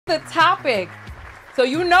the topic. So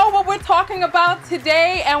you know what we're talking about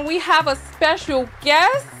today, and we have a special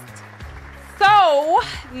guest. So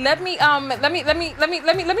let me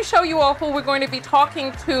show you all who we're going to be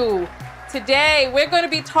talking to today. We're going to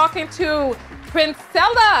be talking to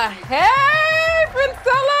Princella. Hey,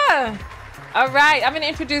 Princella. All right, I'm going to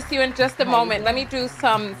introduce you in just a moment. Let me do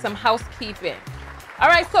some housekeeping. All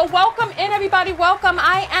right, so welcome in, everybody. Welcome.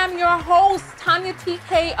 I am your host, Tanya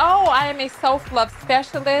TKO. I am a self-love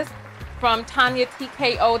specialist from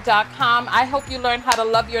TanyaTKO.com. I hope you learn how to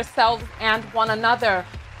love yourselves and one another.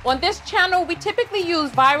 On this channel, we typically use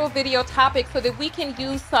viral video topics so that we can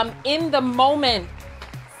use some in-the-moment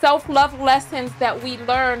self-love lessons that we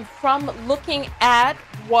learn from looking at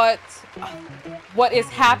what is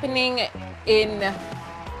happening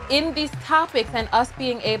in these topics and us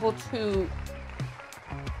being able to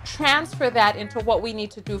transfer that into what we need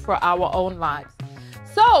to do for our own lives.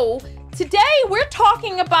 So today we're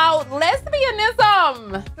talking about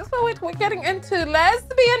lesbianism. That's what we're getting into,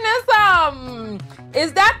 lesbianism.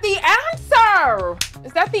 Is that the answer?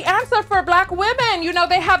 Is that the answer for Black women? You know,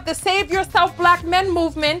 they have the Save Yourself Black Men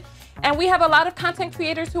movement, and we have a lot of content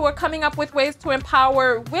creators who are coming up with ways to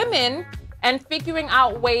empower women and figuring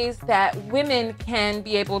out ways that women can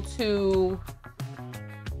be able to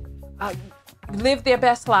live their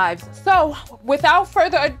best lives. So without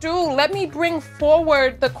further ado, let me bring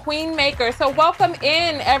forward the Queen Maker. So welcome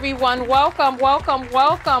in, everyone. Welcome, welcome,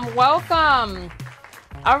 welcome, welcome.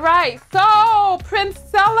 All right, so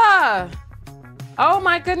Princella. Oh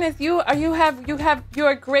my goodness,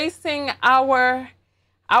 you're gracing our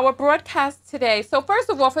broadcast today. So first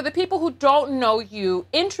of all, for the people who don't know you,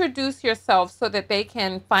 introduce yourself so that they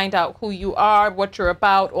can find out who you are, what you're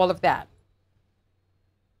about, all of that.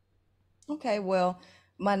 Okay, well,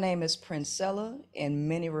 my name is Princella, and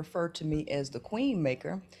many refer to me as the Queen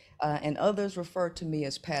Maker, and others refer to me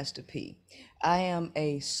as Pastor P. I am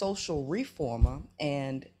a social reformer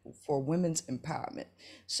and for women's empowerment.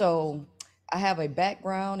 So I have a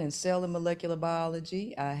background in cell and molecular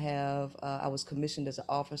biology. I was commissioned as an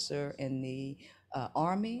officer in the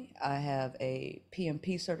Army. I have a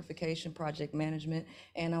PMP certification, project management,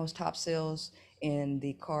 and I was top sales in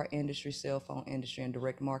the car industry, cell phone industry, and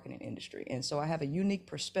direct marketing industry. And so I have a unique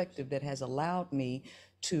perspective that has allowed me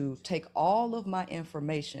to take all of my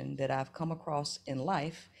information that I've come across in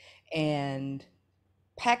life and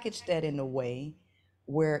package that in a way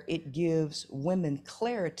where it gives women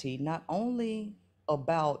clarity, not only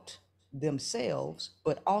about themselves,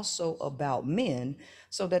 but also about men,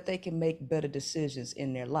 so that they can make better decisions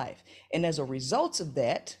in their life. And as a result of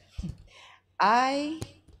that, I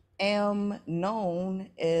am known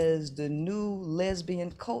as the new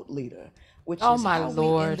lesbian cult leader, which Oh is my how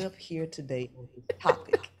Lord. we end up here today on this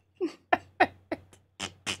topic.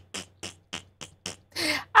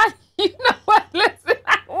 You know what? Listen,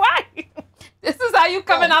 why? This is how you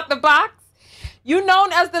coming out the box? You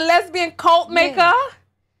known as the lesbian cult maker?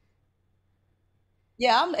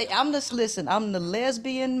 Yeah, I'm just listen. I'm the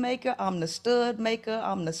lesbian maker. I'm the stud maker.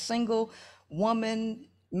 I'm the single woman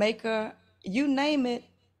maker. You name it,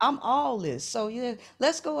 I'm all this. So yeah,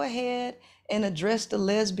 let's go ahead and address the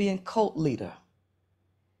lesbian cult leader.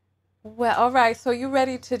 Well, all right. So you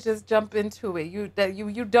ready to just jump into it? You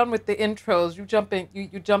done with the intros?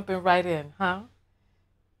 You jumping right in, huh?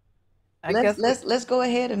 Let's go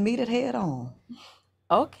ahead and meet it head on.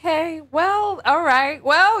 Okay. Well, all right.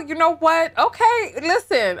 Well, you know what? Okay.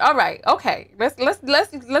 Listen. All right. Okay.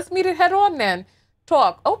 Let's meet it head on then.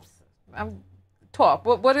 Talk. Oops. Talk.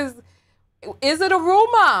 What is it a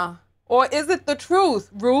rumor or is it the truth,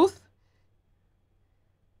 Ruth?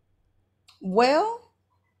 Well,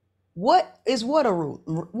 what is what a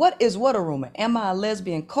rumor? Am I a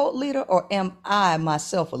lesbian cult leader or am I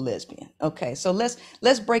myself a lesbian? Okay, so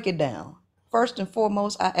let's break it down. First and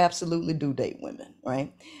foremost, I absolutely do date women,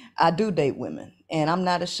 right? I do date women, and I'm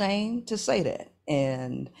not ashamed to say that.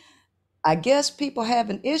 And I guess people have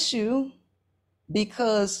an issue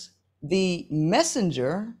because the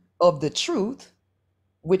messenger of the truth,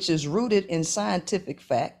 which is rooted in scientific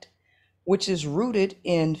fact, which is rooted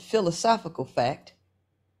in philosophical fact,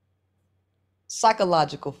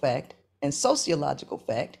 psychological fact, and sociological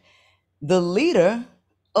fact, the leader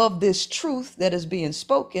of this truth that is being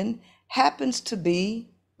spoken happens to be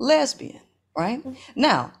lesbian, right?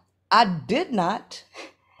 Now, I did not.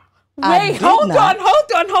 Wait, hold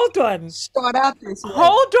on. Start out this way.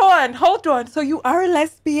 Hold on. So you are a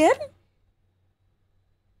lesbian?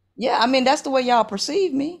 Yeah, I mean, that's the way y'all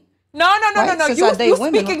perceive me. No. Right? You Since I date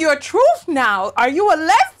women, speaking your truth now. Are you a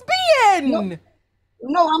lesbian?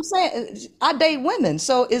 No, I'm saying I date women.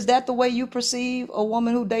 So is that the way you perceive a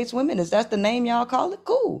woman who dates women? Is that the name y'all call it?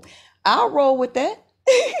 Cool. I'll roll with that.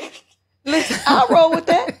 Listen. I'll roll with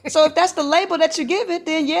that. So if that's the label that you give it,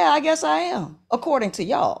 then yeah, I guess I am, according to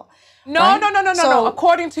y'all. No, Right? no, no, no, no, no. So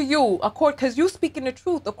According to you, because you speaking the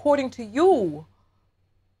truth. According to you.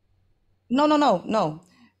 no, no, no, no,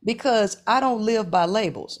 because I don't live by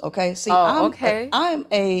labels. Okay. See, Oh, okay. I'm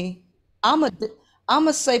a, I'm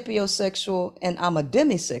a sapiosexual and I'm a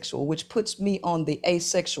demisexual, which puts me on the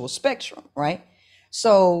asexual spectrum. Right.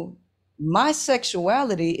 So my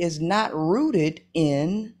sexuality is not rooted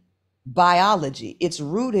in biology. It's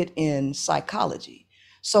rooted in psychology.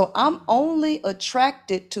 So I'm only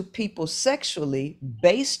attracted to people sexually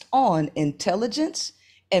based on intelligence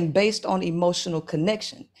and based on emotional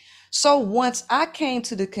connection. So once I came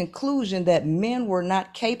to the conclusion that men were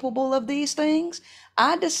not capable of these things,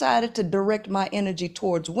 I decided to direct my energy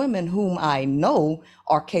towards women whom I know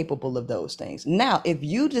are capable of those things. Now, if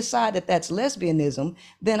you decide that that's lesbianism,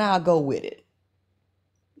 then I'll go with it.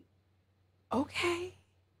 Okay.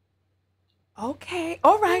 Okay.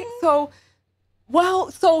 All right. So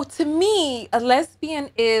to me, a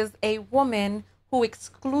lesbian is a woman who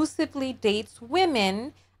exclusively dates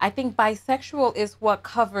women. I think bisexual is what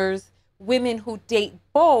covers women who date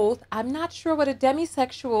both. I'm not sure what a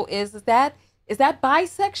demisexual is. Is that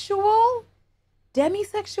bisexual?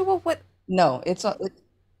 Demisexual? What? No,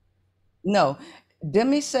 no.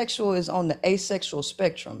 Demisexual is on the asexual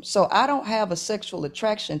spectrum. So I don't have a sexual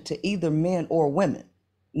attraction to either men or women,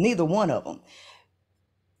 neither one of them.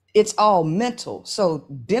 It's all mental. So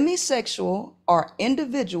demisexual are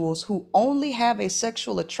individuals who only have a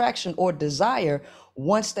sexual attraction or desire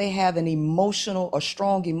once they have an emotional or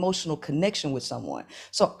strong emotional connection with someone.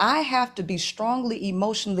 So I have to be strongly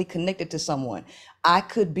emotionally connected to someone. I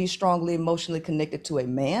could be strongly emotionally connected to a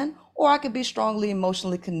man, or I could be strongly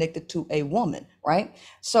emotionally connected to a woman, right?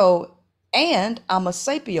 So, and I'm a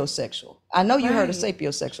sapiosexual. I know you heard of Right.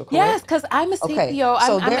 sapiosexual, Yes, correct? because I'm a Okay, sapio. I'm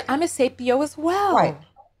so I'm there, I'm a sapio as right. well.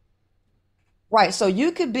 Right. So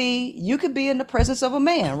you could be in the presence of a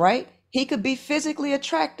man, right? He could be physically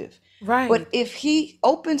attractive. But Right. if he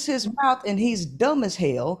opens his mouth and he's dumb as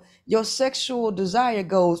hell, your sexual desire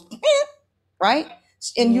goes, right?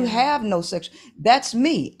 And you Yeah. have no sexual. That's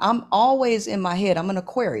me. I'm always in my head. I'm an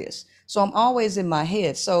Aquarius. So I'm always in my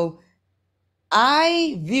head. So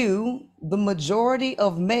I view the majority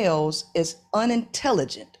of males as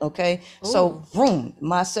unintelligent. Okay. So, Ooh. boom,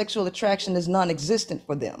 my sexual attraction is non existent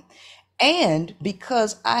for them. And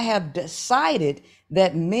because I have decided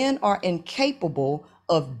that men are incapable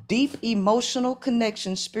of deep emotional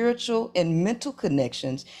connections, spiritual and mental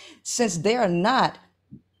connections, since they are not,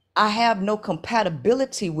 I have no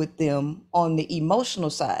compatibility with them on the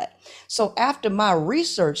emotional side. So, after my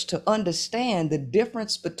research to understand the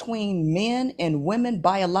difference between men and women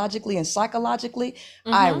biologically and psychologically,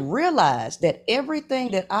 I Mm-hmm. realized that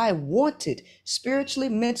everything that I wanted spiritually,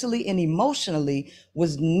 mentally, and emotionally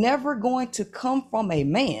was never going to come from a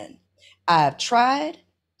man. I've tried,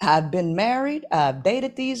 I've been married, I've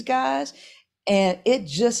dated these guys, and it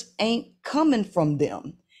just ain't coming from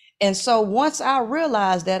them. And so once I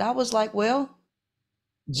realized that, I was like, well,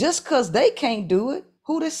 just because they can't do it,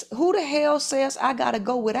 who the hell says I gotta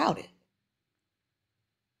go without it?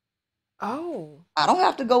 Oh. I don't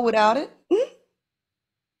have to go without it.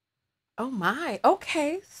 Oh my.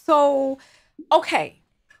 Okay. Okay.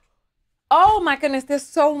 Oh my goodness, there's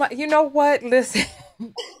so much. You know what? Listen,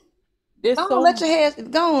 there's Go on, so let much. your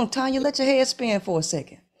head go on, Tanya. Let your head spin for a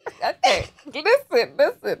second. Okay.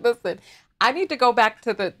 Listen. I need to go back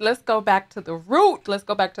to the let's go back to the root. Let's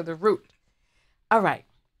go back to the root. All right.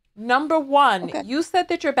 Number one, Okay. you said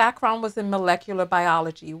that your background was in molecular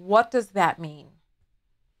biology. What does that mean?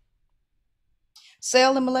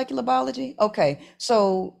 Cell and molecular biology. Okay.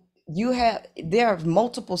 So there are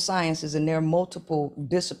multiple sciences and there are multiple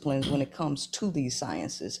disciplines when it comes to these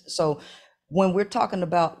sciences. So when we're talking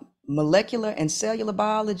about molecular and cellular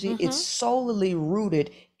biology, it's Mm-hmm. solely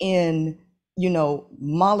rooted in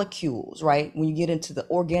molecules, right? When you get into the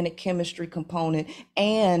organic chemistry component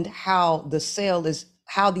and how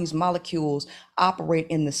these molecules operate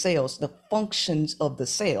in the cells, the functions of the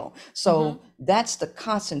cell. Mm-hmm. So that's the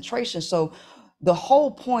concentration. So the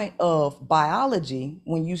whole point of biology,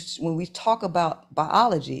 when we talk about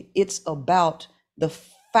biology, it's about the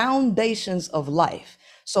foundations of life.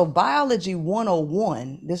 So biology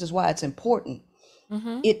 101, this is why it's important.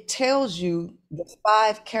 Mm-hmm. It tells you the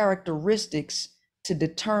five characteristics to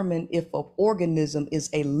determine if an organism is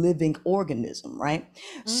a living organism, right?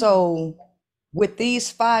 Mm. So with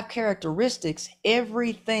these five characteristics,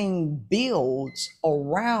 everything builds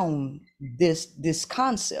around this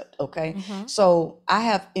concept. Okay, Mm-hmm. so I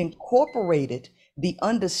have incorporated the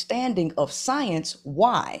understanding of science.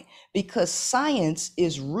 Why? Because science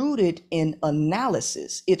is rooted in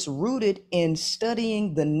analysis. It's rooted in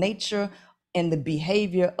studying the nature and the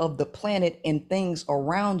behavior of the planet and things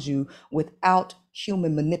around you without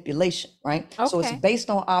human manipulation, right? So it's Okay. based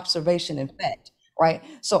on observation and fact, right?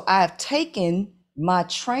 So I've taken my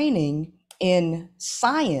training in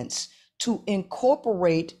science to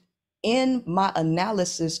incorporate in my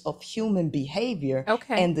analysis of human behavior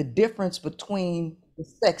Okay. and the difference between the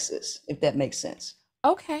sexes, if that makes sense.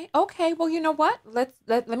 Okay. Okay. Well, you know what?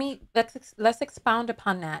 Let's expound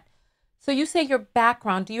upon that. So you say your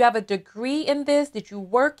background. Do you have a degree in this? Did you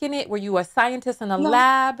work in it? Were you a scientist in a No,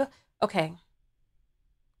 lab? Okay.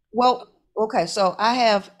 well, okay, so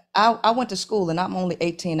I went to school and I'm only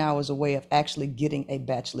 18 hours away of actually getting a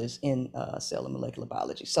bachelor's in cell and molecular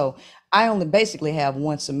biology. So I only basically have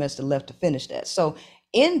one semester left to finish that. So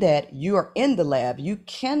in that, you are in the lab. You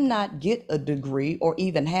cannot get a degree or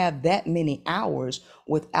even have that many hours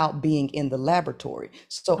without being in the laboratory.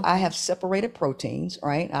 So I Okay. have separated proteins,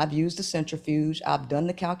 right? I've used the centrifuge, I've done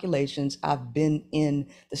the calculations, I've been in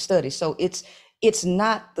the study. So it's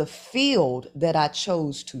not the field that I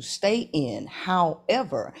chose to stay in.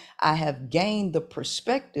 However, I have gained the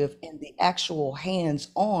perspective and the actual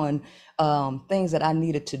hands-on things that I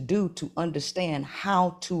needed to do to understand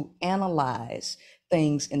how to analyze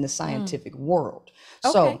things in the Mm. scientific world.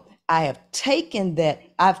 Okay. So I've taken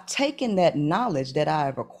that knowledge that I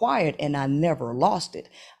have acquired and I never lost it.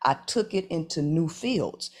 I took it into new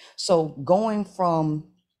fields. So going from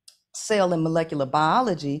cell and molecular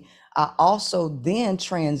biology, I also then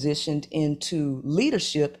transitioned into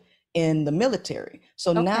leadership in the military.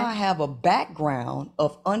 So now Okay. I have a background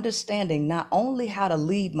of understanding not only how to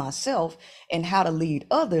lead myself and how to lead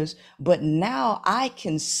others, but now I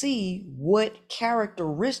can see what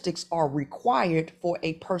characteristics are required for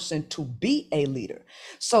a person to be a leader.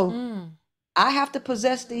 So Mm. I have to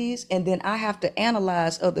possess these, and then I have to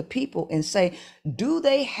analyze other people and say, do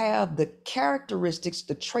they have the characteristics,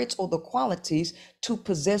 the traits, or the qualities to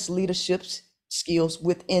possess leadership skills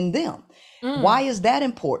within them? Why Mm. is that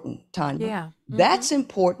important, Tanya? Yeah. Mm-hmm. That's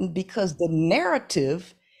important because the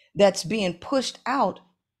narrative that's being pushed out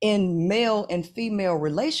in male and female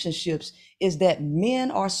relationships is that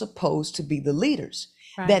men are supposed to be the leaders,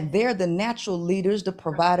 Right. that they're the natural leaders, the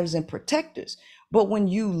providers, and protectors. But when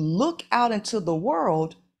you look out into the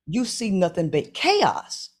world, you see nothing but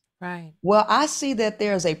chaos. Right. Well, I see that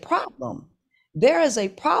there's a problem. There is a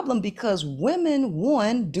problem because women,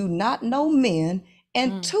 one, do not know men,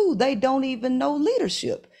 and Mm. two, they don't even know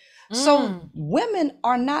leadership. So Mm. women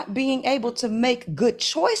are not being able to make good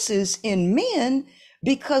choices in men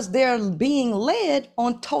because they're being led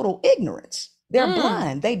on total ignorance. They're Mm.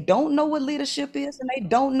 blind. They don't know what leadership is and they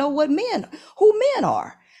don't know who men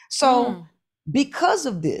are. So Mm. because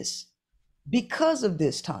of this,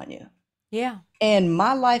 Tanya, Yeah. and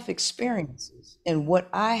my life experiences and what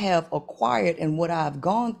I have acquired and what I've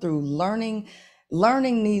gone through learning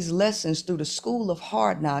these lessons through the school of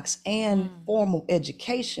hard knocks and Mm. formal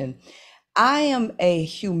education, I am a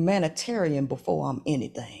humanitarian before I'm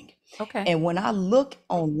anything. Okay. And when I look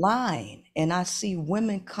online and I see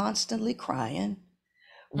women constantly crying,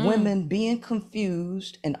 Mm. women being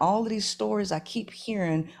confused, and all of these stories I keep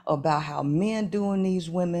hearing about how men doing these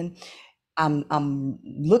women, I'm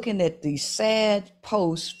looking at these sad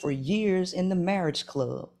posts for years in the marriage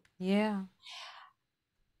club. Yeah.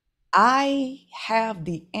 I have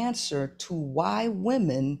the answer to why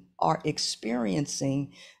women are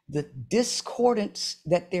experiencing the discordance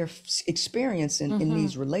that they're experiencing in Mm-hmm.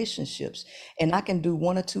 these relationships. And I can do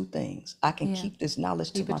one or two things. I can Yeah. keep this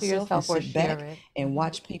knowledge to Keep it to myself and yourself or sit share back it. and Mm-hmm.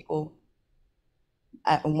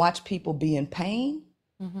 watch people be in pain,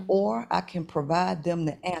 Mm-hmm. or I can provide them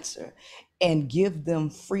the answer and give them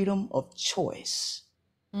freedom of choice.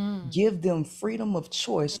 Mm. Give them freedom of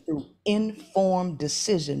choice through informed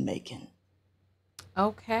decision making.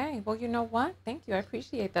 Okay. Well, you know what? Thank you. I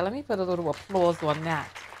appreciate that. Let me put a little applause on that.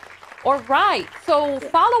 All right. So,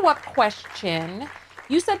 follow up question.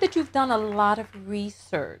 You said that you've done a lot of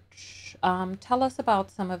research. Tell us about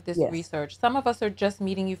some of this Yes. research. Some of us are just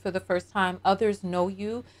meeting you for the first time, others know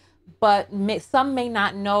you, but some may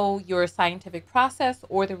not know your scientific process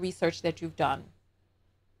or the research that you've done.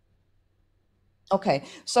 Okay.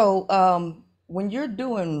 So when you're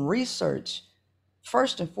doing research,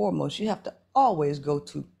 first and foremost, you have to always go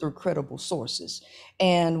to through credible sources.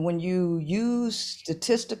 And when you use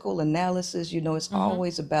statistical analysis, it's Mm-hmm.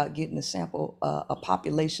 always about getting a sample, a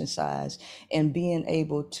population size, and being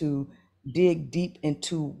able to dig deep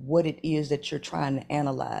into what it is that you're trying to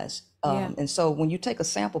analyze. Yeah. And so when you take a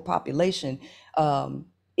sample population,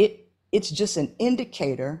 it's just an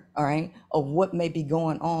indicator, all right, of what may be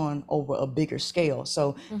going on over a bigger scale.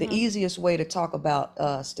 So the Mm-hmm. easiest way to talk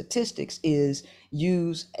about statistics is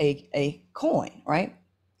use a coin, right?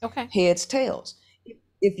 Okay. Heads, tails.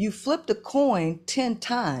 If you flip the coin 10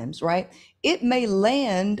 times, right, it may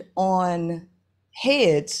land on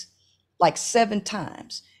heads like 7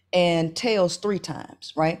 times and tails 3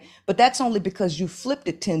 times, right? But that's only because you flipped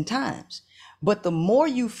it 10 times. But the more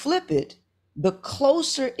you flip it, the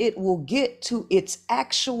closer it will get to its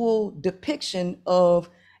actual depiction of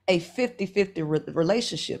a 50-50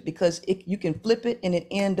 relationship, because you can flip it and it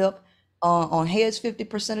end up on heads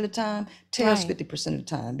 50% of the time, tails Right. 50% of the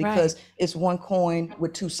time, Right. because it's one coin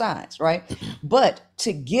with two sides, right? But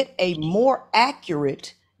to get a more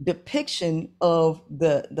accurate depiction of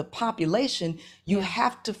the population, you Yeah.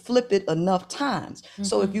 have to flip it enough times.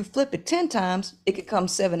 So if Mm-hmm. you flip it 10 times, it could come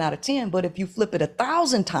 7 out of 10. But if you flip it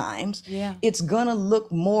 1,000 times, Yeah. it's gonna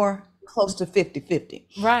look more close to 50-50.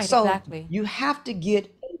 Right. So Exactly. you have to get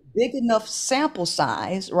a big enough sample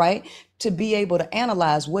size, right, to be able to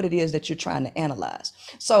analyze what it is that you're trying to analyze.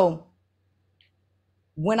 So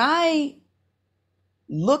when I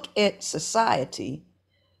look at society,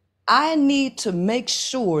 I need to make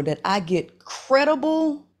sure that I get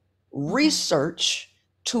credible Mm-hmm. research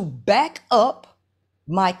to back up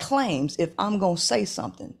my claims if I'm going to say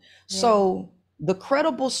something. Yeah. So the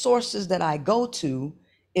credible sources that I go to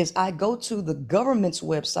is I go to the government's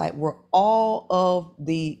website where all of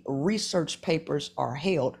the research papers are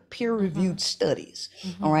held, Mm-hmm. peer-reviewed studies.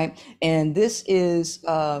 All Mm-hmm. right. And this is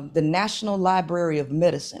the National Library of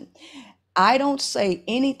Medicine. I don't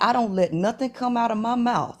let nothing come out of my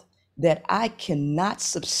mouth that I cannot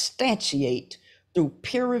substantiate through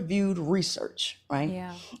peer-reviewed research, right?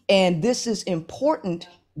 Yeah. And this is important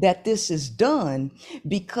that this is done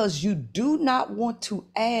because you do not want to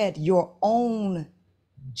add your own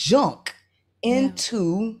junk Yeah.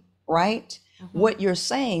 into, right, Mm-hmm. what you're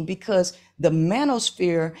saying, because the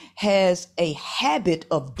manosphere has a habit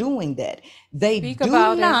of doing that. They Speak do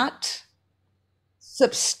about it. not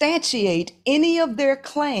substantiate any of their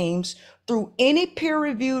claims through any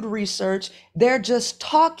peer-reviewed research. They're just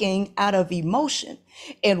talking out of emotion.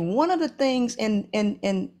 And one of the things in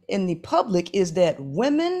the public is that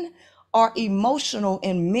women are emotional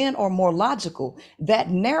and men are more logical. That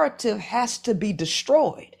narrative has to be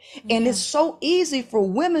destroyed. And Yeah. it's so easy for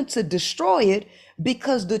women to destroy it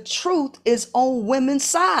because the truth is on women's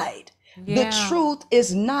side. The Yeah. truth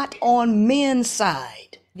is not on men's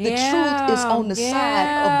side. The truth is Yeah. on the side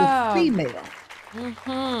of the Yeah. female,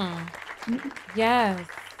 Mm-hmm. Yes.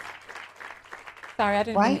 Sorry, I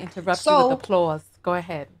didn't mean to right? interrupt you with So applause. Go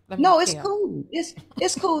ahead. Let me no, it's hear. cool.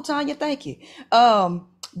 It's cool, Tanya. Thank you.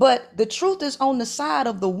 But the truth is on the side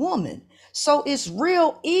of the woman. So it's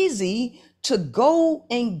real easy to go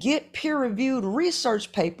and get peer-reviewed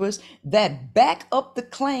research papers that back up the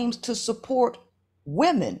claims to support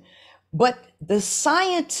women. But the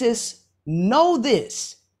scientists know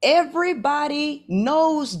this. Everybody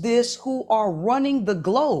knows this who are running the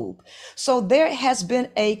globe. So there has been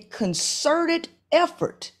a concerted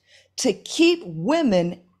effort to keep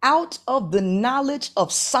women out of the knowledge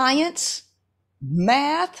of science,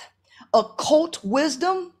 math, occult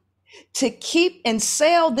wisdom, to keep and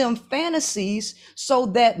sell them fantasies so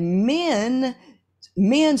that men's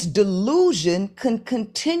delusion can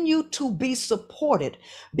continue to be supported.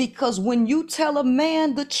 Because when you tell a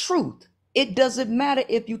man the truth, it doesn't matter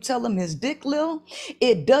if you tell him his dick little.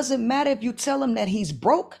 It doesn't matter if you tell him that he's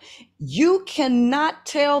broke. You cannot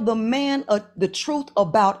tell the man the truth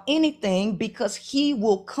about anything because he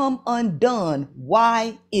will come undone.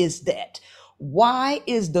 Why is that? Why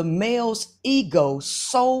is the male's ego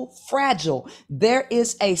so fragile? There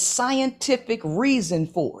is a scientific reason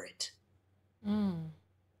for it. Mm.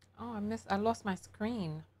 Oh, I lost my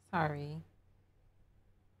screen. Sorry.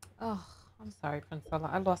 Oh, I'm sorry,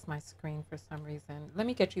 Princella. I lost my screen for some reason. Let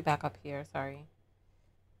me get you back up here. Sorry.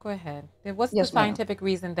 Go ahead. What's the Yes, ma'am. scientific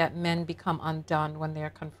reason that men become undone when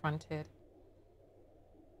they're confronted?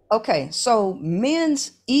 Okay, so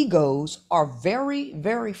men's egos are very,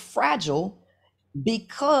 very fragile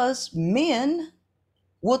because men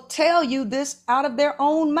will tell you this out of their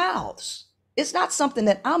own mouths. It's not something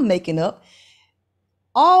that I'm making up.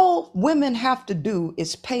 All women have to do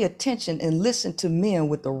is pay attention and listen to men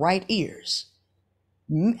with the right ears.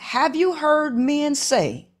 Have you heard men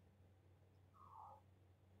say,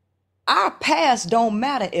 our past don't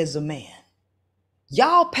matter as a man.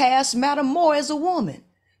 Y'all past matter more as a woman.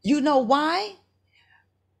 You know why?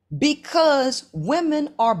 Because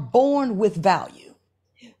women are born with value.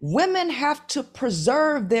 Women have to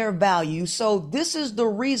preserve their value. So this is the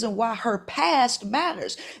reason why her past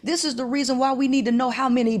matters. This is the reason why we need to know how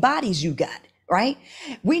many bodies you got, right?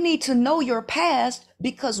 We need to know your past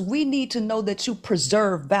because we need to know that you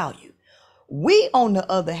preserve value. We, on the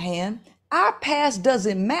other hand, our past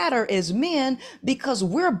doesn't matter as men because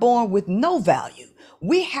we're born with no value.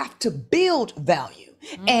 We have to build value,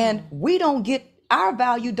 and we don't get our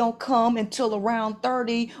value don't come until around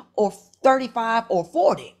 30 or 35 or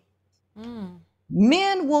 40.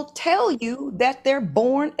 Men will tell you that they're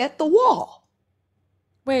born at the wall.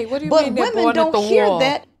 Wait, what do you But mean they're women born at don't the hear wall?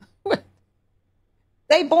 that.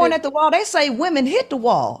 They born at the wall. They say women hit the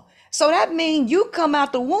wall. So that means you come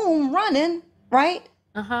out the womb running, right?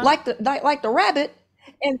 Like the rabbit.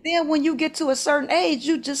 And then when you get to a certain age,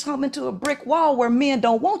 you just hum into a brick wall where men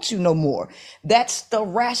don't want you no more. That's the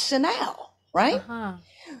rationale, right?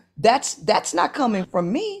 That's not coming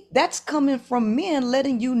from me. That's coming from men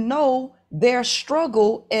letting you know their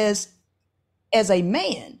struggle as a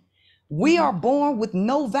man. We are born with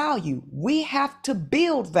no value. We have to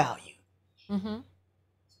build value.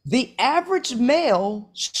 The average male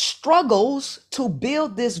struggles to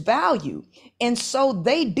build this value. And so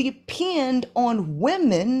they depend on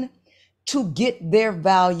women to get their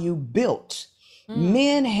value built.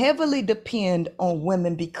 Men heavily depend on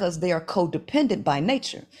women because they are codependent by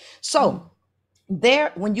nature. So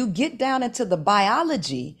when you get down into the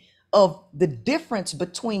biology of the difference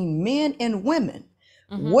between men and women,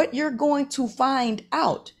 what you're going to find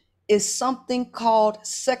out is something called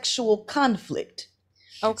sexual conflict.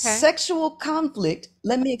 Sexual conflict,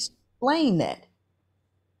 let me explain that.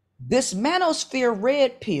 This manosphere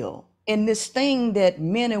red pill and this thing that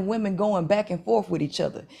men and women going back and forth with each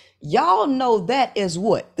other, y'all know that is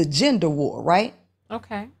what? The gender war, right?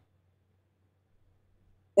 Okay.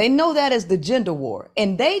 They know that as the gender war.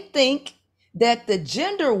 And they think that the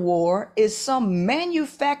gender war is some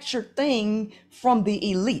manufactured thing from the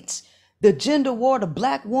elites. The gender war, the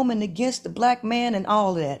black woman against the black man and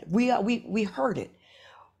all that. We heard it.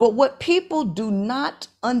 But what people do not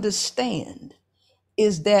understand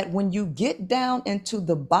is that when you get down into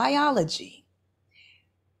the biology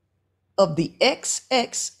of the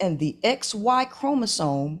XX and the XY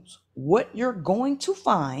chromosomes, what you're going to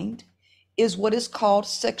find is what is called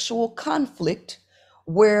sexual conflict,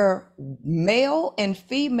 where male and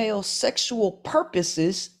female sexual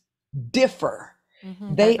purposes differ.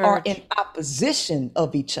 They are in opposition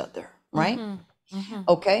of each other, right?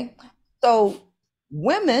 Okay. So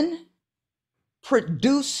women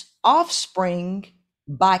produce offspring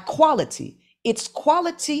by quality. It's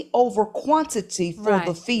quality over quantity for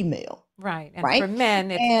the female. Right. And for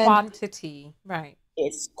men, it's quantity. Right.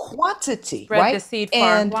 It's quantity, Spread right? the seed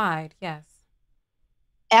far and wide. Yes.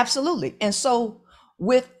 Absolutely. And so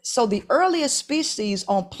the earliest species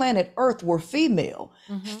on planet Earth were female.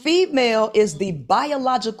 Female is the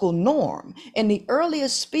biological norm, and the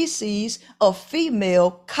earliest species of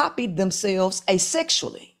female copied themselves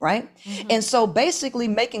asexually, right? And so basically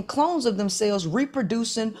making clones of themselves,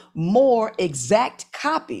 reproducing more exact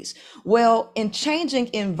copies. Well, in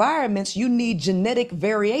changing environments, you need genetic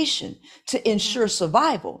variation to ensure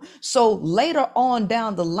survival. So later on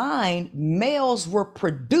down the line, males were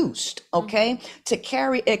produced, okay, to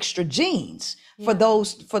carry extra genes for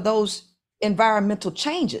those environmental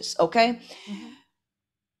changes, okay?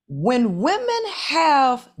 When women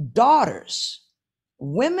have daughters,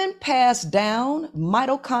 women pass down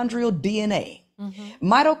mitochondrial DNA.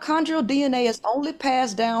 Mitochondrial DNA is only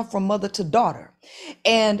passed down from mother to daughter.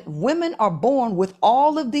 And women are born with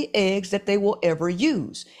all of the eggs that they will ever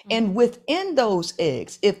use. And within those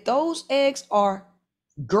eggs, if those eggs are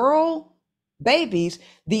girl babies,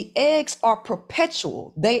 the eggs are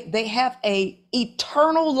perpetual. They have a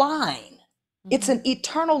eternal line. It's an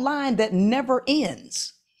eternal line that never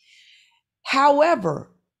ends.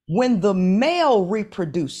 However, when the male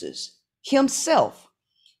reproduces himself,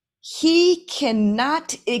 he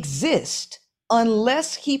cannot exist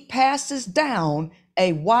unless he passes down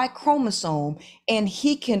a Y chromosome, and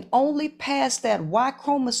he can only pass that Y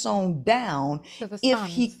chromosome down if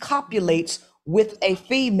he copulates with a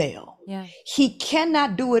female. He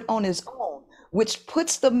cannot do it on his own, which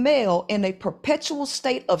puts the male in a perpetual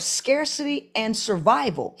state of scarcity and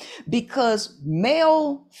survival, because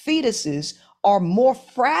male fetuses are more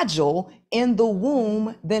fragile in the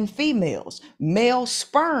womb than females. Male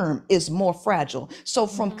sperm is more fragile. So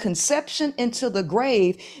from conception into the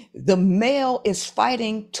grave, the male is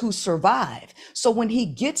fighting to survive. So when he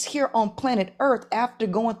gets here on planet Earth, after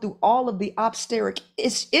going through all of the obstetric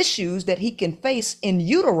issues that he can face in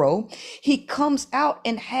utero, he comes out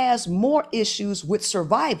and has more issues with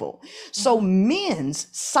survival. So men's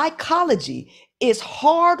psychology is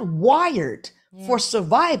hardwired for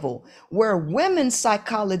survival, where women's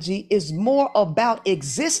psychology is more about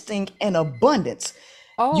existing in abundance.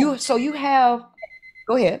 Oh, So you have,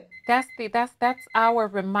 go ahead. that's our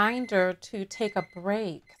reminder to take a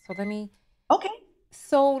break. So let me. Okay.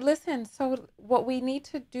 So listen. So what we need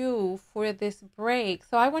to do for this break.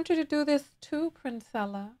 So I want you to do this too,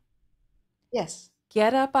 Princella. Yes.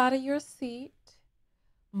 Get up out of your seat.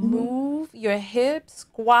 Mhm. Move your hips,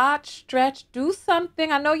 squat, stretch, do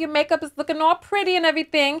something. I know your makeup is looking all pretty and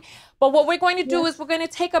everything, but what we're going to do is Yes. we're going to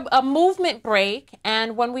take a movement break.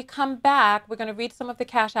 And when we come back, we're going to read some of the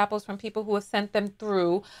cash apples from people who have sent them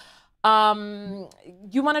through.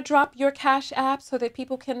 You want to drop your cash app so that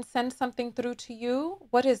people can send something through to you?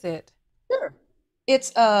 What is it? Sure.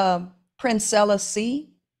 It's Princella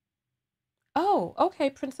C. Oh, okay.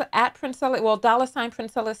 At Princella, well, $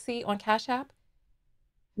 Princella C on Cash App.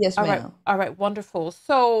 Yes, ma'am. All right, wonderful.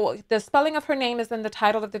 So the spelling of her name is in the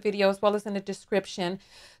title of the video as well as in the description.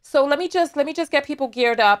 So let me just get people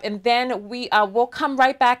geared up, and then we'll come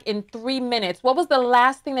right back in 3 minutes. What was the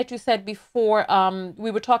last thing that you said before? We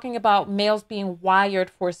were talking about males being wired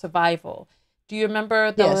for survival. Do you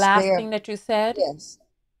remember the Yes, last they're thing that you said? yes.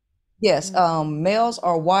 Yes, Mm. males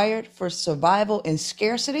are wired for survival and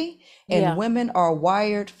scarcity, and Yeah. women are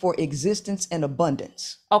wired for existence and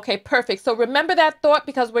abundance. Okay, perfect. So remember that thought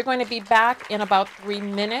because we're going to be back in about 3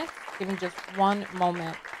 minutes. Give me just one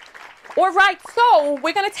moment. All right, so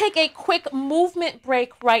we're going to take a quick movement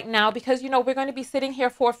break right now because, we're going to be sitting here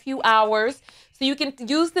for a few hours. So you can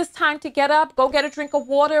use this time to get up, go get a drink of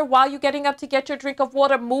water. While you're getting up to get your drink of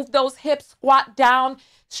water, move those hips, squat down,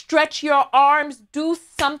 stretch your arms, do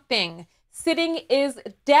something. Sitting is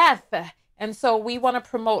death. And so we want to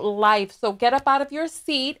promote life. So get up out of your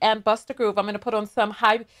seat and bust a groove. I'm going to put on some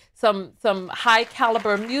high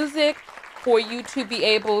caliber music for you to be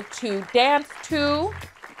able to dance to.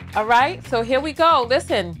 All right, so here we go.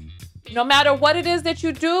 Listen, no matter what it is that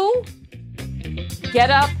you do, get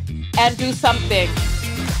up and do something.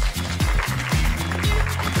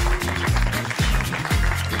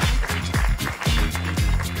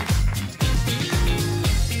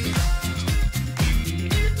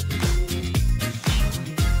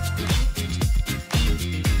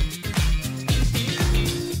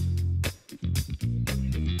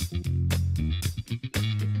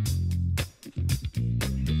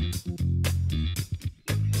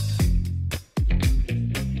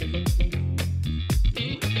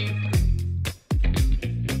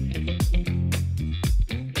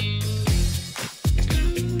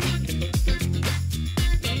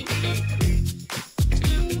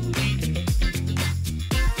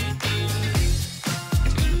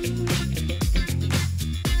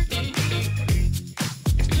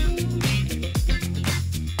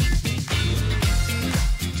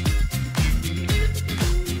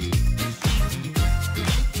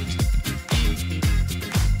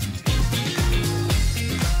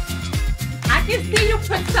 I can see you,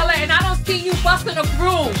 Princella, and I don't see you busting a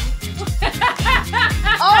groove.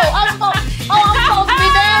 I'm supposed to be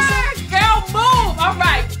dancing? Girl, move. All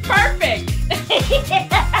right, perfect.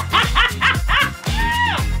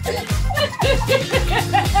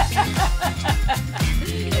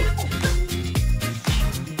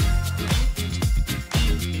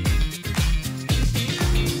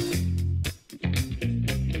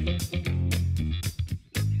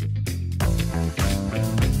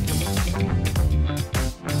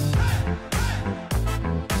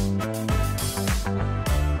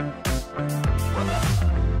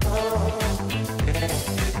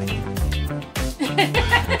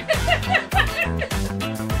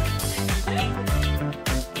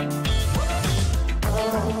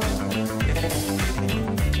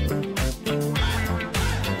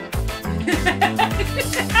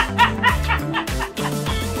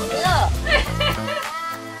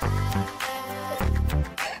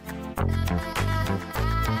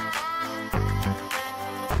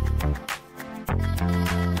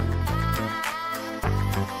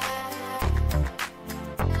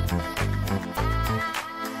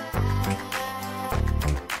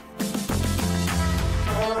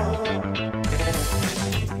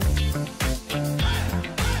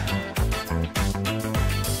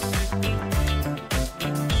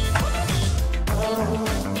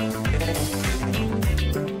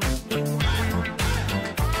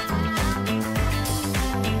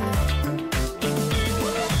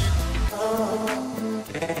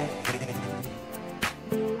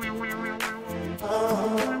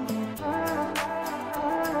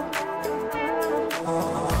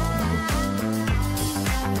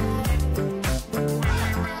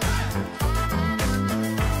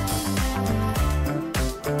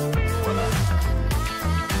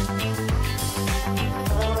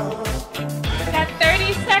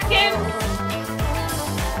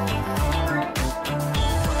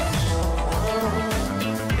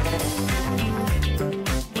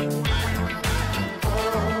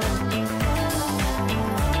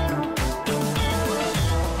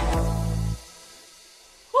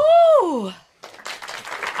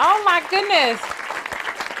 Oh my goodness.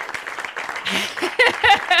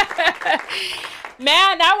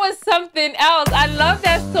 Man, that was something else. I love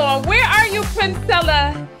that song. Where are you,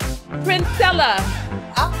 Princella? Princella.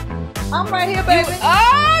 I'm right here, baby.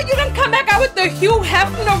 You done come back out with the Hugh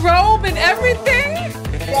Hefner robe and everything?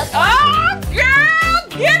 Yes, oh, girl,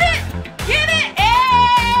 get it. Get it.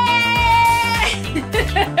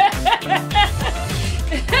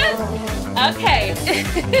 Hey. Okay.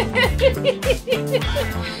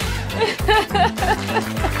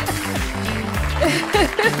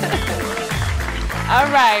 All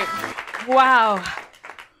right. Wow.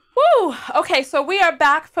 Woo. Okay, so we are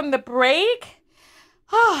back from the break.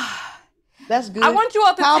 That's good. I want you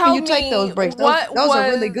all to tell me take those breaks. Those are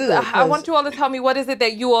really good. I want you all to tell me what is it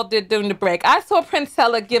that you all did during the break. I saw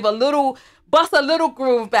Princella bust a little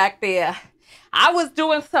groove back there. I was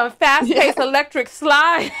doing some fast-paced electric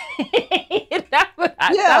slide. That's what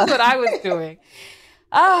I was doing.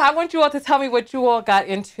 I want you all to tell me what you all got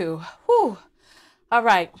into. Whew. All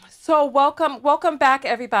right. So welcome back,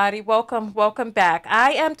 everybody. Welcome back.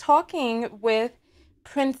 I am talking with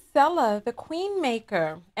Princella, the Queen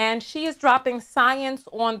Maker, and she is dropping science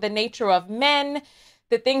on the nature of men,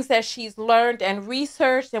 the things that she's learned and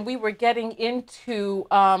researched, and we were getting into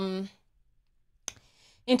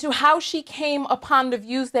how she came upon the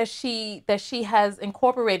views that she has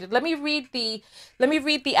incorporated. Let me read the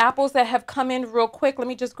apples that have come in real quick. Let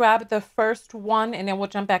me just grab the first one, and then we'll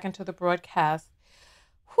jump back into the broadcast.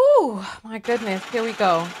 Whew, my goodness, here we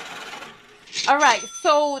go. All right,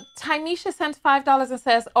 so Tynesha sends $5 and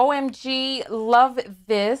says, OMG, love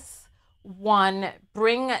this one.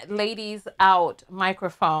 Bring ladies out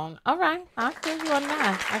microphone. All right, I feel you on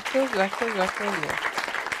that. I feel you.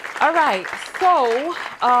 All right, so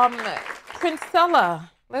Princella,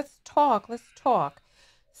 let's talk.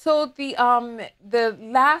 So the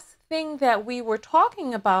last thing that we were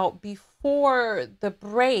talking about before the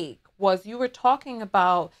break was you were talking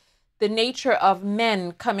about the nature of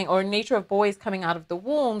men coming, or nature of boys coming out of the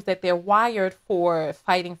wombs, that they're wired for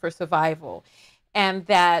fighting for survival, and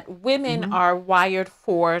that women are wired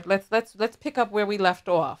for, let's pick up where we left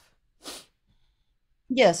off.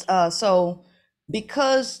 Yes, so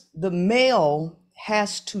because the male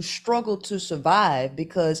has to struggle to survive,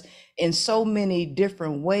 because in so many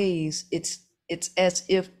different ways, it's as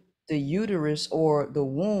if the uterus or the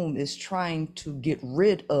womb is trying to get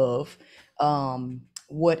rid of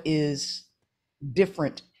what is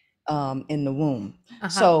different in the womb.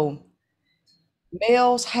 So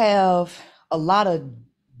males have a lot of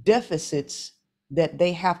deficits that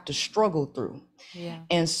they have to struggle through.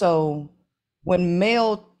 And so when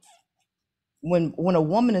a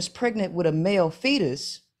woman is pregnant with a male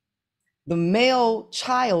fetus, the male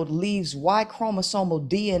child leaves Y chromosomal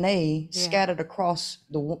DNA scattered across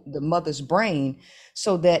the mother's brain,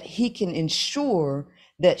 so that he can ensure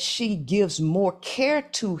that she gives more care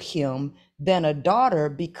to him than a daughter,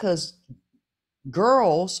 because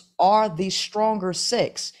girls are the stronger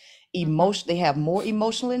sex. They have more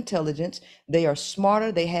emotional intelligence. They are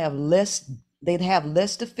smarter. They have less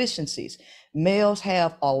deficiencies. Males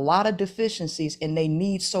have a lot of deficiencies, and they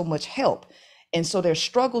need so much help. And so their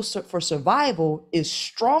struggle for survival is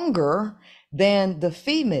stronger than the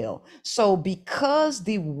female. So because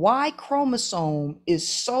the Y chromosome is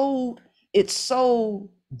so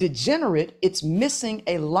degenerate, it's missing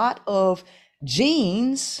a lot of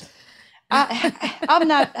genes. I'm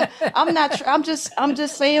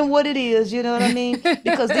just saying what it is, you know what I mean?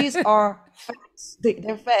 Because these are facts.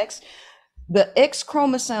 They're facts. The X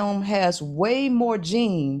chromosome has way more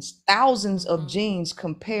genes, thousands of genes,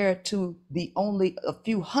 compared to the only a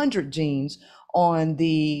few hundred genes on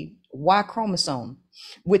the Y chromosome,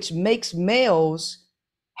 which makes males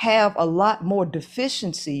have a lot more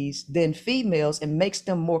deficiencies than females and makes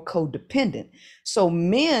them more codependent. So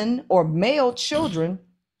men, or male children,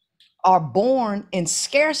 are born in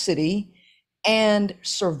scarcity and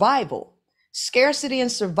survival. Scarcity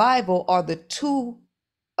and survival are the two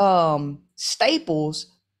staples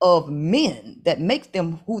of men that make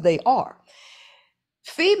them who they are.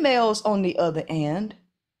 Females, on the other hand,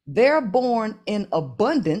 they're born in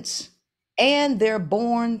abundance and they're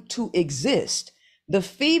born to exist. The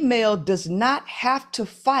female does not have to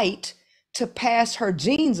fight to pass her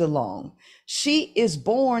genes along. She is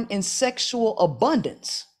born in sexual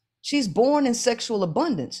abundance. She's born in sexual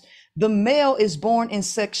abundance. The male is born in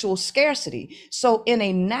sexual scarcity. So in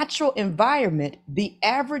a natural environment, the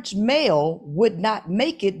average male would not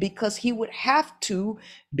make it, because he would have to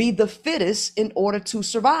be the fittest in order to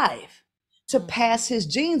survive, to pass his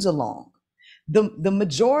genes along. The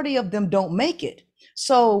majority of them don't make it.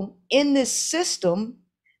 So in this system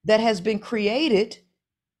that has been created,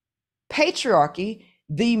 patriarchy,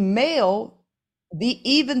 the male,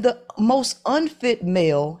 even the most unfit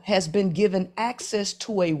male has been given access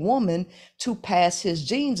to a woman to pass his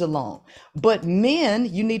genes along. But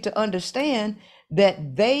men, you need to understand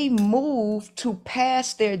that they move to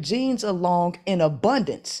pass their genes along in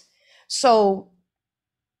abundance. So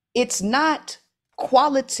it's not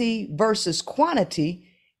quality versus quantity,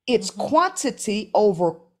 it's quantity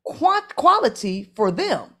over quality for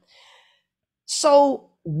them. So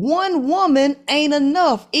one woman ain't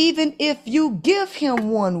enough, even if you give him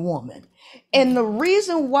one woman. And the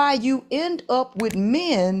reason why you end up with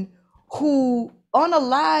men who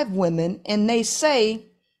unalive women and they say,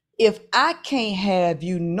 if I can't have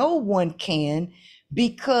you, no one can,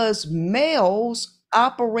 because males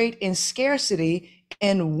operate in scarcity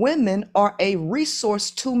and women are a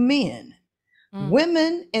resource to men.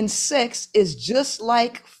 Women and sex is just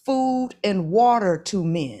like food and water to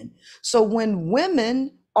men. So when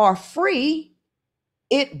women are free,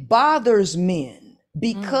 it bothers men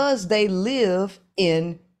because they live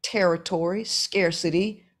in territory,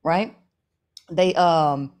 scarcity, right? They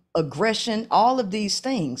aggression, all of these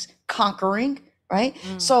things, conquering, right?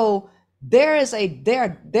 So their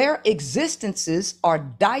existences are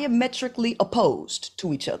diametrically opposed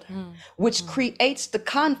to each other, which creates the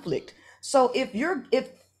conflict. So if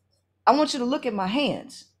I want you to look at my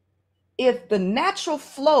hands, if the natural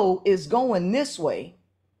flow is going this way,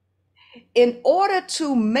 in order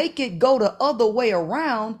to make it go the other way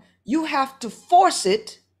around, you have to force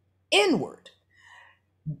it inward.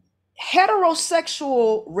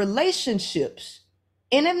 Heterosexual relationships,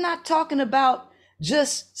 and I'm not talking about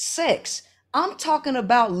just sex, I'm talking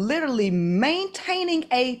about literally maintaining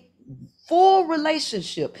a full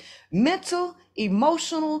relationship, mental,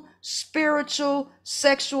 emotional, spiritual,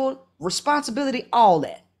 sexual, responsibility, all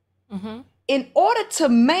that. In order to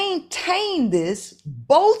maintain this,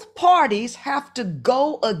 both parties have to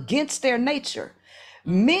go against their nature.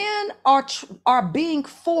 Men are being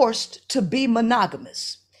forced to be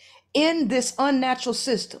monogamous in this unnatural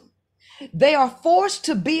system. They are forced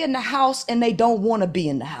to be in the house and they don't want to be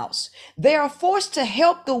in the house. They are forced to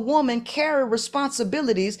help the woman carry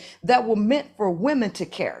responsibilities that were meant for women to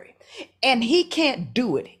carry. And he can't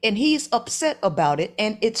do it. And he's upset about it.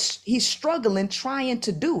 And he's struggling trying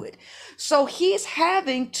to do it. So he's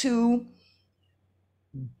having to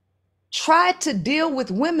try to deal with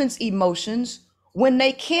women's emotions when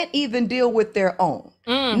they can't even deal with their own.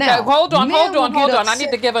 Now, hold on. I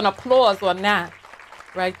need to give an applause on that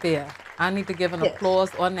right there. I need to give an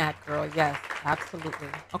applause on that, girl. Yes, absolutely.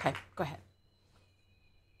 Okay, go ahead.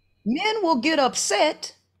 Men will get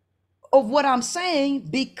upset of what I'm saying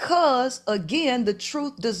because, again, the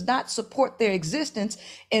truth does not support their existence,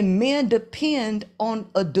 and men depend on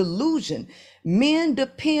a delusion. Men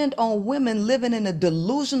depend on women living in a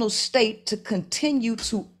delusional state to continue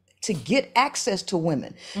to get access to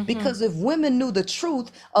women. Because if women knew the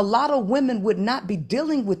truth, a lot of women would not be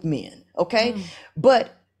dealing with men, okay?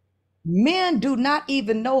 But men do not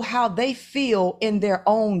even know how they feel in their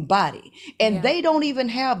own body, and they don't even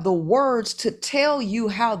have the words to tell you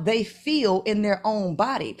how they feel in their own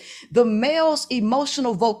body. The male's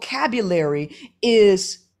emotional vocabulary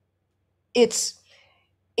is it's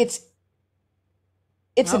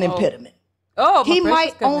an impediment. Oh, He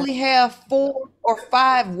might only have 4 or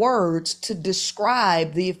 5 words to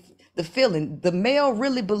describe the feeling. The male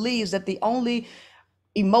really believes that the only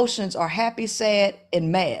emotions are happy, sad,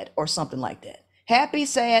 and mad, or something like that. Happy,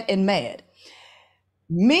 sad, and mad.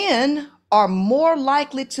 Men are more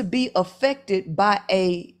likely to be affected by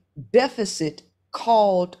a deficit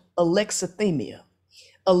called alexithymia.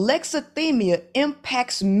 Alexithymia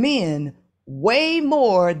impacts men way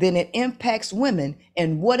more than it impacts women.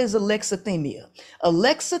 And what is alexithymia?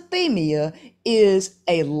 Alexithymia is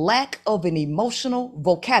a lack of an emotional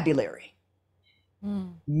vocabulary.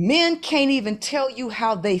 Men can't even tell you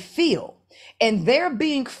how they feel. And they're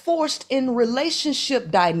being forced in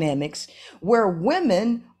relationship dynamics where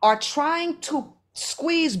women are trying to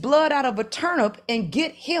squeeze blood out of a turnip and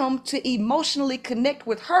get him to emotionally connect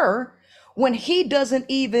with her when he doesn't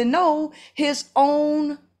even know his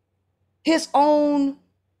own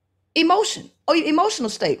emotional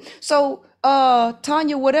state. So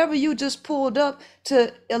Tanya, whatever you just pulled up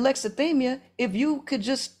to alexithymia, if you could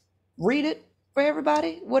just read it for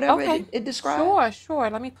everybody, whatever it describes. Sure.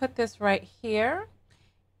 Let me put this right here,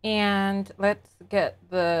 and let's get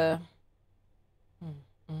the.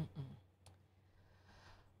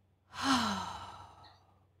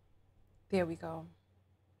 There we go.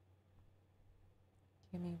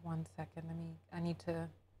 Give me 1 second. I need to.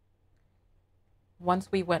 Once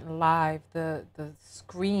we went live, the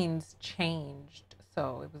screens changed,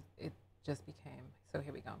 So it just became, so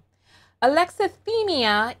here we go.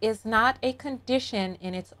 Alexithymia is not a condition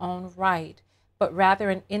in its own right, but rather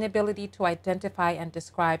an inability to identify and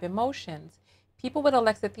describe emotions. People with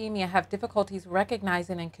alexithymia have difficulties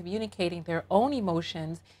recognizing and communicating their own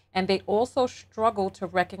emotions, and they also struggle to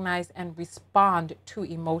recognize and respond to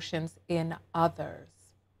emotions in others.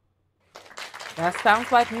 That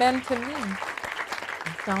sounds like men to me.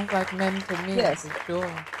 It sounds like men to me, Yes. for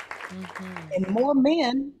sure. Mm-hmm.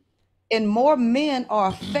 And more men are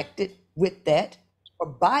affected with that or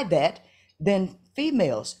by that than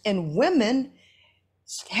females. And women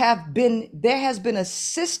there has been a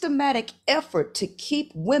systematic effort to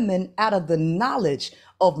keep women out of the knowledge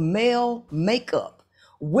of male makeup.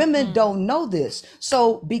 Women don't know this.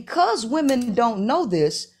 So because women don't know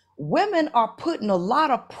this, women are putting a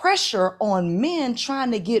lot of pressure on men,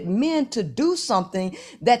 trying to get men to do something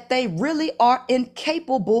that they really are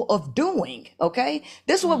incapable of doing. Okay,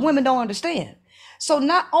 this is what women don't understand. So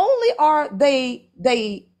not only are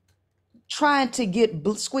they trying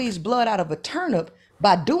to squeeze blood out of a turnip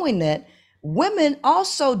by doing that, women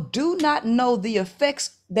also do not know the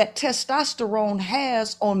effects that testosterone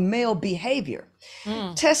has on male behavior.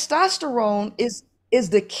 Testosterone is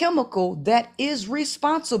the chemical that is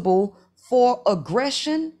responsible for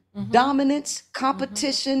aggression, dominance,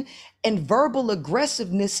 competition, and verbal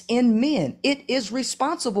aggressiveness in men. It is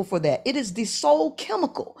responsible for that. It is the sole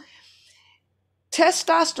chemical.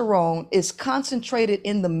 Testosterone is concentrated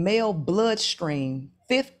in the male bloodstream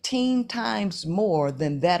 15 times more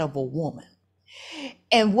than that of a woman.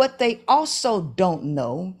 And what they also don't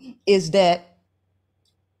know is that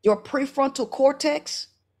your prefrontal cortex,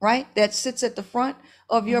 right, that sits at the front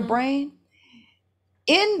of your brain,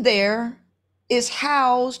 in there is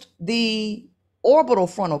housed the orbital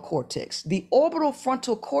frontal cortex. The orbital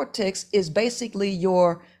frontal cortex is basically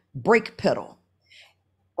your brake pedal.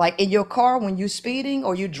 Like in your car when you're speeding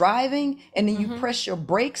or you're driving and then you press your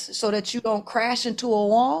brakes so that you don't crash into a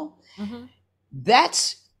wall.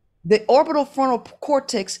 That's the orbital frontal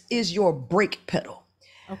cortex is your brake pedal.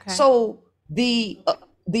 Okay. So the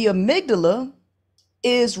amygdala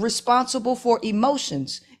is responsible for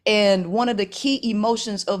emotions, and one of the key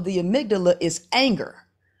emotions of the amygdala is anger.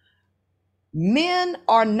 Men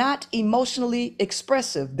are not emotionally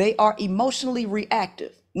expressive. They are emotionally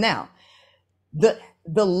reactive. Now,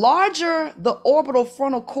 the larger the orbital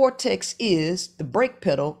frontal cortex is, the brake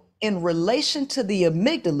pedal, in relation to the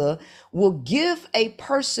amygdala, will give a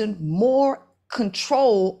person more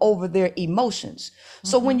control over their emotions.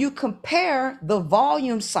 So when you compare the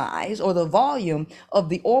volume size or the volume of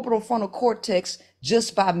the orbital frontal cortex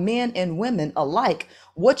just by men and women alike,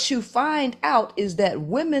 what you find out is that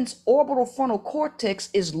women's orbital frontal cortex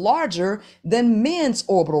is larger than men's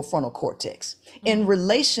orbital frontal cortex in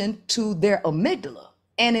relation to their amygdala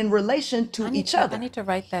and in relation to each other. I need to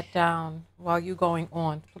write that down while you're going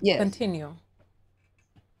on. Yes. Continue.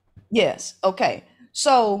 Yes. Okay.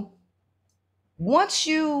 So once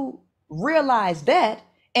you realize that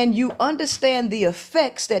and you understand the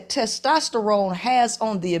effects that testosterone has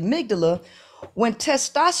on the amygdala, when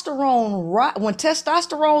testosterone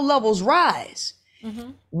levels rise,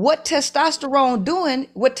 what testosterone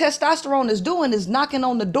is doing is knocking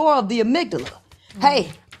on the door of the amygdala.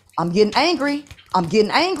 Hey, I'm getting angry. I'm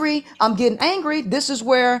getting angry. I'm getting angry. This is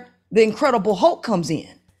where the Incredible Hulk comes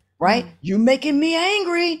in, right? You're making me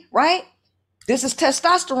angry, right? This is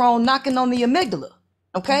testosterone knocking on the amygdala,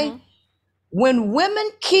 okay? When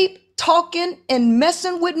women keep talking and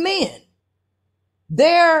messing with men,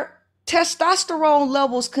 their testosterone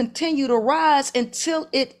levels continue to rise until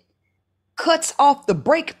it cuts off the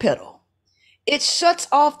brake pedal. It shuts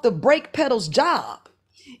off the brake pedal's job,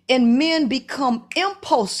 and men become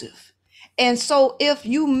impulsive. And so if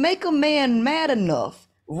you make a man mad enough,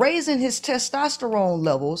 raising his testosterone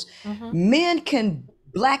levels, men can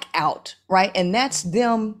black out, right? And that's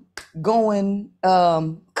them going,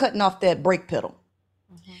 cutting off that brake pedal.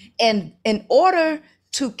 And in order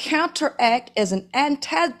to counteract as an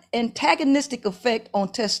antagonistic effect on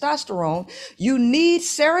testosterone, you need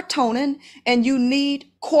serotonin and you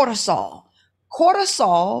need cortisol.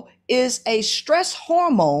 Cortisol is a stress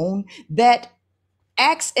hormone that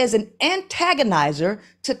acts as an antagonizer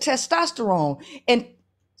to testosterone. And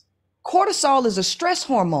cortisol is a stress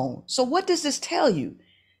hormone. So what does this tell you?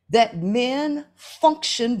 That men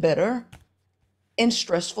function better in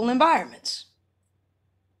stressful environments.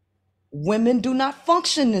 Women do not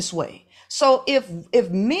function this way. So if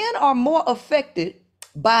men are more affected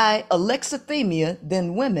by alexithymia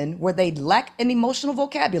than women, where they lack an emotional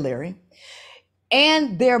vocabulary,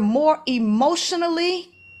 and they're more emotionally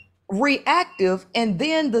reactive, and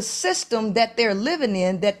then the system that they're living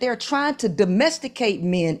in, that they're trying to domesticate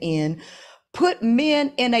men in, put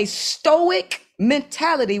men in a stoic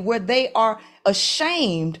mentality where they are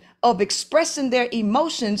ashamed of expressing their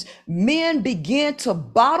emotions. Men begin to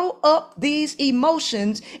bottle up these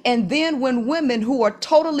emotions, and then when women who are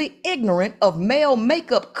totally ignorant of male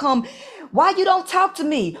makeup come, why you don't talk to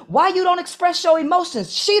me? Why you don't express your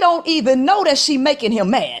emotions? She don't even know that she making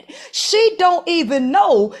him mad. She don't even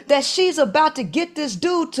know that she's about to get this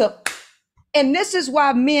dude to, and this is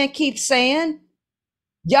why men keep saying,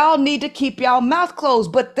 y'all need to keep y'all mouth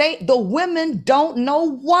closed, but the women don't know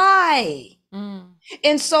why.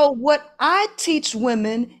 And so what I teach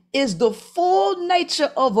women is the full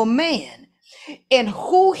nature of a man and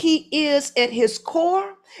who he is at his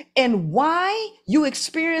core and why you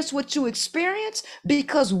experience what you experience.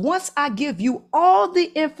 Because once I give you all the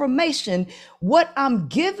information, what I'm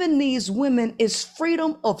giving these women is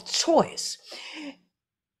freedom of choice.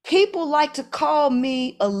 People like to call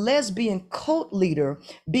me a lesbian cult leader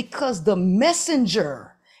because the messenger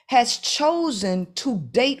has chosen to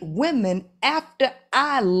date women after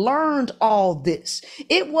I learned all this.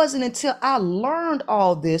 It wasn't until I learned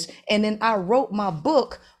all this and then I wrote my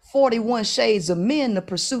book, 41 Shades of Men, The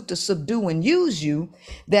Pursuit to Subdue and Use You,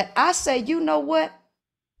 that I say, you know what?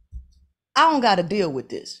 I don't got to deal with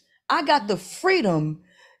this. I got the freedom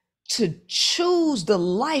to choose the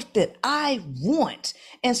life that I want.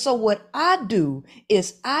 And so what I do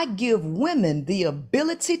is I give women the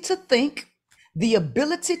ability to think, the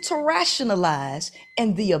ability to rationalize,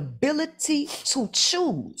 and the ability to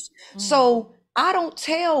choose. So I don't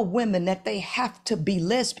tell women that they have to be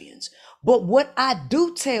lesbians, but what I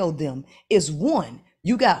do tell them is, one,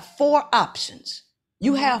 you got 4 options.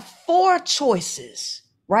 You have 4 choices,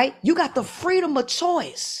 right? You got the freedom of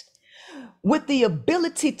choice with the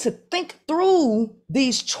ability to think through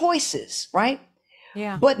these choices, right?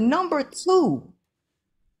 Yeah. But number 2,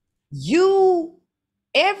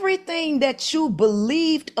 everything that you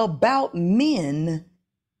believed about men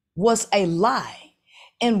was a lie.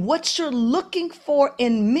 And what you're looking for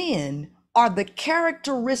in men are the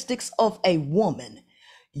characteristics of a woman.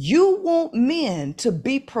 You want men to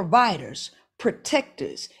be providers,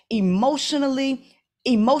 protectors, emotionally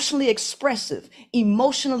expressive,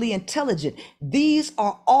 emotionally intelligent. These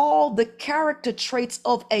are all the character traits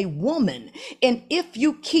of a woman. And if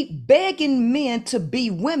you keep begging men to be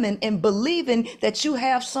women and believing that you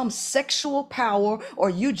have some sexual power or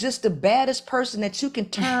you just the baddest person that you can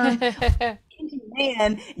turn any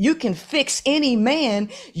man, you can fix any man,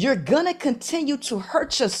 you're gonna continue to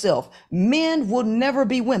hurt yourself. Men will never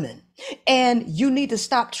be women. And you need to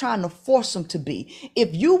stop trying to force them to be.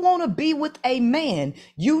 If you want to be with a man,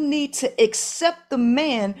 you need to accept the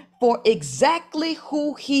man for exactly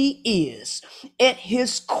who he is at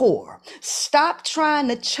his core. Stop trying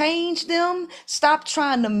to change them. Stop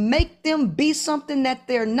trying to make them be something that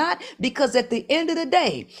they're not, because at the end of the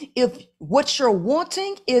day, if what you're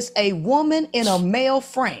wanting is a woman in a male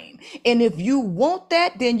frame, and if you want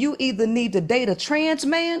that, then you either need to date a trans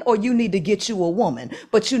man or you need to get you a woman.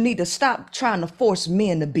 But you need to stop trying to force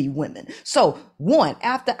men to be women. So, one,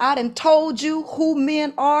 after I done told you who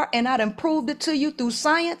men are and I done proved it to you through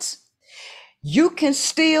science, you can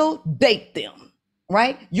still date them,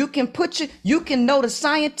 right? You can know the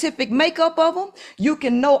scientific makeup of them. You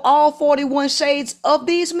can know all 41 shades of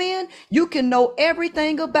these men. You can know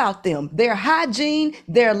everything about them, their hygiene,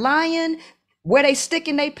 their lying, where they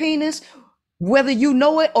sticking their penis, whether you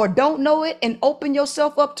know it or don't know it, and open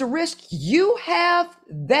yourself up to risk. You have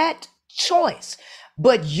that choice,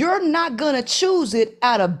 but you're not gonna choose it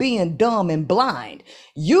out of being dumb and blind.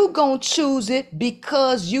 You gonna choose it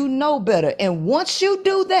because you know better. And once you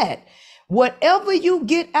do that, whatever you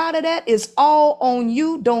get out of that is all on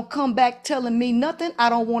you. Don't come back telling me nothing. I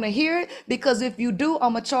don't want to hear it, because if you do,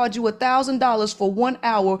 I'm gonna charge you $1,000 for 1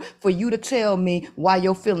 hour for you to tell me why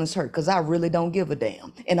your feelings hurt, because I really don't give a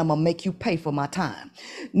damn, and I'm gonna make you pay for my time.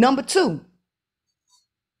 Number 2,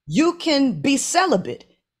 you can be celibate.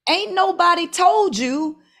 Ain't nobody told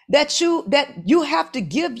you that you have to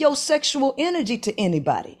give your sexual energy to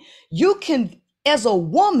anybody. You can, as a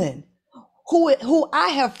woman who I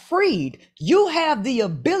have freed, you have the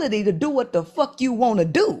ability to do what the fuck you want to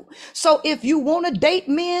do. So if you want to date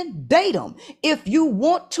men, date them. If you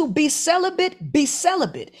want to be celibate, be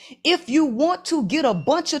celibate. If you want to get a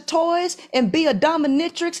bunch of toys and be a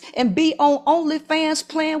dominatrix and be on OnlyFans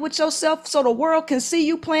playing with yourself so the world can see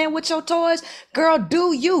you playing with your toys, girl,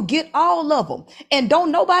 do you. Get all of them. And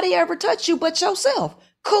don't nobody ever touch you but yourself.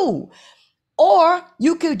 Cool. Or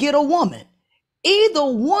you could get a woman. Either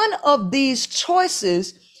one of these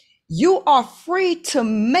choices, You are free to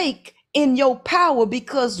make in your power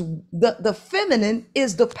because the feminine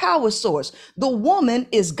is the power source. The woman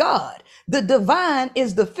is God. The divine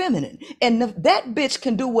is the feminine. And that bitch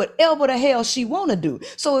can do whatever the hell she want to do.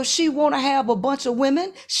 So if she want to have a bunch of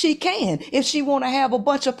women, she can. If she want to have a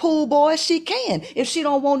bunch of pool boys, she can. If she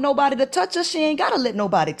don't want nobody to touch her, she ain't got to let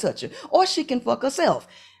nobody touch her. Or she can fuck herself.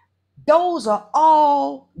 Those are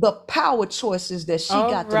all the power choices that she All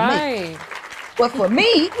got to make. right. But for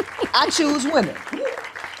me, I choose women.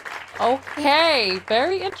 Okay,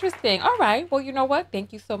 very interesting. All right. Well, you know what?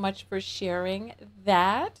 Thank you so much for sharing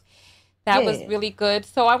that. That was Yeah. really good.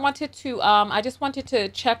 So I just wanted to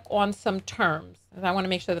check on some terms, and I want to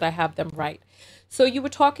make sure that I have them right. So you were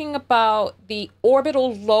talking about the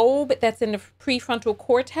orbital lobe that's in the prefrontal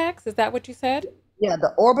cortex. Is that what you said? Yeah,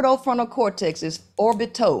 the orbital frontal cortex is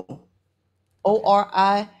orbito, O Okay. R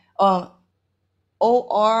I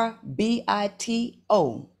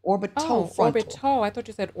Orbito, orbital Oh, frontal. orbital. I thought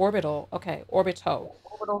you said orbital. Okay, orbital.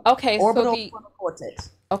 Orbital Okay, so orbital the frontal cortex.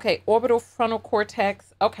 okay, orbital frontal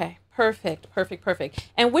cortex. Okay, perfect, perfect, perfect.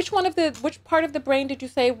 And which part of the brain did you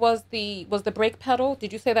say was the brake pedal?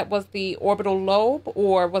 Did you say that was the orbital lobe,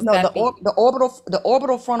 or was No, that the the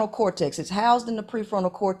orbital frontal cortex. It's housed in the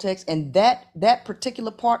prefrontal cortex, and that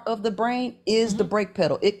particular part of the brain is the Mhm. brake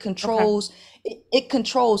pedal. Okay, It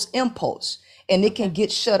controls impulse, and it can okay,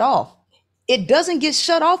 get shut off. It doesn't get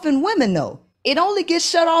shut off in women though. It only gets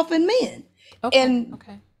shut off in men. okay, And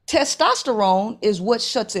okay, testosterone is what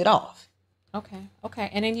shuts it off. okay, okay.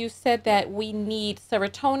 And then you said that we need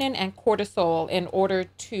serotonin and cortisol in order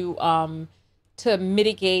to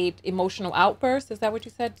mitigate emotional outbursts. Is that what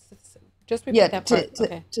you said? Just Yeah, repeat that part.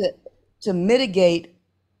 Okay. to mitigate,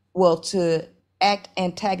 well, to act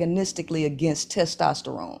antagonistically against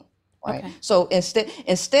testosterone, right? Okay. So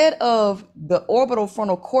instead of the orbital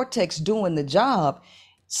frontal cortex doing the job,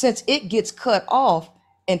 since it gets cut off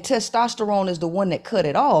and testosterone is the one that cut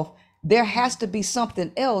it off, there has Mhm. to be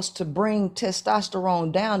something else to bring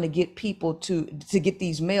testosterone down to get people to get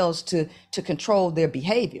these males to control their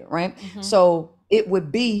behavior, right? Mhm. So it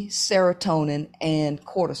would be serotonin and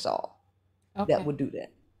cortisol that Okay. would do that.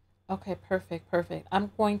 Okay, perfect, perfect.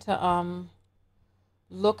 I'm going to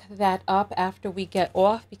look that up after we get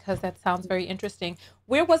off because that sounds very interesting.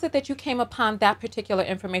 Where was it that you came upon that particular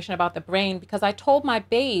information about the brain? Because I told my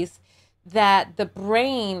base that the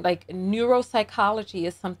brain, like neuropsychology,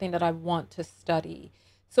 is something that I want to study.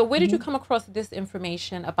 So where did you Mhm. come across this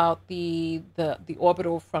information about the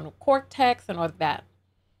orbital frontal cortex and all of that?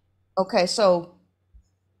 Okay, so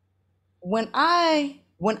when I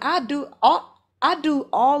do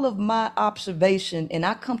all of my observation and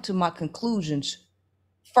I come to my conclusions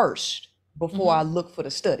first before Mm-hmm. I look for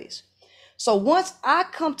the studies. So once I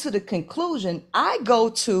come to the conclusion, I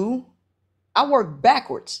work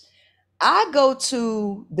backwards. I go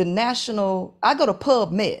to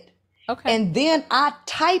PubMed, Okay. and then I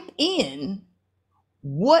type in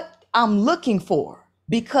what I'm looking for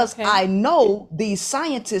because Okay. I know these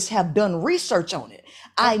scientists have done research on it.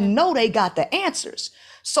 I Okay. know they got the answers.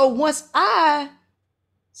 So once I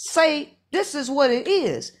say this is what it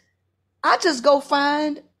is, I just go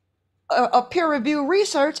find a peer review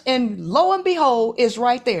research, and lo and behold, it's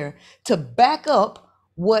right there to back up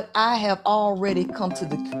what I have already come to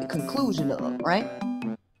the conclusion of, right?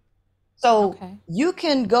 So Okay. you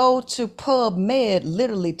can go to PubMed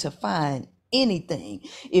literally to find anything.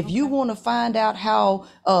 If you Okay. want to find out how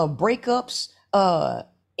breakups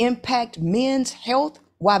impact men's health,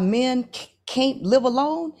 why men can't live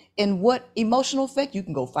alone, and what emotional effect, you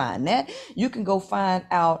can go find that. You can go find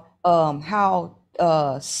out how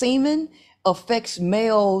semen affects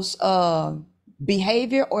males'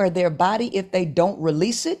 behavior or their body if they don't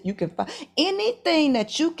release it. You can find anything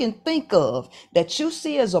that you can think of that you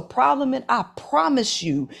see as a problem, and I promise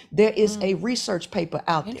you there is a Mm. research paper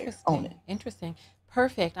out there on it. Interesting. Interesting.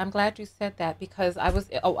 Perfect. I'm glad you said that because I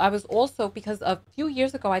was also because a few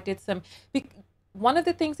years ago I did some one of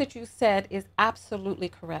the things that you said is absolutely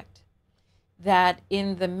correct. That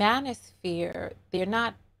in the manosphere, they're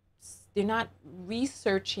not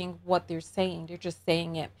researching what they're saying. They're just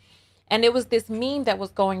saying it. And there was this meme that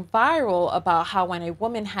was going viral about how when a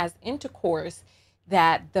woman has intercourse,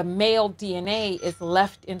 that the male DNA is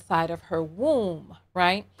left inside of her womb,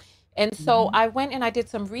 right? And so Mhm. I went and I did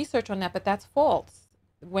some research on that, but that's false.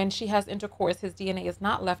 When she has intercourse, his DNA is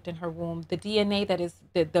not left in her womb. The DNA that is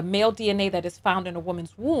the male DNA that is found in a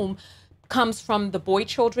woman's womb comes from the boy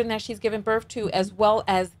children that she's given birth to Mhm. as well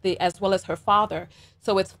as her father.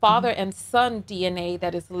 So it's father Mhm. and son DNA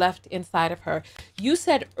that is left inside of her. You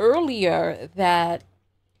said earlier that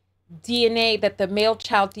DNA that the male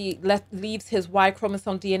child leaves his Y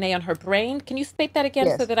chromosome DNA on her brain. Can you state that again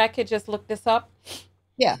so Yes. that I could just look this up?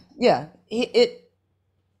 Yeah. Yeah.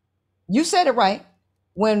 You said it right.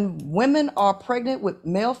 When women are pregnant with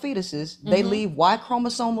male fetuses, they Mm-hmm. leave Y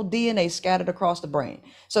chromosomal DNA scattered across the brain.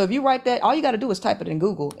 So if you write that, all you got to do is type it in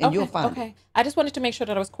Google and you'll Okay, find it. okay. I just wanted to make sure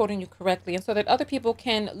that I was quoting you correctly and so that other people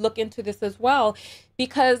can look into this as well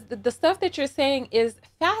because the stuff that you're saying is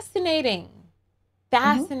fascinating.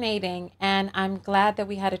 Hmm. Fascinating, and I'm glad that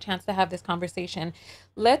we had a chance to have this conversation.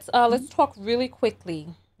 Let's talk really quickly.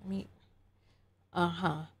 Let me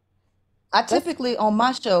uh-huh. I Let's typically on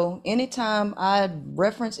my show, anytime I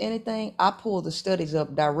reference anything, I pull the studies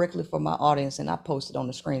up directly for my audience and I post it on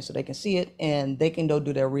the screen so they can see it and they can go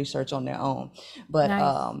do their research on their own. But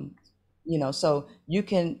Nice. so you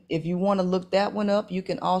can, if you want to look that one up, you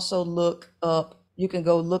can also you can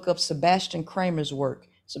go look up Sebastian Kramer's work.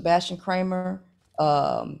 Sebastian Kramer,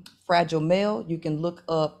 Fragile Male. You can look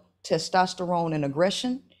up testosterone and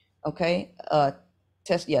aggression. Okay.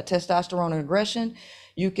 Testosterone and aggression.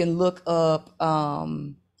 You can look up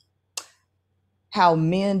how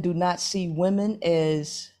men do not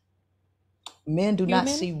Human?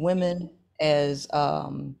 see women as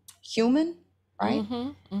human, right?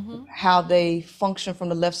 Mm-hmm. Mm-hmm. How they function from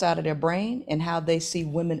the left side of their brain and how they see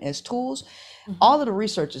women as tools. Mm-hmm. All of the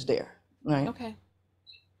research is there, right? Okay.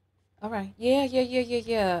 All right. Yeah, yeah, yeah, yeah,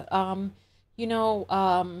 yeah. You know,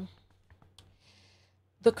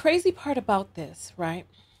 the crazy part about this, right?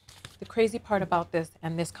 The crazy part about this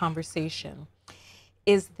and this conversation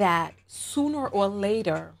is that sooner or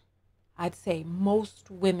later, I'd say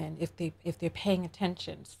most women, if they're paying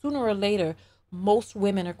attention, sooner or later, most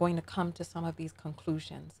women are going to come to some of these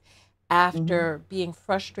conclusions Hmm. after being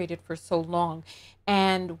frustrated for so long.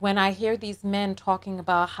 And when I hear these men talking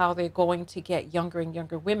about how they're going to get younger and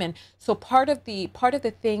younger women, so part of the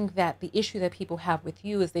thing that the issue that people have with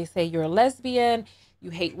you is they say you're a lesbian,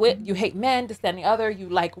 you hate men, this, that, and the other, you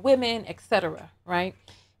like women, etc. Right?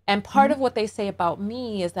 And part Hmm. of what they say about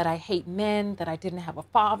me is that I hate men, that I didn't have a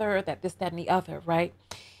father, that this, that, and the other, right?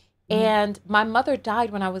 Hmm. And my mother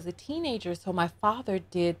died when I was a teenager, so my father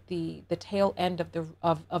did the tail end of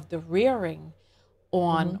the rearing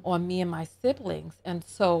Hmm. on me and my siblings. And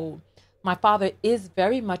so my father is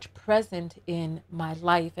very much present in my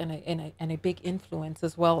life and a big influence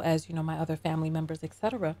as well as, my other family members,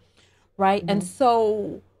 etc. Right? And Hmm.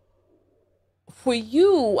 so for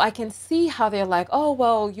you, I can see how they're like, oh,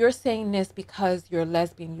 well, you're saying this because you're a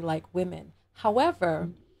lesbian, you like women. However,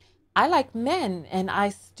 I like men, and I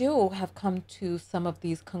still have come to some of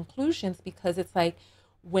these conclusions because it's like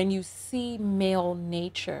when you see male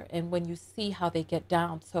nature and when you see how they get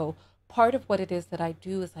down. So, part of what it is that I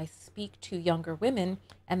do is I speak to younger women,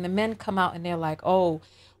 and the men come out and they're like, oh,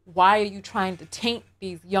 why are you trying to taint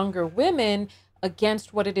these younger women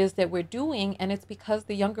against what it is that we're doing? And it's because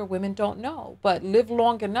the younger women don't know, but live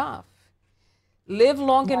long enough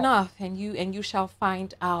and you shall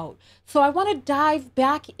find out. So I want to dive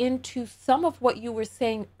back into some of what you were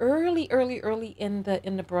saying early in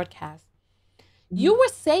the broadcast. You Hmm. were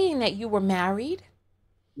saying that you were married,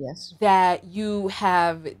 Yes. that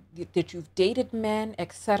you've dated men,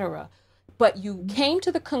 etc. But you came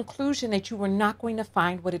to the conclusion that you were not going to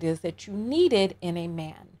find what it is that you needed in a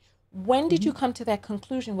man. When did you Hmm. come to that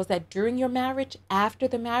conclusion? Was that during your marriage, after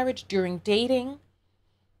the marriage, during dating?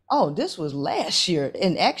 Oh, this was last year,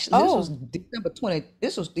 and actually, Oh.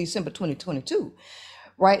 This was December 2022,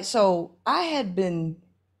 right? So I had been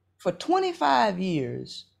for 25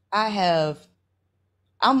 years. I have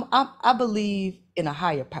I believe in a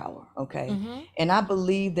higher power, okay? Mm-hmm. And I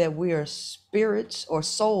believe that we are spirits or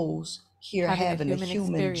souls here Having a having a human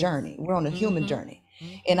human experience. journey. We're on a human Mm-hmm. journey.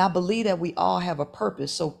 And Mm-hmm. I believe that we all have a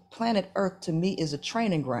purpose. So planet Earth to me is a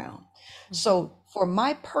training ground. Mm-hmm. So for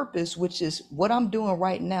my purpose, which is what I'm doing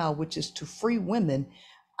right now, which is to free women,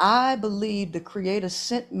 I believe the creator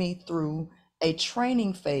sent me through a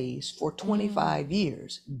training phase for Mm. 25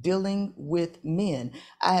 years dealing with men.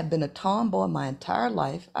 I have been a tomboy my entire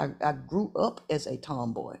life. I grew up as a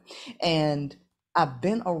tomboy, and I've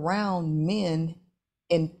been around men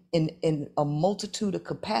in a multitude of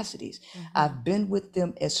capacities. Mm-hmm. I've been with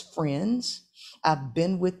them as friends. I've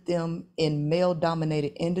been with them in male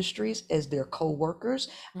dominated industries as their co-workers.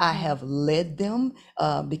 I Mm-hmm. have led them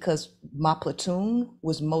because my platoon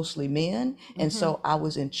was mostly men. And Mm-hmm. so I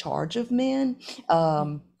was in charge of men.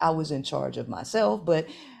 I was in charge of myself, but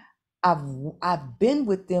I've I've been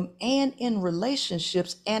with them and in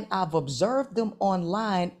relationships, and I've observed them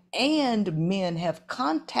online, and men have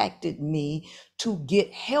contacted me to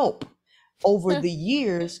get help over the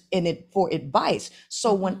years and it for advice.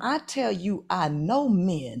 So when Mhm. I tell you I know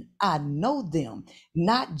men, I know them,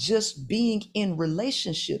 not just being in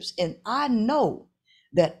relationships, and I know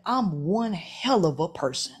that I'm one hell of a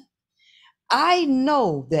person. I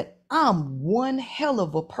know that I'm one hell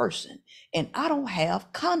of a person and I don't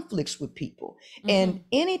have conflicts with people. And Mhm.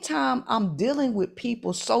 anytime I'm dealing with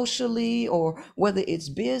people socially or whether it's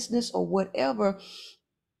business or whatever,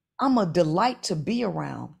 I'm a delight to be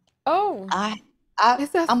around. Oh, I I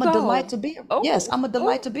is that I'm a delight so? to be, yes, Oh, I'm a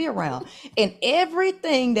delight oh. to be around. And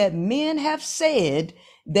everything that men have said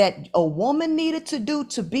that a woman needed to do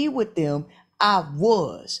to be with them, I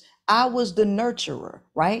was. I was the nurturer,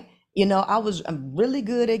 right? I'm really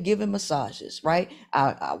good at giving massages, right?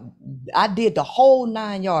 I did the whole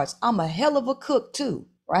 9 yards. I'm a hell of a cook too,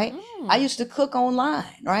 right? I Mm. used to cook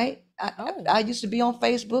online, right? Oh. I used to be on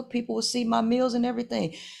Facebook. People would see my meals and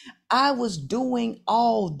everything. I was doing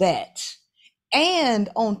all that. And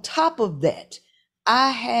on top of that,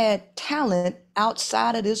 I had talent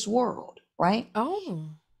outside of this world, right? Oh.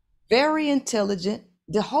 Very intelligent,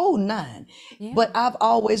 the whole nine. Yeah. But I've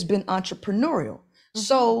always been entrepreneurial. Mhm.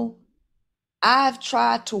 So I've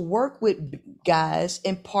tried to work with guys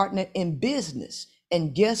and partner in business.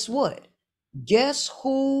 And guess what? Guess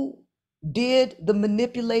who did the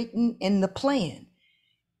manipulating and the plan?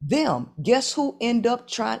 Them. Guess who end up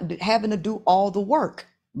having to do all the work?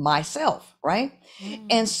 Myself, right?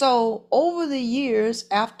 And Mm. so over the years,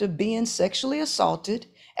 after being sexually assaulted,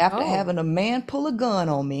 after Oh. having a man pull a gun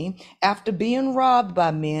on me, after being robbed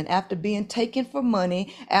by men, after being taken for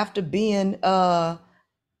money, after being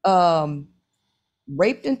um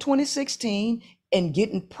raped in 2016 and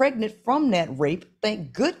getting pregnant from that rape,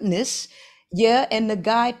 thank goodness. Yeah, and the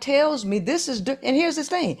guy tells me and here's the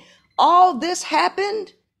thing. All this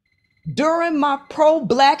happened during my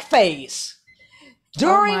pro-black phase. Oh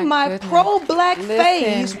During my my goodness. pro-black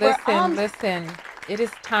phase Listen, where listen, I'm listen. It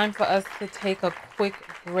is time for us to take a quick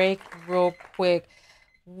break, real quick.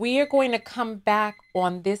 We are going to come back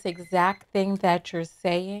on this exact thing that you're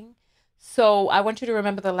saying. So I want you to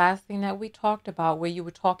remember the last thing that we talked about, where you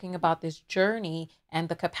were talking about this journey and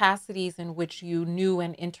the capacities in which you knew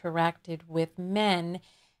and interacted with men,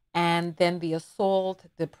 and then the assault,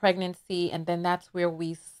 the pregnancy, and then that's where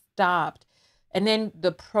we stopped. And then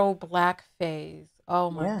the pro-black phase. Oh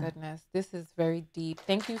my yeah. goodness, this is very deep.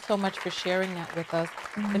 Thank you so much for sharing that with us.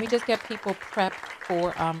 Let me Mhm. just get people prepped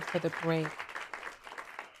for the break.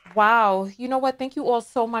 Wow. You know what? Thank you all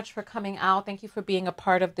so much for coming out. Thank you for being a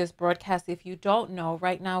part of this broadcast. If you don't know,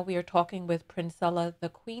 right now we are talking with Princella, the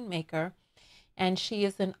Queen Maker, and she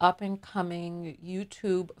is an up and coming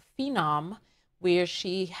YouTube phenom where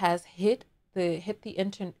she has hit the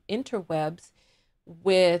interwebs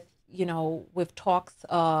with, with talks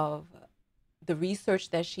of the research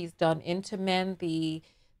that she's done into men, the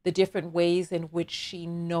different ways in which she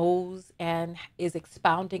knows and is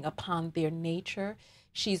expounding upon their nature.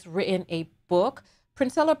 She's written a book.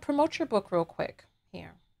 Princella, promote your book real quick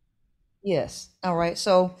here. Yes. All right.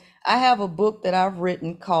 So I have a book that I've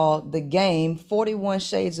written called The Game 41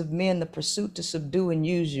 Shades of Men, The Pursuit to Subdue and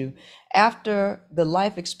Use You. After the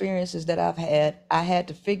life experiences that I've had, I had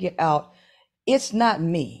to figure out it's not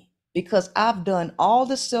me because I've done all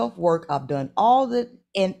the self work, I've done all the,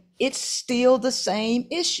 and it's still the same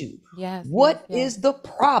issue. Yes, yes, What yes. is the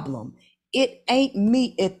problem? It ain't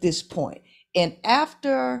me at this point. And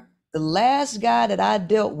after the last guy that I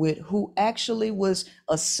dealt with, who actually was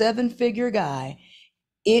a 7-figure guy,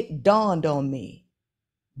 it dawned on me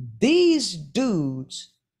these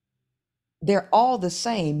dudes, they're all the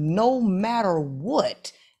same, no matter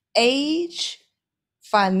what age,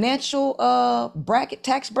 financial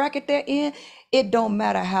tax bracket they're in. It don't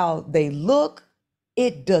matter how they look,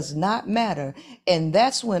 it does not matter. And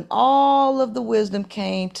that's when all of the wisdom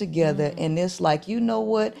came together, Mm, and it's like, you know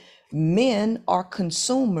what, men are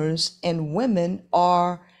consumers and women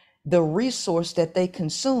are the resource that they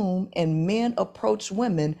consume, and men approach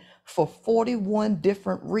women for 41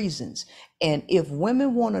 different reasons. And if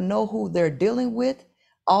women want to know who they're dealing with,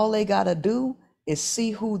 all they got to do is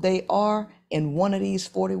see who they are in one of these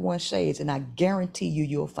 41 shades, and I guarantee you,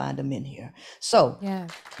 you'll find them in here. So,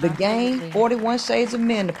 yes, the game, absolutely. 41 Shades of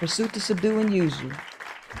Men, The Pursuit to Subdue and Use You.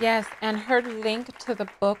 Yes, and her link to the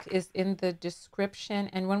book is in the description.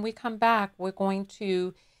 And when we come back, we're going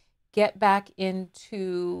to get back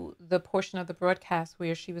into the portion of the broadcast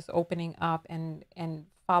where she was opening up and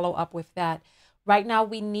follow up with that. Right now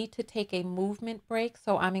we need to take a movement break,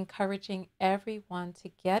 so I'm encouraging everyone to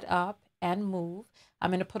get up and move.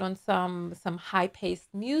 I'm going to put on some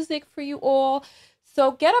high-paced music for you all.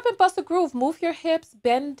 So get up and bust a groove, move your hips,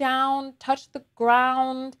 bend down, touch the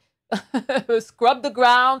ground, Scrub the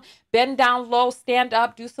ground, bend down low, stand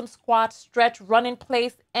up, do some squats, stretch, run in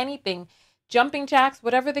place, anything. Jumping jacks,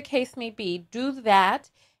 whatever the case may be, do that.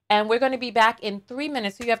 And we're going to be back in 3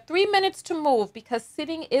 minutes. So you have 3 minutes to move because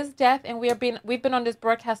sitting is death. And we've been on this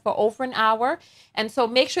broadcast for over an hour. And so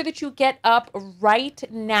make sure that you get up right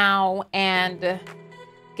now and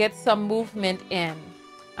get some movement in.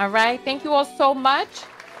 All right. Thank you all so much.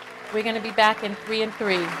 We're going to be back in 3 and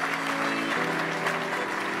 3.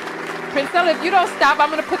 Princella, if you don't stop, I'm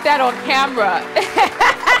going to put that on camera.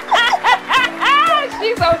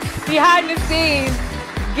 She's behind the scenes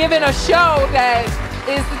giving a show that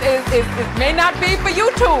it may not be for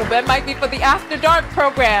YouTube. It might be for the After Dark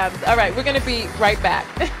programs. All right, we're going to be right back.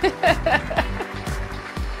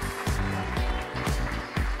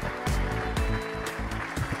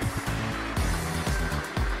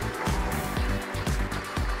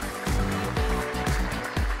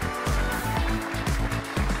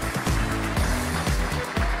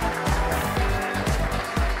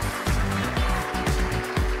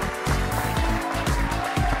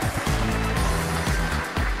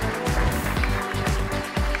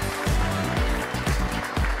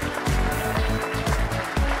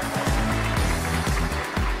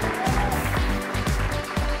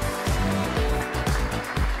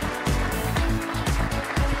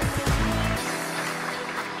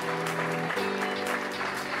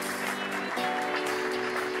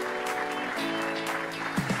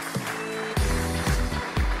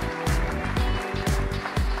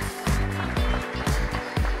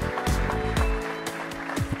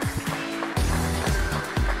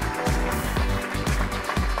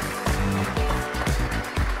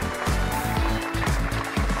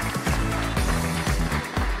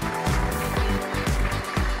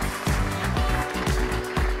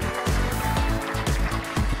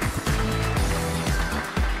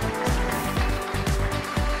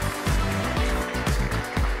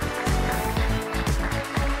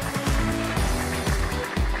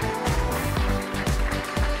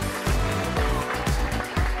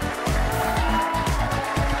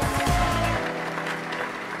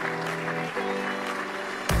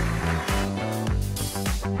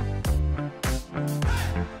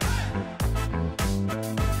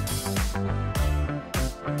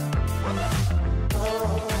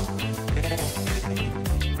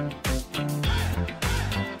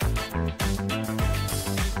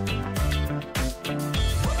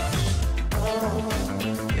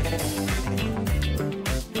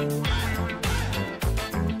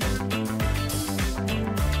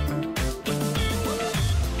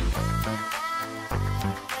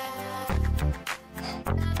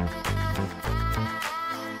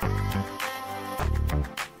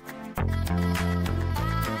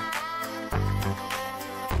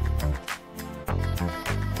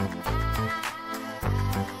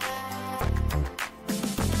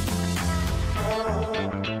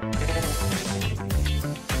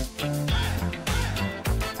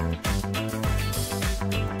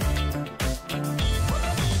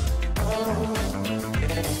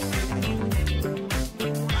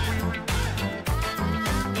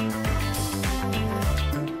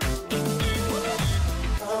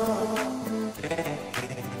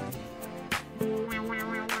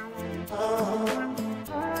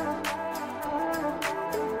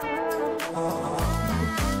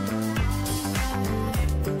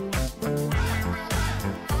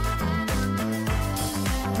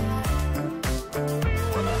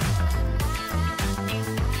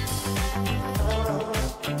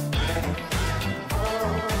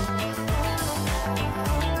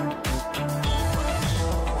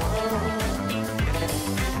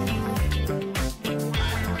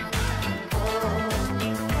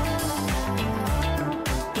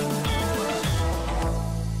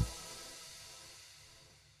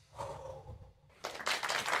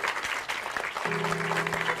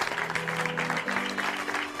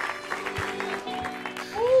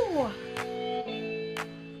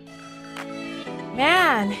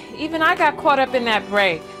 Man, even I got caught up in that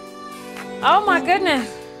break. Oh my goodness.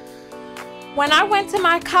 When I went to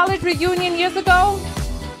my college reunion years ago,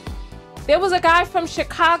 there was a guy from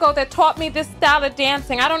Chicago that taught me this style of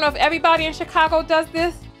dancing. I don't know if everybody in Chicago does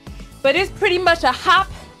this, but it's pretty much a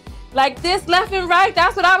hop like this, left and right.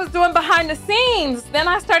 That's what I was doing behind the scenes. Then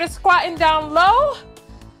I started squatting down low.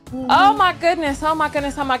 Oh my goodness, oh my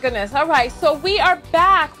goodness, oh my goodness. All right, so we are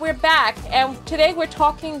back, we're back. And today we're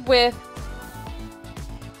talking with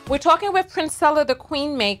Princella the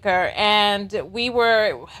Queen Maker. And we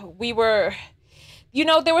were, you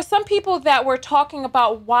know, there were some people that were talking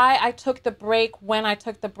about why I took the break when I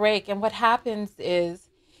took the break. And what happens is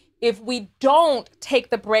if we don't take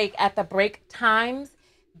the break at the break times,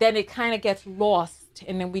 then it kind of gets lost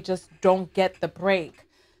and then we just don't get the break.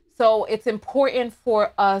 So it's important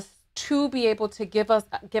for us to be able to give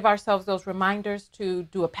ourselves those reminders to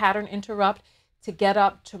do a pattern interrupt, to get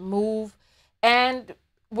up, to move, and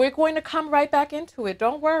we're going to come right back into it.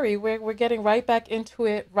 Don't worry, we're getting right back into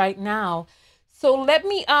it right now. So let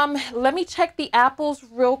me check the apples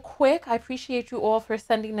real quick. I appreciate you all for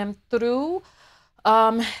sending them through.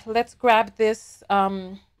 Let's grab this.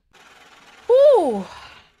 Whew.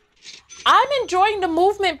 I'm enjoying the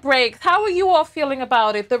movement breaks. How are you all feeling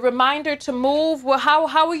about it? The reminder to move. Well,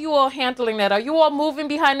 how are you all handling that? Are you all moving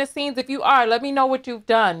behind the scenes? If you are, let me know what you've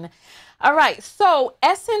done. All right. So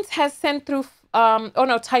Essence has sent through. Oh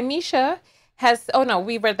no, Tymisha has. Oh no,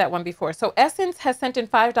 we read that one before. So Essence has sent in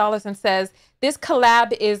 $5 and says this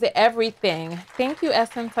collab is everything. Thank you,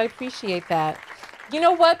 Essence. I appreciate that. You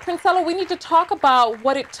know what, Princella, we need to talk about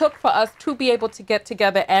what it took for us to be able to get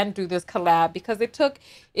together and do this collab, because it took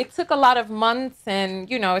a lot of months, and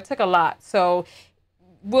it took a lot. So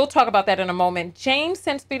we'll talk about that in a moment. James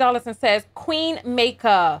sends $3 and says, Queen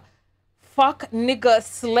Maker, fuck nigga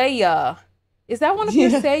slayer. Is that one of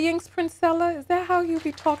your sayings, Princella? Is that how you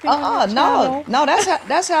be talking on your channel? No,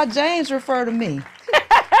 that's how James refer to me.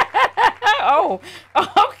 Oh,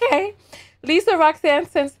 okay. Lisa Roxanne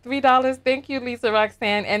sends $3. Thank you, Lisa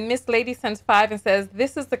Roxanne. And Miss Lady sends 5 and says,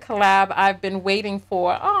 this is the collab I've been waiting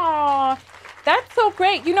for. Aw, that's so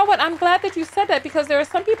great. You know what? I'm glad that you said that, because there are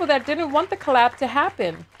some people that didn't want the collab to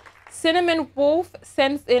happen. Cinnamon Wolf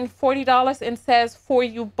sends in $40 and says, for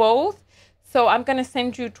you both. So I'm going to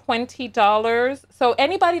send you $20. So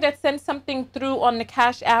anybody that sends something through on the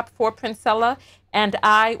Cash App for Princella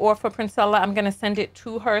or for Princella, I'm going to send it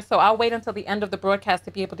to her. So I'll wait until the end of the broadcast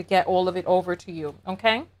to be able to get all of it over to you.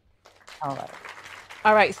 Okay? All right.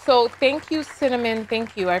 All right. So thank you, Cinnamon.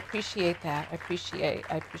 Thank you. I appreciate that. I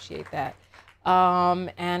appreciate that.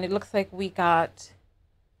 And it looks like we got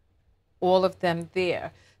all of them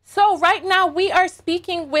there. So right now we are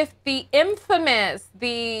speaking with the infamous,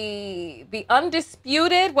 the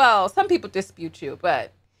undisputed, well, some people dispute you,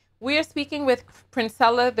 but we are speaking with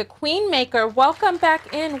Princella, the Queen Maker. Welcome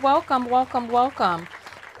back in. Welcome, welcome, welcome.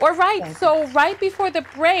 All right. So right before the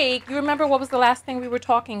break, you remember what was the last thing we were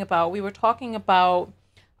talking about? We were talking about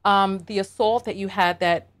the assault that you had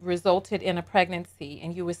that resulted in a pregnancy.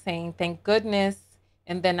 And you were saying, thank goodness.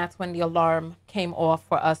 And then that's when the alarm came off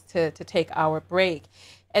for us to take our break.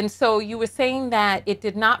 And so you were saying that it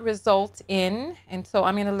did not result in, and so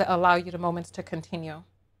I'm going to allow you the moments to continue.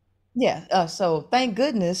 Yeah, so thank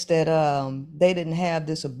goodness that they didn't have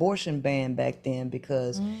this abortion ban back then,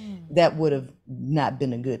 because that would have not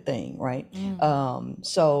been a good thing, right?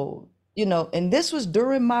 So, and this was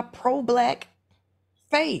during my pro-Black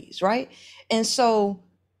phase, right? And so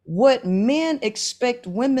what men expect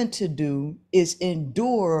women to do is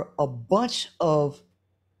endure a bunch of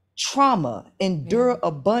trauma, endure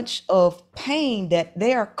a bunch of pain that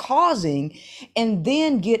they are causing, and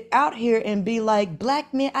then get out here and be like,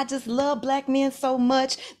 Black men, I just love Black men so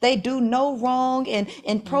much, they do no wrong,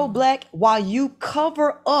 and pro-Black, while you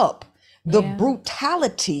cover up the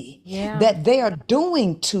brutality that they are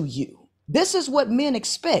doing to you. This is what men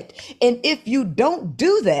expect. And if you don't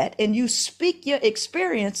do that and you speak your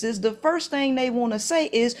experiences, the first thing they want to say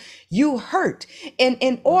is you hurt. And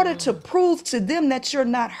in order to prove to them that you're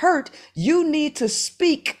not hurt, you need to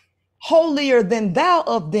speak holier than thou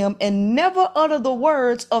of them and never utter the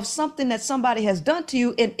words of something that somebody has done to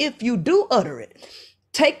you. And if you do utter it,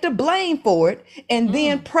 take the blame for it and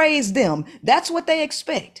then praise them. That's what they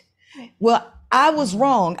expect. Well, I was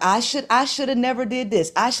wrong. I should have never did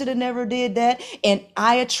this. I should have never did that. And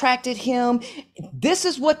I attracted him. This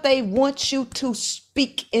is what they want you to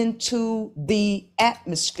speak into the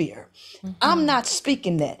atmosphere. I'm not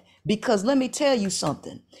speaking that, because let me tell you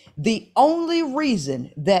something. The only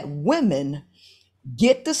reason that women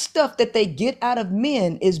get the stuff that they get out of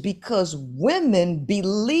men is because women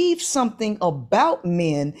believe something about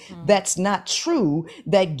men that's not true,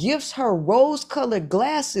 that gives her rose-colored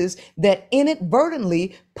glasses that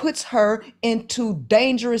inadvertently puts her into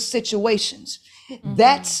dangerous situations.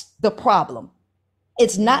 That's the problem.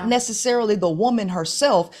 It's not necessarily the woman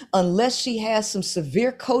herself, unless she has some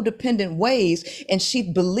severe codependent ways and she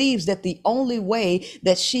believes that the only way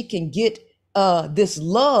that she can get this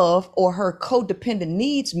love or her codependent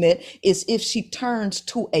needs met is if she turns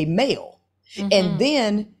to a male. And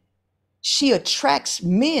then she attracts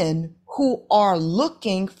men who are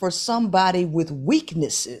looking for somebody with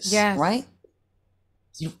weaknesses, right?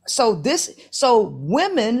 So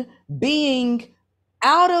women being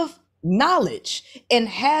out of knowledge and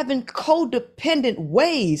having codependent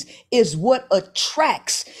ways is what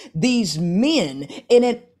attracts these men.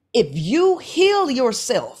 And If you heal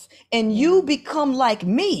yourself and you become like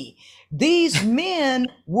me, these men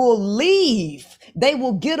will leave. They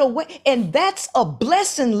will get away. And that's a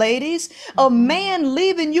blessing, ladies. A man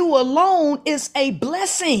leaving you alone is a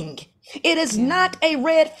blessing. It is not a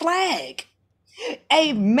red flag.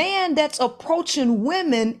 A man that's approaching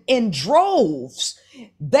women in droves,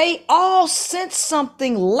 they all sense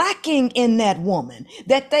something lacking in that woman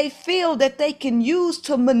that they feel that they can use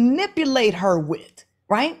to manipulate her with,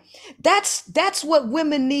 right? That's what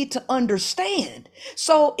women need to understand.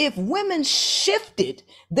 So if women shifted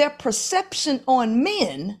their perception on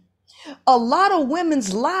men, a lot of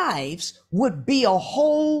women's lives would be a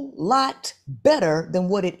whole lot better than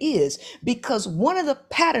what it is. Because one of the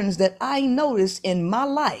patterns that I noticed in my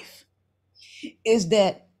life is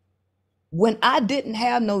that when I didn't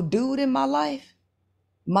have no dude in my life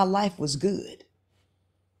was good.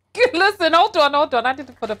 Listen, hold on. I need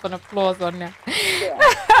to put up an applause on that.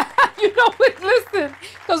 You know what? Listen,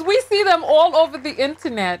 because we see them all over the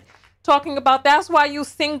internet talking about that's why you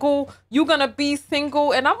single, you gonna be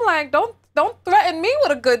single, and I'm like, don't threaten me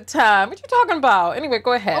with a good time. What you talking about? Anyway,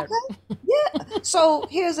 go ahead. Okay. Yeah. So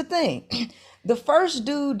here's the thing. The first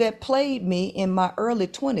dude that played me in my early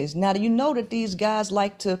 20s. Now, you know that these guys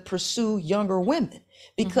like to pursue younger women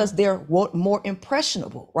because they're more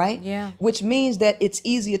impressionable, right? Yeah. Which means that it's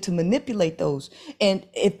easier to manipulate those. And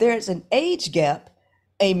if there's an age gap,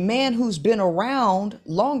 a man who's been around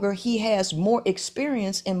longer, he has more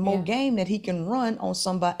experience and more game that he can run on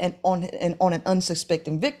somebody and on an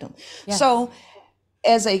unsuspecting victim. Yes. So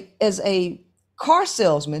as a car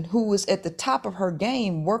salesman who was at the top of her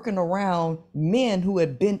game, working around men who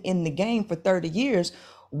had been in the game for 30 years,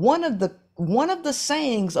 one of the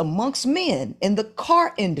sayings amongst men in the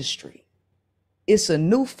car industry, it's a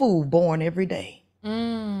new fool born every day.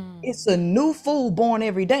 It's a new fool born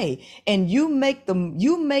every day. And you make the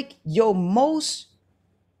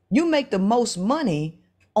most money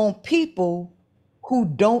on people who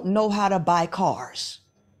don't know how to buy cars.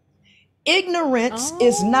 Ignorance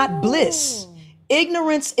is not bliss.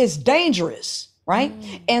 Ignorance is dangerous, right?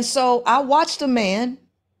 And so I watched a man,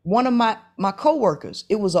 one of my coworkers,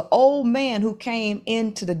 it was an old man who came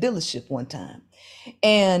into the dealership one time,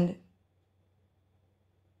 and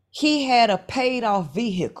he had a paid off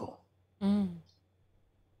vehicle and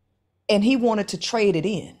he wanted to trade it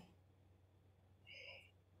in.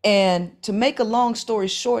 And to make a long story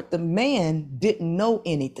short, the man didn't know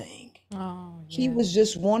anything. He was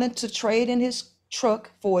just wanting to trade in his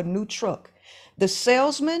truck for a new truck. The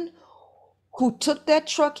salesman who took that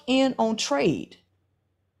truck in on trade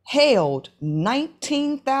held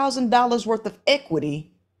 $19,000 worth of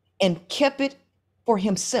equity and kept it for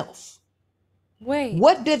himself. Wait.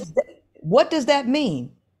 What does that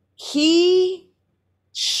mean? He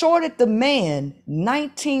shorted the man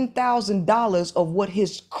 $19,000 of what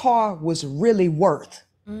his car was really worth.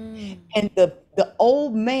 And the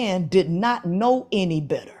old man did not know any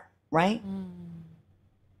better, right?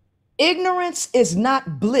 Ignorance is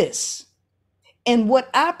not bliss. And what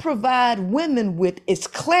I provide women with is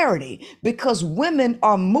clarity, because women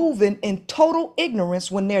are moving in total ignorance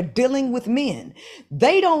when they're dealing with men.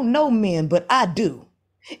 They don't know men, but I do.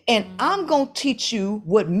 And I'm going to teach you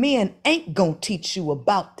what men ain't going to teach you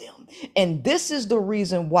about them. And this is the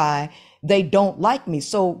reason why they don't like me.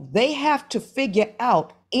 So they have to figure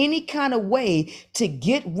out any kind of way to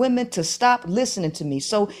get women to stop listening to me.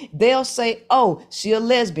 So they'll say, oh, she a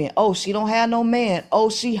lesbian. Oh, she don't have no man. Oh,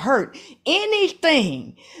 she hurt.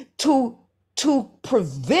 Anything to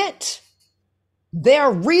prevent their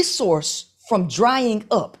resource from drying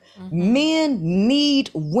up. Men need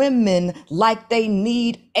women like they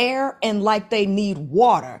need air and like they need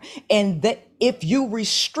water. And that if you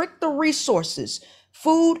restrict the resources,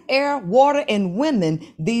 food, air, water, and women,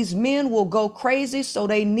 these men will go crazy. So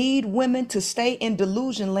they need women to stay in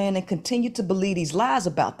delusion land and continue to believe these lies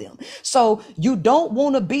about them. So you don't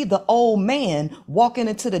want to be the old man walking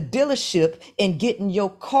into the dealership and getting your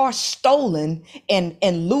car stolen and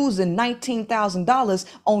losing $19,000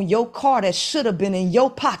 on your car that should have been in your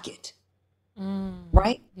pocket.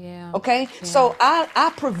 Right? Yeah. Okay. Yeah. So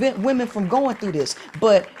I prevent women from going through this.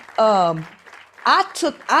 But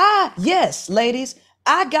yes, ladies,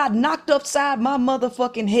 I got knocked upside my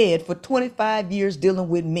motherfucking head for 25 years dealing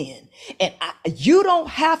with men. And you don't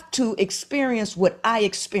have to experience what I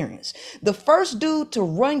experienced. The first dude to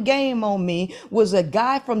run game on me was a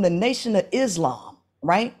guy from the Nation of Islam,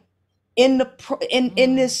 right? In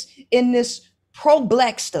this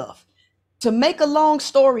pro-black stuff. To make a long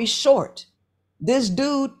story short, this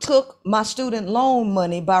dude took my student loan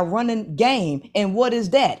money by running game. And what is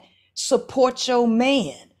that? Support your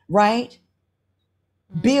man, right?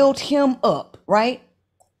 build him up, right?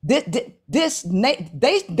 They're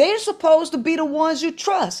supposed to be the ones you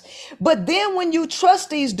trust. But then when you trust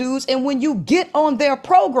these dudes and when you get on their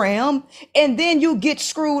program and then you get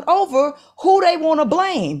screwed over, who they want to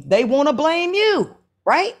blame? They want to blame you,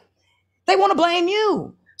 right? They want to blame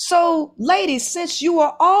you. So ladies, since you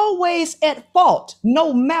are always at fault,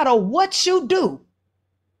 no matter what you do,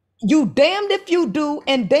 you damned if you do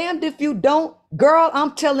and damned if you don't, girl,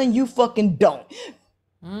 I'm telling you fucking don't.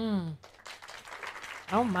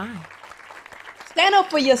 Oh my. Stand up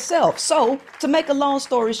for yourself. So to make a long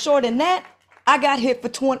story short in that, I got hit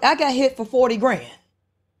for 40 grand.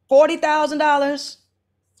 $40,000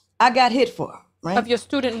 I got hit for, right? Of your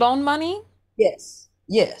student loan money? Yes.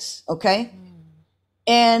 Okay.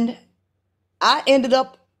 And I ended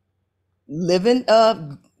up living,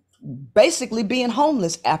 basically being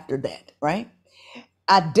homeless after that, right?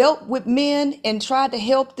 I dealt with men and tried to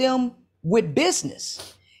help them with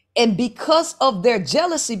business. And because of their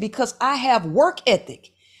jealousy, because I have work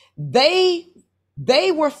ethic, they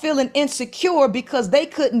were feeling insecure because they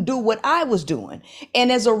couldn't do what I was doing.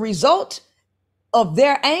 And as a result of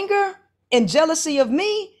their anger and jealousy of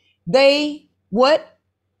me, they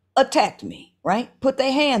attacked me, right? Put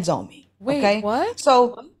their hands on me. Wait, okay? what?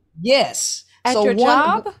 So yes. At your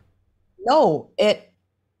job? No, at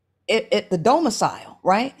the domicile,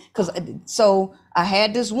 right? So I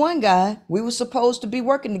had this one guy, we were supposed to be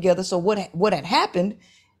working together. So what had happened,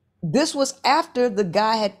 this was after the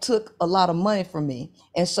guy had took a lot of money from me.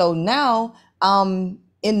 And so now I'm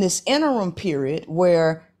in this interim period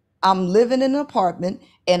where I'm living in an apartment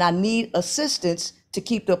and I need assistance to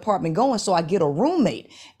keep the apartment going. So I get a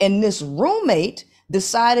roommate, and this roommate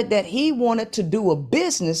decided that he wanted to do a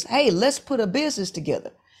business. Hey, let's put a business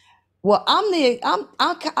together. Well,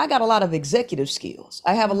 I got a lot of executive skills.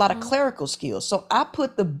 I have a lot of clerical skills. So I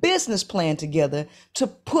put the business plan together to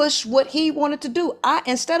push what he wanted to do.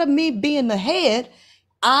 Instead of me being the head,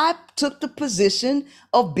 I took the position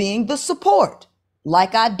of being the support,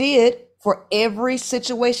 like I did for every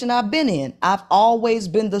situation I've been in. I've always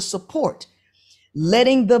been the support,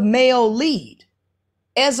 letting the male lead.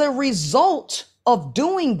 As a result of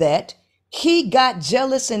doing that, he got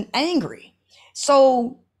jealous and angry.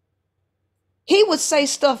 So he would say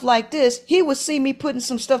stuff like this. He would see me putting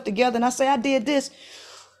some stuff together and I say, I did this.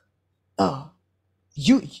 Oh,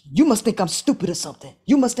 you must think I'm stupid or something.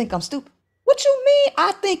 You must think I'm stupid. What you mean?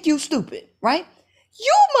 I think you stupid, right?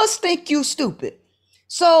 You must think you stupid.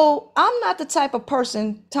 So I'm not the type of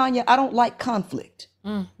person, Tanya, I don't like conflict.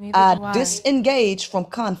 I disengage from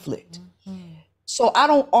conflict. So I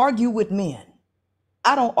don't argue with men.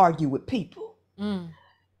 I don't argue with people.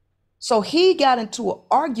 So he got into an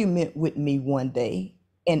argument with me one day,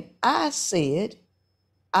 and I said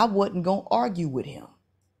I wasn't going to argue with him.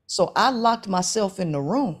 So I locked myself in the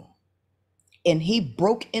room, and he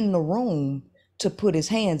broke in the room to put his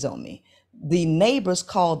hands on me. The neighbors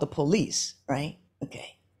called the police, right?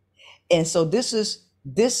 Okay. And so this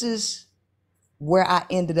is where I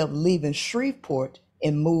ended up leaving Shreveport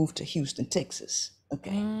and moved to Houston, Texas.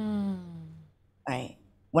 Okay. Right.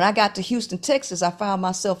 When I got to Houston, Texas, I found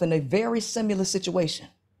myself in a very similar situation.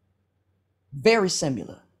 Very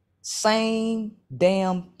similar. Same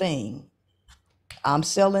damn thing. I'm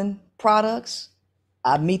selling products.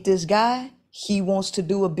 I meet this guy. He wants to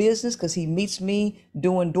do a business because he meets me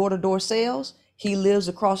doing door-to-door sales. He lives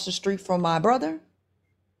across the street from my brother.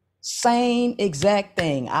 Same exact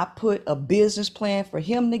thing. I put a business plan for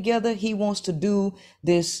him together. He wants to do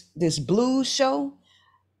this blues show.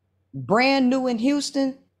 Brand new in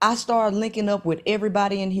Houston. I started linking up with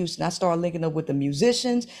everybody in Houston. I started linking up with the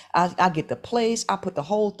musicians. I get the place. I put the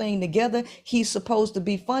whole thing together. He's supposed to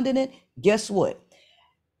be funding it. Guess what?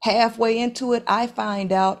 Halfway into it, I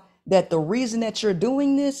find out that the reason that you're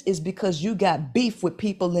doing this is because you got beef with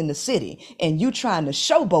people in the city and you trying to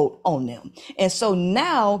showboat on them. And so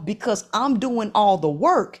now, because I'm doing all the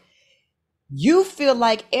work, you feel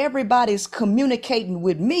like everybody's communicating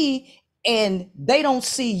with me and they don't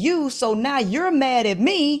see you. So now you're mad at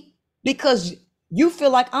me because you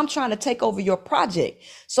feel like I'm trying to take over your project.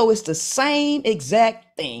 So it's the same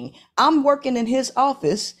exact thing. I'm working in his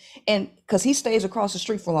office, and because he stays across the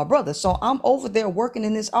street from my brother. So I'm over there working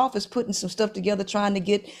in his office, putting some stuff together, trying to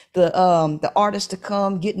get the artists to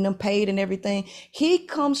come, getting them paid and everything. He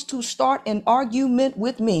comes to start an argument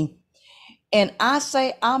with me. And I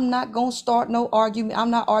say, I'm not going to start no argument.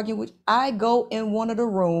 I'm not arguing with. I go in one of the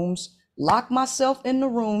rooms, lock myself in the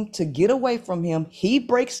room to get away from him. He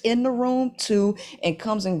breaks in the room too and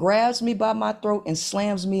comes and grabs me by my throat and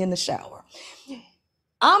slams me in the shower.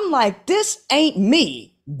 I'm like, this ain't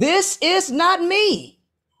me. This is not me.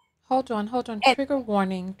 Hold on. And Trigger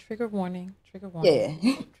warning, trigger warning, trigger warning,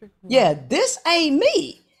 yeah, trigger yeah, warning. this ain't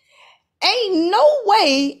me. Ain't no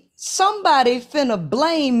way somebody finna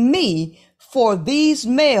blame me for these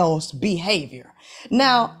males' behavior.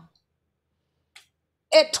 Now,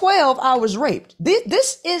 at 12, I was raped.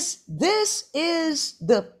 This is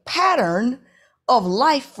the pattern of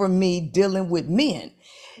life for me dealing with men,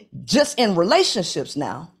 just in relationships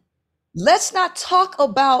now. Let's not talk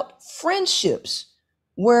about friendships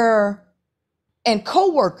where and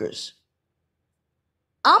coworkers.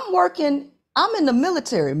 I'm in the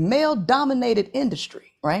military, male dominated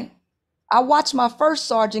industry, right? I watched my first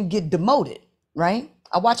sergeant get demoted, right?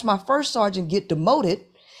 I watched my first sergeant get demoted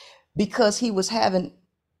because he was having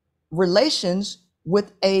relations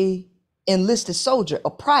with a enlisted soldier,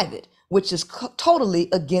 a private, which is totally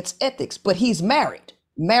against ethics, but he's married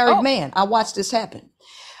Oh, man. I watched this happen.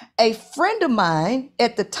 A friend of mine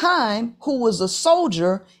at the time who was a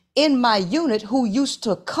soldier in my unit who used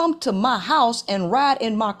to come to my house and ride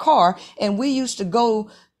in my car, and we used to go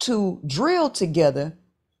to drill together.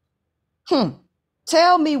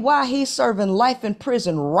 Tell me why he's serving life in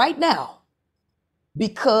prison right now,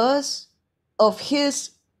 because of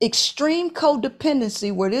his extreme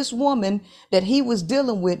codependency, where this woman that he was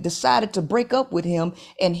dealing with decided to break up with him,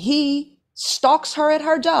 and he stalks her at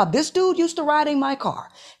her job. This dude used to ride in my car.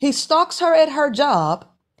 He stalks her at her job,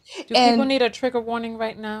 do people and need a trigger warning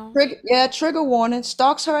right now? trigger warning,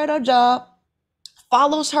 stalks her at her job,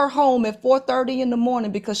 follows her home at 4:30 in the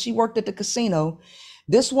morning because she worked at the casino.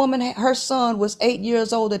 This woman, her son was 8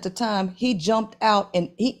 years old at the time. He jumped out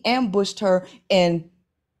and he ambushed her and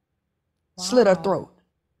slit her Wow. throat.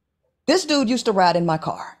 This dude used to ride in my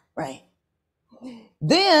car, right?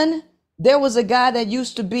 Then there was a guy that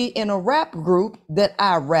used to be in a rap group that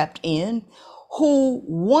I rapped in, who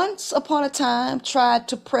once upon a time tried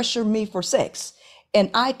to pressure me for sex. And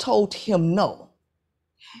I told him no.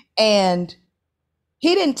 And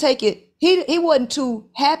he didn't take it. He wasn't too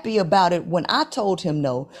happy about it when I told him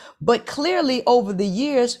no. But clearly over the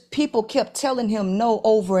years, people kept telling him no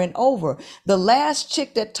over and over. The last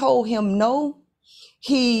chick that told him no,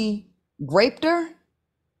 he raped her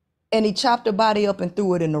and he chopped her body up and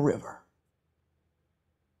threw it in the river.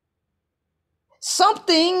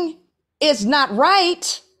 Something is not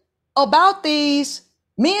right about these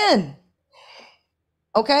men.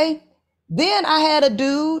 Okay. Then I had a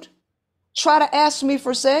dude try to ask me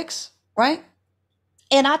for sex, right?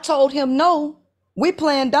 And I told him no. We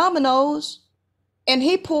playing dominoes, and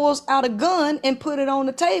he pulls out a gun and put it on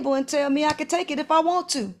the table and tell me I could take it if I want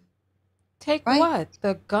to, Take right? what?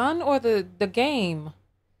 The gun or the game?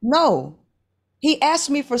 No, he asked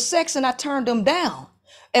me for sex and I turned him down.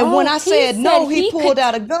 And when Oh, I he said said no, he he pulled could.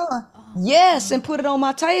 out a gun, Oh yes, and God. put it on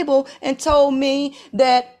my table and told me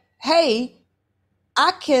that, hey,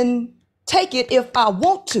 I can take it if I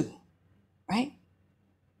want to, right?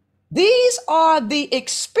 These are the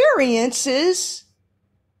experiences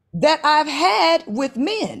that I've had with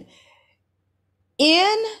men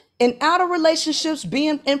in and out of relationships,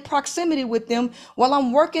 being in proximity with them while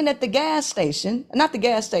I'm working at the gas station, not the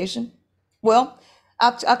gas station. Well,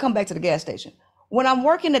 I'll come back to the gas station. When I'm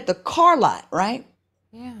working at the car lot, right?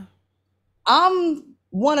 Yeah. I'm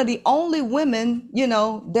one of the only women,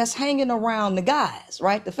 that's hanging around the guys,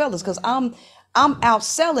 right? The fellas, because Right. I'm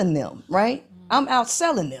outselling them, right? I'm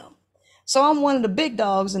outselling them. So I'm one of the big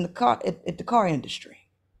dogs in the car at the car industry.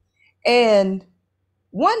 And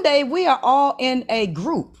one day we are all in a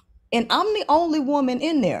group, and I'm the only woman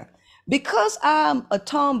in there. Because I'm a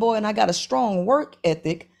tomboy and I got a strong work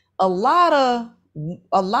ethic, a lot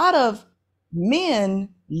of men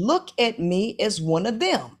look at me as one of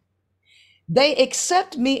them. They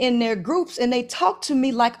accept me in their groups and they talk to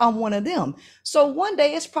me like I'm one of them. So one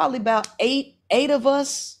day it's probably about eight of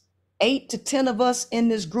us, 8 to 10 of us in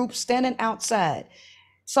this group standing outside.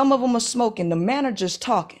 Some of them are smoking. The manager's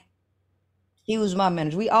talking. He was my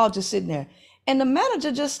manager. We all just sitting there. And the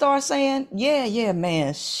manager just starts saying, yeah,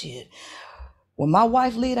 man, shit. When my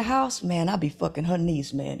wife leave the house, man, I be fucking her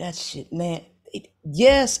niece, man. That shit, man.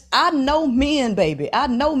 Yes, I know men, baby. I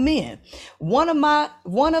know men. One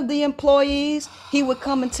of the employees, he would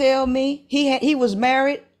come and tell me he was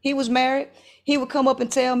married. He was married. He would come up and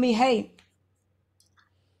tell me, hey,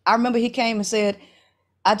 I remember he came and said,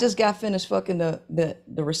 I just got finished fucking the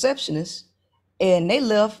receptionist, and they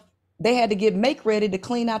left. They had to get make ready to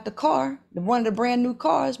clean out the car, one of the brand new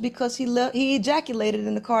cars, because he ejaculated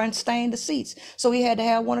in the car and stained the seats. So he had to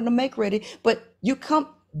have one of the make ready. But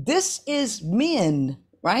this is men,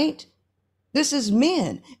 right? This is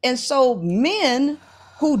men. And so men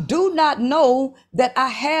who do not know that I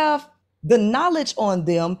have the knowledge on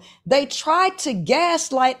them. They try to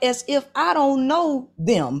gaslight as if I don't know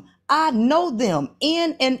them. I know them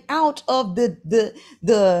in and out of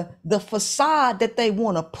the facade that they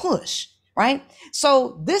want to push, right?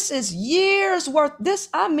 So this is years worth. This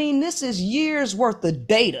is years worth of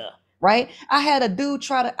data, right? I had a dude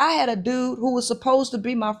who was supposed to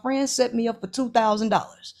be my friend set me up for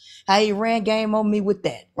 $2,000. How he ran game on me with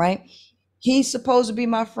that, right? He's supposed to be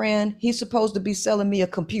my friend. He's supposed to be selling me a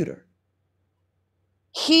computer.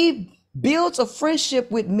 He builds a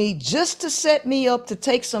friendship with me just to set me up to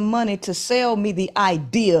take some money to sell me the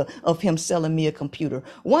idea of him selling me a computer.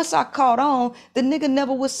 Once I caught on, the nigga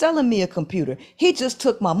never was selling me a computer. He just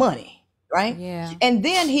took my money, right? Yeah. And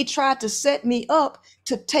then he tried to set me up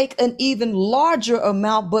to take an even larger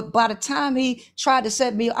amount. But by the time he tried to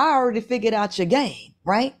set me, I already figured out your game,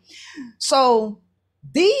 right? So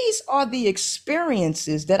these are the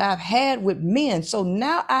experiences that I've had with men. So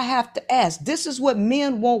now I have to ask, this is what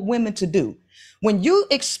men want women to do. When you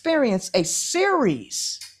experience a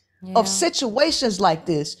series of situations like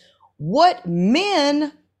this, what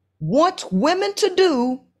men want women to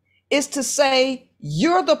do is to say,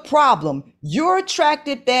 you're the problem. You're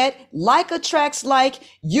attracted that, like attracts like,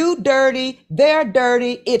 you dirty, they're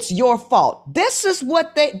dirty, it's your fault. This is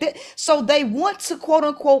what so they want to quote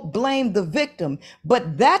unquote blame the victim,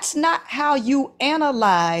 but that's not how you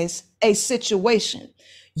analyze a situation.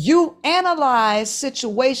 You analyze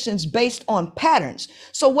situations based on patterns.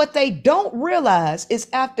 So what they don't realize is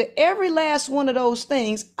after every last one of those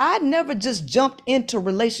things, I never just jumped into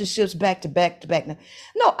relationships back to back to back.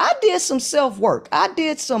 No, I did some self-work. I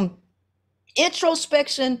did some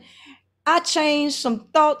introspection. I changed some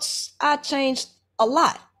thoughts. I changed a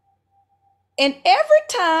lot. And every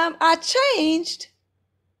time I changed,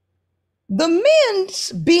 the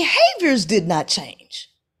men's behaviors did not change.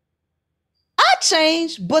 I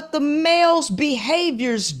changed, but the male's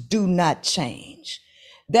behaviors do not change.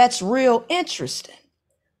 That's real interesting.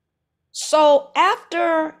 So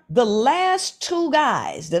after the last two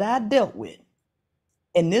guys that I dealt with,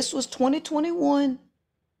 and this was 2021,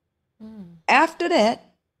 after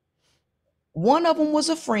that, one of them was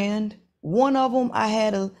a friend. One of them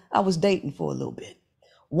I was dating for a little bit.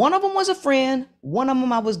 One of them was a friend. One of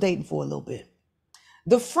them I was dating for a little bit.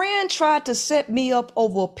 The friend tried to set me up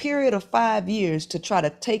over a period of 5 years to try to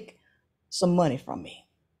take some money from me.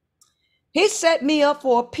 He set me up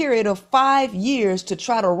for a period of 5 years to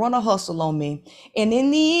try to run a hustle on me. And in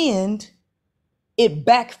the end, it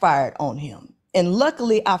backfired on him. And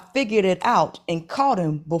luckily, I figured it out and caught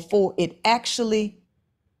him before it actually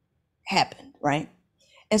happened, right?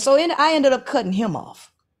 And so I ended up cutting him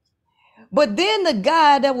off. But then the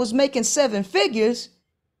guy that was making 7 figures,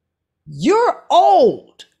 you're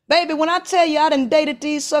old. Baby, when I tell you I done dated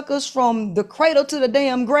these suckers from the cradle to the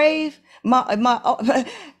damn grave, I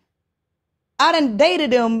done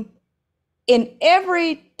dated them in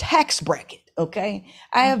every tax bracket, okay?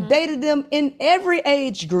 I have dated them in every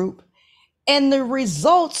age group, and the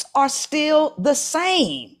results are still the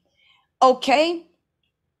same, okay?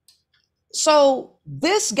 So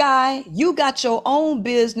this guy, you got your own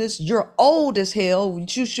business, you're old as hell,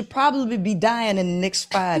 you should probably be dying in the next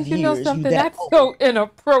 5 years. You know something, that's so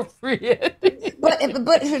inappropriate. but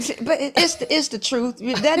it's the truth.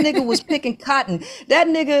 That nigga was picking cotton. That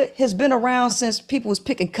nigga has been around since people was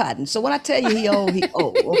picking cotton. So when I tell you he old,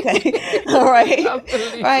 okay? All right.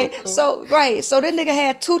 Right. So that nigga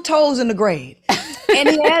had 2 toes in the grave. And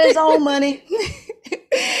he had his own money.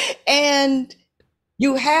 And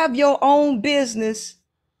you have your own business,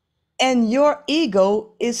 and your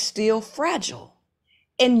ego is still fragile.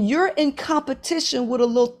 And you're in competition with a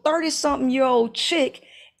little 30-something-year-old chick,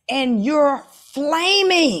 and you're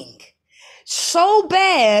flaming so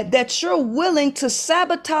bad that you're willing to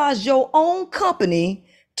sabotage your own company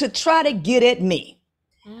to try to get at me.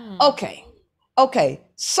 Okay,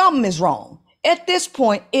 something is wrong. At this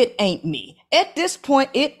point, it ain't me.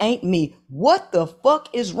 What the fuck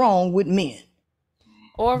is wrong with men?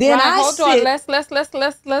 All right, hold on.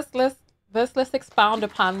 Let's expound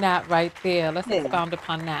upon that right there. Expound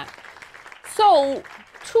upon that. So,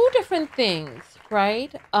 2 different things,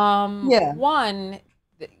 right? One,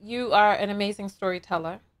 you are an amazing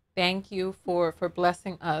storyteller. Thank you for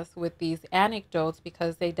blessing us with these anecdotes,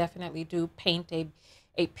 because they definitely do paint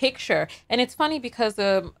a picture. And it's funny because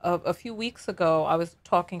a few weeks ago, I was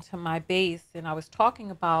talking to my base, and I was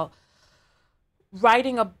talking about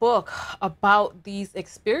writing a book about these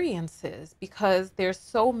experiences, because there's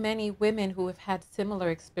so many women who have had similar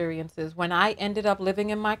experiences. When I ended up living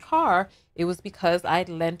in my car, it was because I'd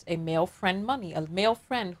lent a male friend money, a male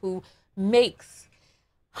friend who makes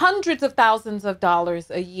hundreds of thousands of dollars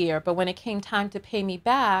a year. But when it came time to pay me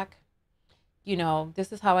back, you know,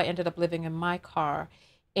 this is how I ended up living in my car.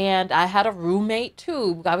 And I had a roommate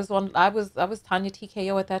too. I was Tanya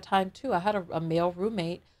TKO at that time too. I had a male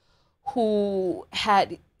roommate who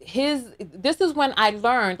had this is when I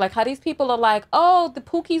learned like how these people are like, oh, the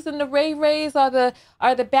Pookies and the Ray Rays are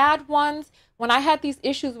the bad ones. When I had these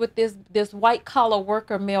issues with this white collar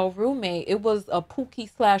worker male roommate, it was a Pookie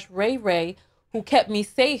slash Ray Ray who kept me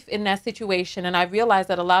safe in that situation. And I realized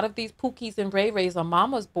that a lot of these Pookies and Ray Rays are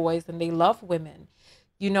mama's boys and they love women,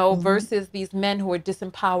 you know, Mm-hmm. versus these men who are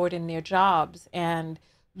disempowered in their jobs and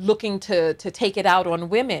looking to take it out on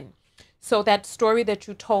women. So that story that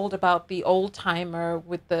you told about the old timer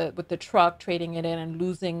with the truck trading it in and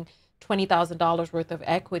losing $20,000 worth of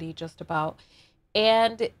equity just about.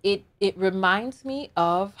 And it reminds me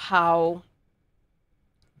of how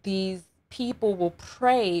these people will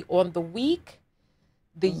prey on the weak,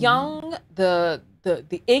 the Mm-hmm. young, the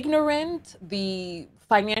ignorant, the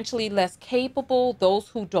financially less capable, those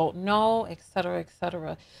who don't know, et cetera, et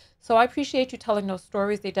cetera. So I appreciate you telling those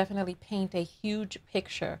stories. They definitely paint a huge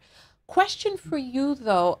picture. Question for you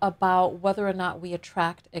though about whether or not we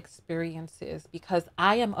attract experiences, because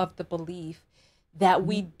I am of the belief that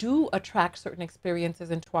we Mm-hmm. do attract certain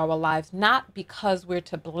experiences into our lives, not because we're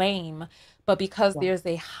to blame, but because Right. there's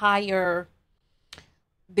a higher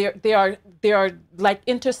there are like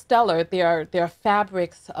interstellar, there are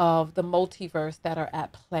fabrics of the multiverse that are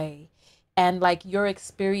at play, and like your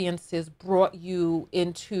experiences brought you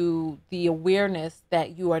into the awareness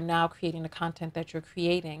that you are now creating the content that you're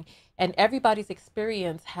creating. And everybody's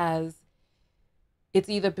experience has, it's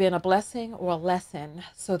either been a blessing or a lesson,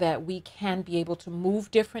 so that we can be able to move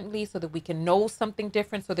differently, so that we can know something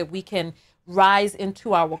different, so that we can rise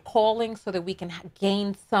into our calling, so that we can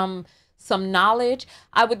gain some knowledge.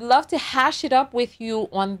 I would love to hash it up with you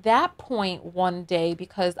on that point one day,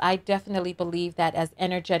 because I definitely believe that as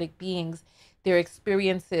energetic beings, their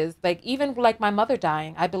experiences, like even like my mother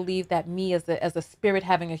dying, I believe that me as a spirit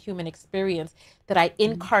having a human experience, that I Mm-hmm.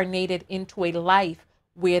 incarnated into a life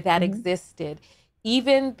where that Mm-hmm. existed.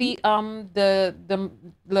 Even the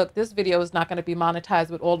look, this video is not going to be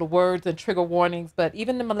monetized with all the words and trigger warnings, but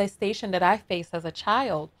even the molestation that I faced as a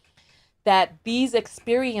child, that these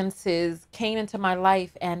experiences came into my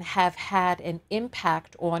life and have had an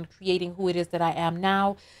impact on creating who it is that I am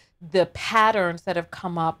now. The patterns that have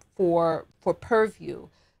come up for purview,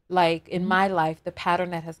 like in Mm-hmm. my life, the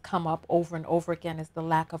pattern that has come up over and over again is the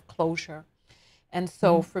lack of closure. And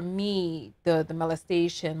so Mm-hmm. for me, the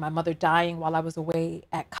molestation, my mother dying while I was away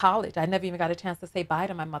at college, I never even got a chance to say bye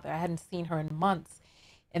to my mother. I hadn't seen her in months.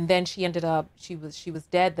 And then she ended up, she was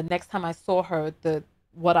dead. The next time I saw her, the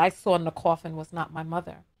what I saw in the coffin was not my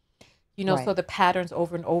mother. You know, Right. so the patterns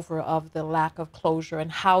over and over of the lack of closure,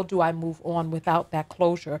 and how do I move on without that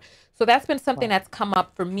closure? So that's been something Right. that's come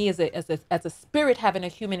up for me as a spirit having a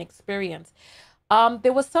human experience.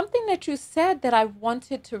 There was something that you said that I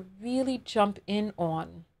wanted to really jump in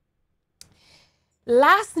on.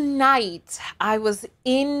 Last night, I was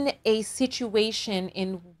in a situation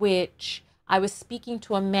in which I was speaking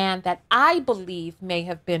to a man that I believe may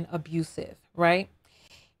have been abusive, right?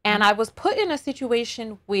 And Mm-hmm. I was put in a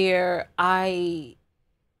situation where I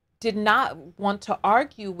did not want to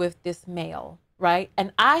argue with this male, right?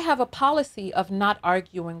 And I have a policy of not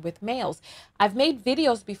arguing with males. I've made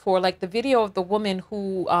videos before, like the video of the woman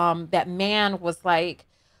who that man was like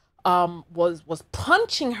was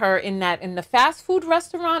punching her in the fast food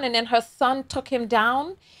restaurant, and then her son took him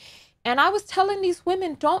down. And I was telling these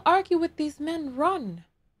women, don't argue with these men, run.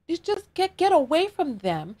 You just get away from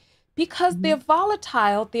them, because Mm-hmm. they're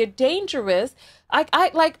volatile, they're dangerous.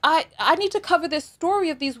 I need to cover this story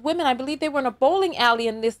of these women. I believe they were in a bowling alley,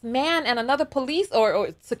 and this man and another police or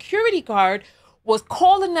security guard was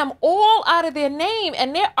calling them all out of their name,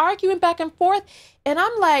 and they're arguing back and forth. And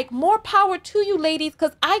I'm like, more power to you ladies,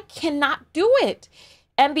 because I cannot do it.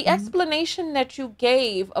 And the Mm-hmm. explanation that you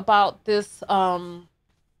gave about this,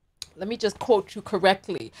 let me just quote you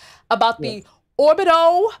correctly, about the Yes.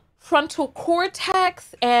 orbitofrontal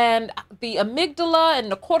cortex and the amygdala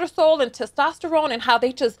and the cortisol and testosterone, and how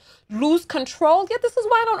they just lose control. Yeah, this is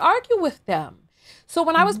why I don't argue with them. So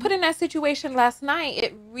when I was Mm-hmm. put in that situation last night,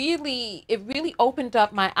 it really opened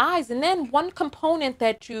up my eyes. And then one component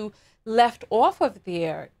that you left off of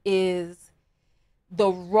there is the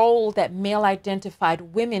role that male identified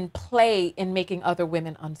women play in making other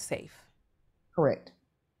women unsafe. Correct.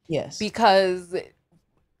 Yes. Because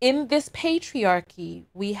in this patriarchy,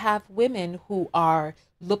 we have women who are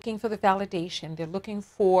looking for the validation. They're looking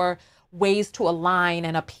for ways to align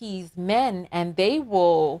and appease men, and they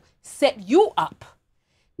will set you up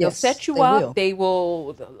They'll Yes, set you they up, will. they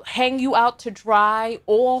will hang you out to dry,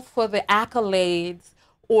 all for the accolades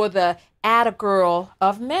or the atta girl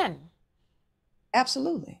of men.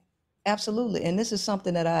 Absolutely. Absolutely. And this is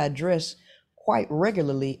something that I address quite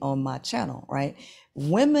regularly on my channel, right?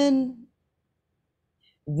 Women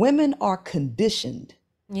women are conditioned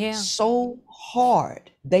Yeah. so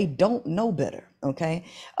hard they don't know better, okay?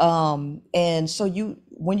 And so you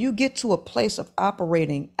when you get to a place of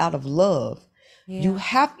operating out of love, you Yeah.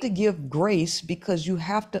 have to give grace because you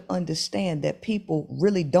have to understand that people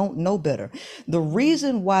really don't know better. The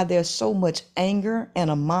reason why there's so much anger,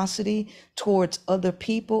 animosity towards other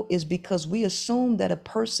people is because we assume that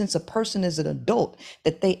since a person is an adult,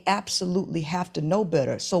 that they absolutely have to know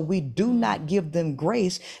better. So we do not give them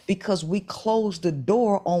grace because we close the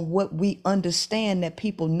door on what we understand that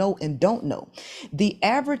people know and don't know. The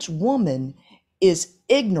average woman is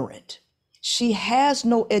ignorant. She has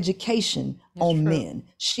no education That's on true. men.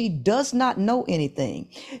 She does not know anything.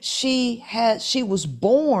 She was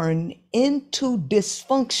born into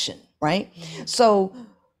dysfunction, right? So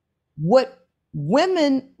what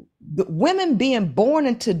women being born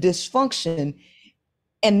into dysfunction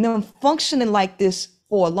and them functioning like this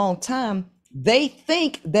for a long time, they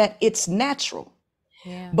think that it's natural.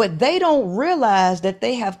 Yeah. But they don't realize that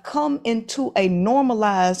they have come into a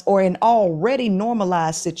normalized or an already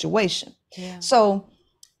normalized situation. Yeah. So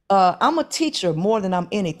I'm a teacher more than I'm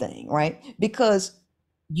anything, right? Because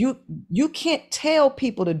you you can't tell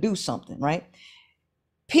people to do something, right?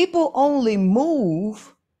 People only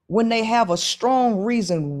move when they have a strong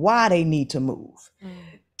reason why they need to move. Mm.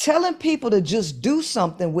 Telling people to just do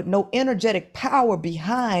something with no energetic power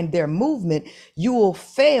behind their movement, you will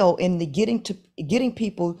fail in the getting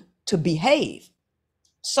people to behave.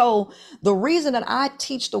 So the reason that I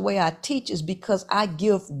teach the way I teach is because I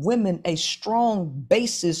give women a strong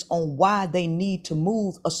basis on why they need to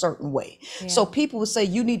move a certain way. So Yeah. people would say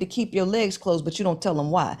you need to keep your legs closed, but you don't tell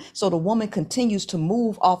them why. So the woman continues to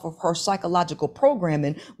move off of her psychological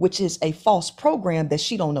programming, which is a false program that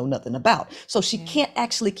she don't know nothing about. So she Yeah. can't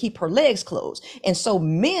actually keep her legs closed. And so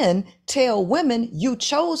men tell women you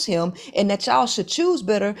chose him and that y'all should choose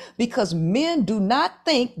better because men do not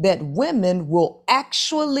think that women will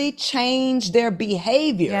actually change their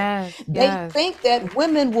behavior. Yes. They Yes. think that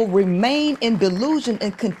women will remain in delusion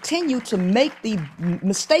and continue to make the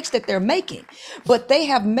mistakes that they're making. But they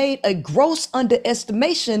have made a gross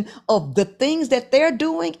underestimation of the things that they're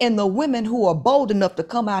doing and the women who are bold enough to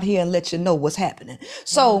come out here and let you know what's happening. Yeah.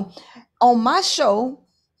 So on my show,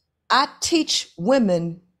 I teach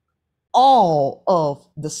women all of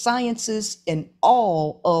the sciences and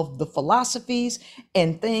all of the philosophies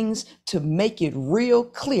and things to make it real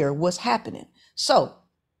clear what's happening. So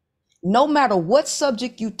no matter what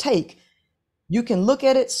subject you take, you can look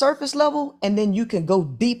at it surface level and then you can go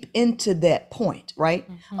deep into that point, right?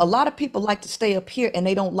 A Mm-hmm. lot of people like to stay up here and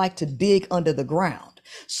they don't like to dig under the ground.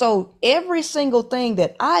 So every single thing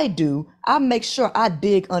that I do, I make sure I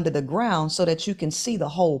dig under the ground so that you can see the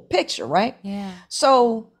whole picture, right? Yeah.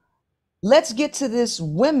 So let's get to this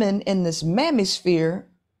women in this mammosphere.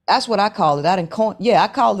 That's what I call it. I didn't call, yeah, I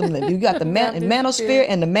call them. You got the manosphere Manosphere.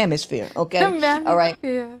 and the mammosphere. The Okay, all right,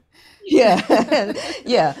 manosphere. yeah,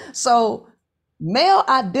 yeah. So male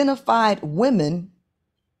identified women,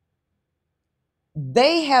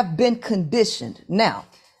 they have been conditioned. Now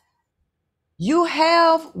you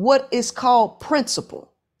have what is called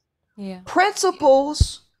principle. Yeah.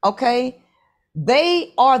 Principles, okay,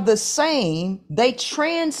 they are the same. They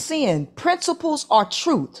transcend. Principles are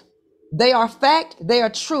truth. They are fact. They are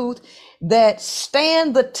truth that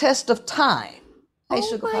stand the test of time. Hey, Oh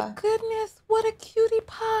sugar my pie. goodness, what a cutie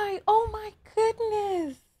pie. Oh my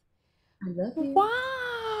goodness. I love you.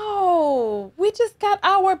 Wow. We just got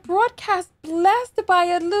our broadcast blessed by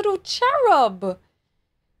a little cherub.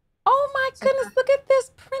 Oh my So goodness, look at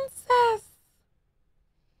this princess.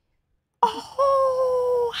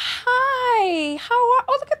 Oh, hi. How are,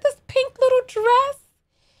 oh, look at this pink little dress.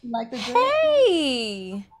 you like the dress?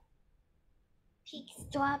 Hey. Pink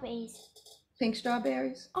strawberries. Pink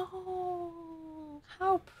strawberries. Oh,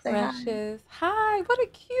 how Say hi. precious. Hi, what a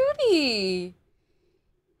cutie.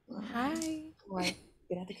 All right. Hi. All right.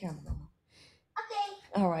 Get out the camera, Mama.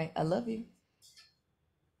 Okay. All right. I love you.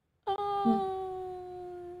 Oh,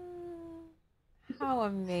 how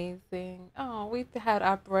amazing. Oh, we've had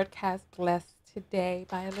our broadcast blessed today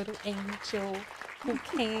by a little angel who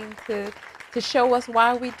came to show us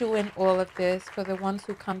why we're doing all of this for the ones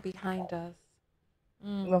who come behind us.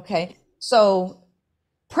 Okay. So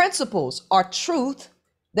principles are truth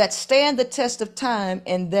that stand the test of time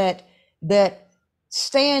and that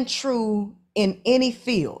stand true in any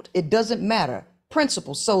field. It doesn't matter.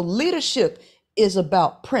 principles. So leadership is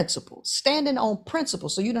about principles, standing on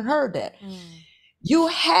principles. So you done heard that. You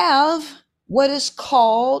have what is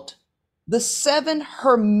called the 7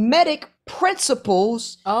 hermetic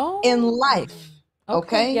principles in life.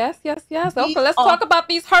 Okay. Yes. These Okay, let's are, talk about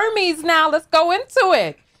these Hermes now. Let's go into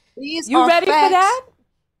it. these You are ready for facts, that?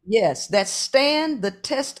 yes, that stand the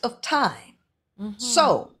test of time.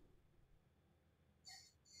 So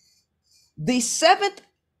the 7th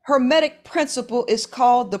hermetic principle is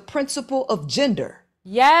called the principle of gender.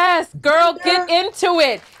 Yes, girl, get Gender, into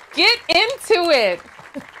it. Get into it.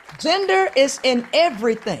 gender is in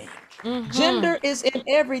everything. Gender is in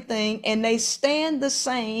everything, and they stand the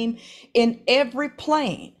same in every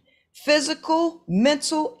plane: physical,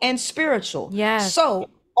 mental, and spiritual. Yes. So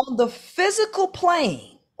on the physical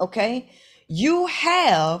plane, okay, you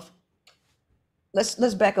have,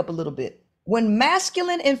 let's back up a little bit. When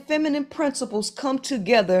masculine and feminine principles come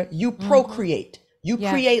together, you procreate, you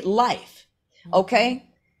Yes. create life. Okay.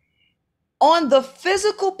 On the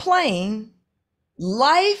physical plane,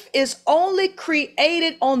 life is only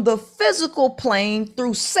created on the physical plane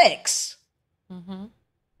through sex.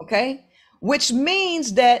 Okay. Which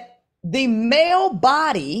means that the male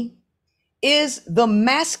body is the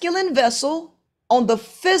masculine vessel on the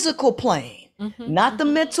physical plane, not the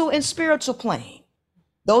mental and spiritual plane.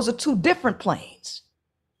 Those are 2 different planes.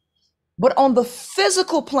 But on the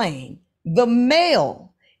physical plane, the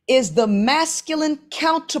male is the masculine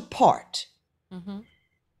counterpart.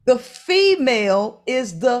 The female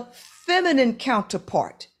is the feminine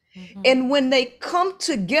counterpart. And when they come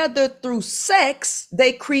together through sex,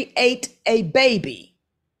 they create a baby.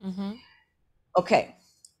 Okay.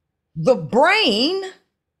 The brain,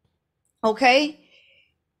 okay,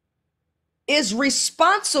 is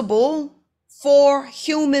responsible for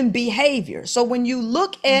human behavior. So when you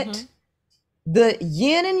look at the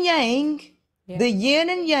yin and yang, the yin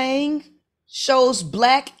and yang shows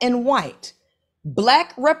black and white.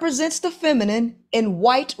 Black represents the feminine and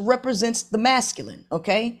white represents the masculine.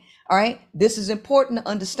 Okay. All right. This is important to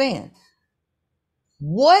understand.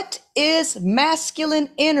 What is masculine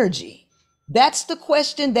energy? That's the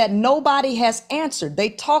question that nobody has answered. They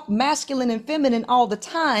talk masculine and feminine all the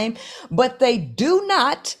time, but they do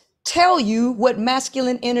not tell you what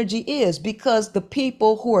masculine energy is, because the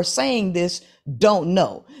people who are saying this don't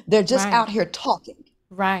know. They're just out here talking.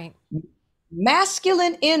 Right.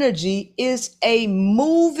 Masculine energy is a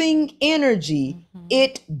moving energy.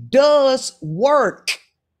 It does work.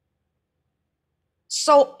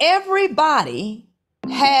 So everybody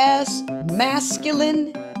has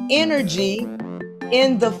masculine energy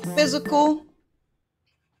in the physical.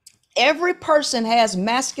 Every person has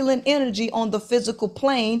masculine energy on the physical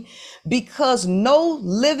plane, because no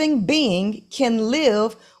living being can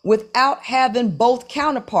live without having both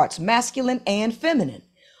counterparts, masculine and feminine.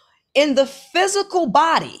 In the physical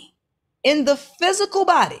body,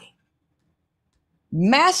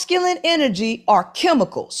 masculine energy are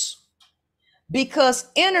chemicals, because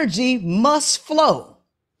energy must flow.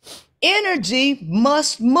 Energy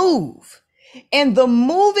must move. And the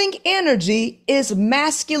moving energy is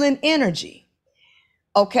masculine energy.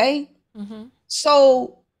 Okay?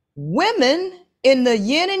 So women in the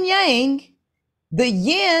yin and yang, the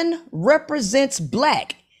yin represents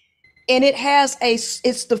black. And it has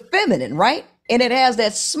it's the feminine, right? And it has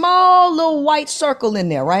that small little white circle in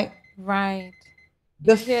there, right? Right.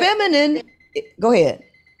 The feminine, go ahead.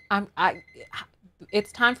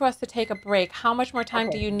 It's time for us to take a break. How much more time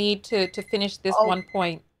do you need to finish this one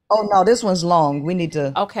point? Oh no, this one's long. We need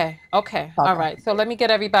to. Okay. All right. So let me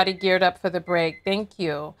get everybody geared up for the break. Thank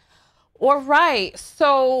you. All right.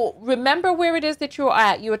 So remember where it is that you're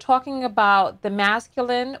at. You were talking about the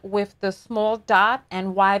masculine with the small dot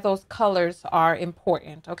and why those colors are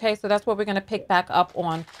important. Okay. So that's what we're going to pick back up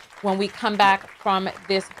on when we come back from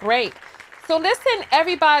this break. So listen,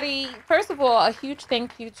 everybody, first of all, a huge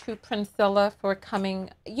thank you to Princella for coming.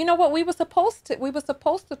 You know what? We were supposed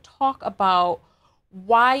to talk about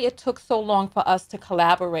why it took so long for us to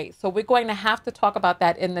collaborate. So we're going to have to talk about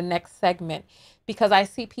that in the next segment, because I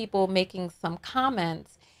see people making some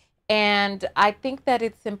comments, and I think that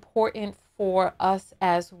it's important for us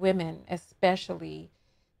as women, especially,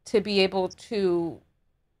 to be able to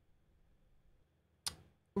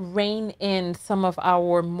rein in some of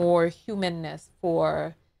our more humanness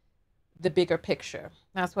for the bigger picture.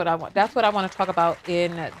 That's what I want. That's what I want to talk about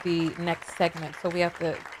in the next segment. So we have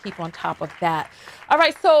to keep on top of that. All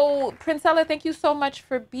right. So Princella, thank you so much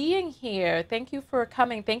for being here. Thank you for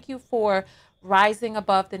coming. Thank you for rising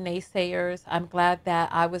above the naysayers. I'm glad that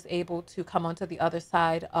I was able to come onto the other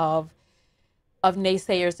side of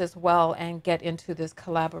naysayers as well and get into this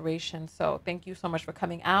collaboration. So thank you so much for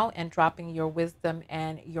coming out and dropping your wisdom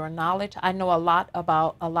and your knowledge. I know a lot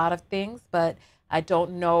about a lot of things, but I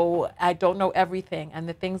don't know everything. And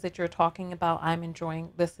the things that you're talking about, I'm enjoying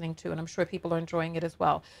listening to, and I'm sure people are enjoying it as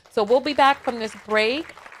well. So we'll be back from this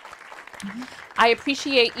break. I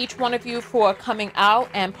appreciate each one of you for coming out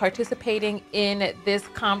and participating in this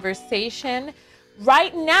conversation.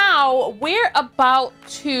 Right now, we're about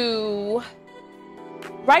to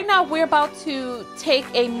take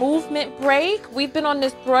a movement break. We've been on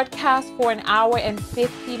this broadcast for 1 hour and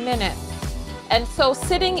 50 minutes. And so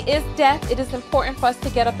sitting is death. It is important for us to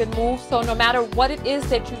get up and move. So no matter what it is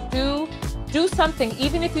that you do something.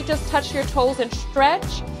 Even if you just touch your toes and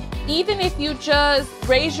stretch, even if you just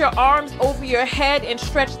raise your arms over your head and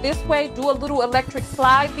stretch this way, do a little electric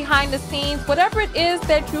slide behind the scenes, whatever it is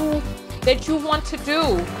that you want to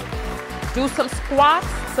do. Do some squats,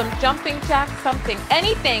 some jumping jacks, something,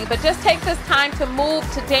 anything, but just take this time to move,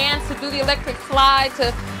 to dance, to do the electric slide,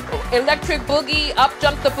 to electric boogie, up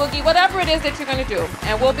jump the boogie, whatever it is that you're going to do.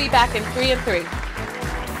 And we'll be back in 3 and 3.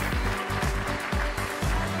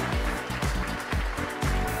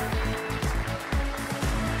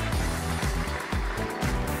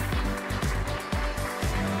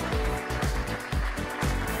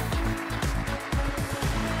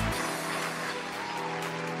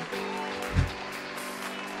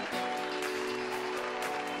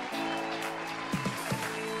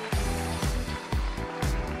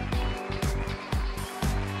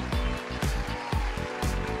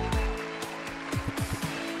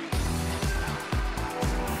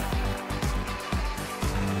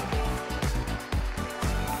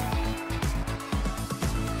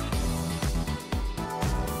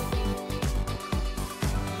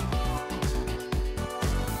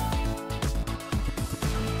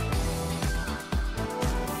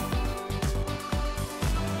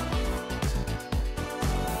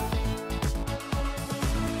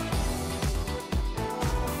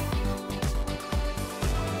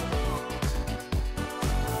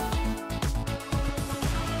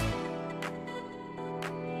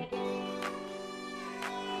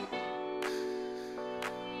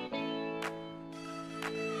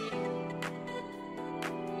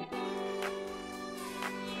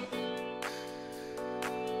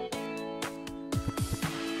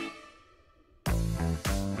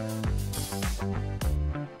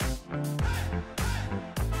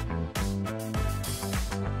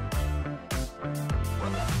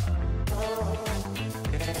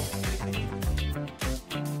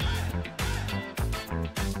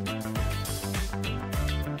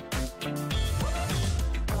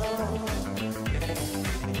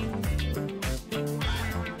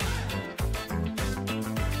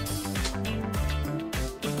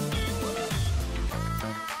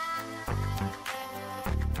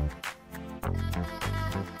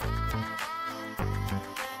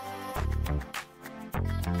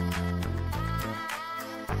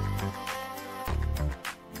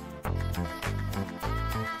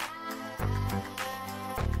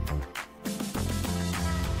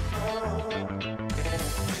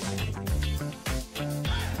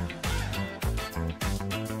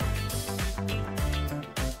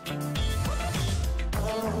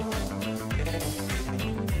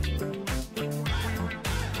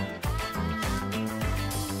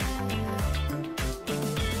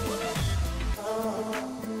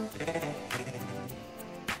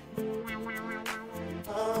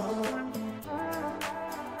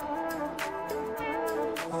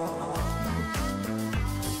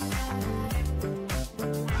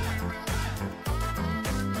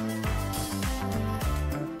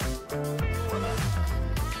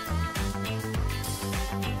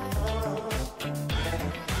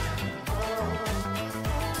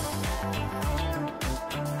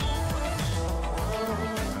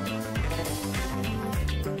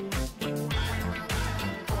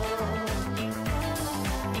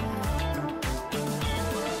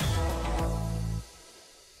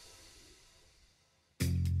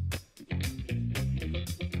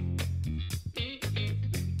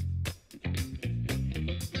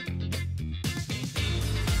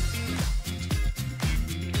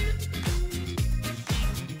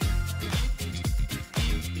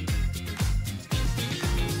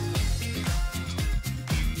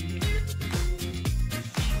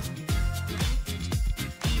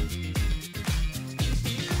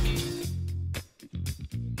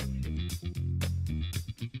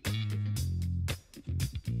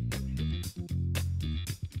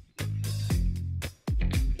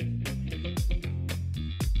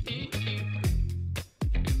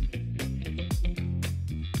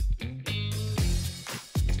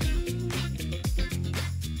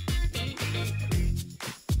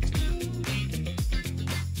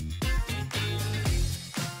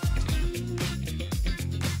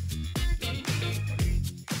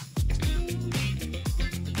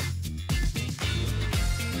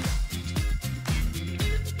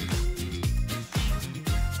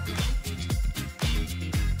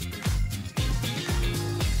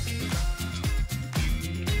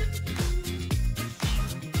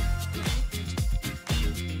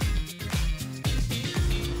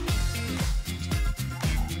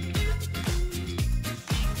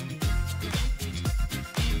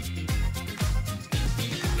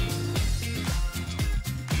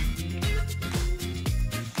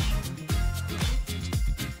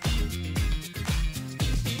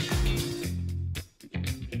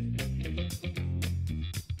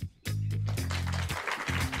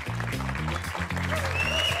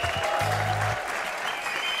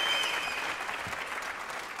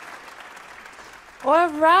 All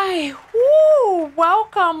right. Woo!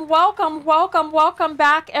 Welcome, welcome, welcome, welcome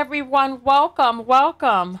back, everyone. Welcome,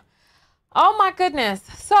 welcome. Oh my goodness.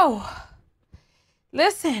 So,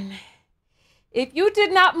 listen. If you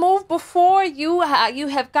did not move before, you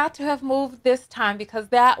have got to have moved this time because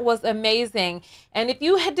that was amazing. And if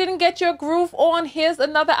you didn't get your groove on, here's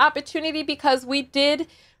another opportunity because we did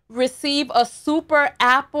receive a super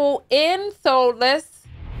apple in. So let's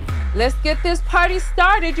get this party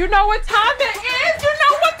started. You know what time it is? You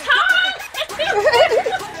know what time?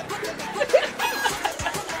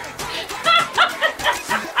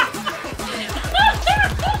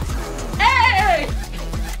 Hey!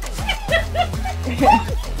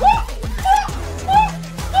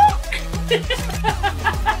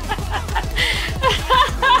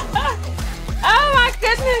 Oh my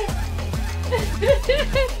goodness.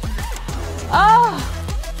 Oh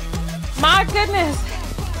my goodness.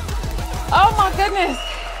 Oh my goodness.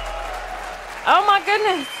 Oh my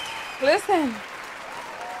goodness. Listen.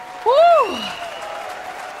 Woo.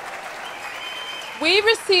 We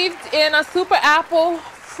received in a super apple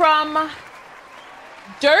from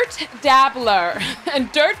Dirt Dabbler.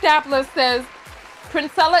 And Dirt Dabbler says,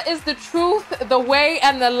 Princella is the truth, the way,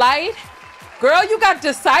 and the light. Girl, you got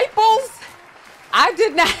disciples? I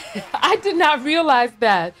did not realize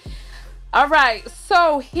that. All right,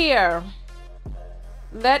 so here,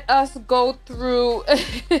 let us go through.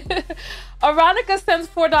 Aronica sends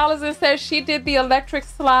 $4 and says she did the electric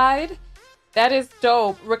slide. That is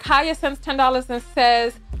dope. Rakaya sends $10 and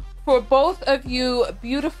says, for both of you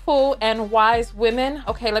beautiful and wise women.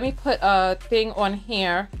 Okay, let me put a thing on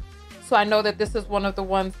here so I know that this is one of the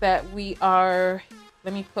ones that we are.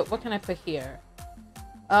 Let me put, what can I put here?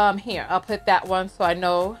 Here, I'll put that one so I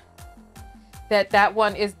know that that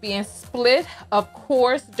one is being split. Of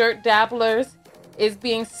course, Dirt Dabblers is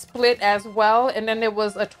being split as well. And then there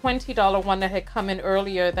was a $20 one that had come in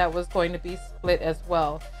earlier that was going to be split as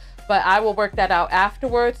well. But I will work that out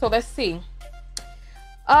afterwards. So let's see.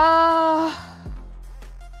 Oh.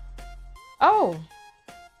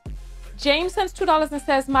 James sends $2 and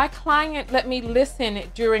says, my client let me listen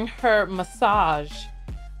during her massage.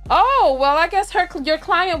 Oh, well, I guess your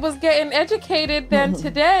client was getting educated then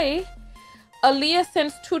today. Aaliyah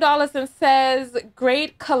sends $2 and says,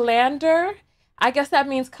 great calendar. I guess that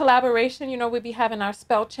means collaboration. You know, we'd be having our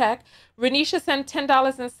spell check. Renisha sent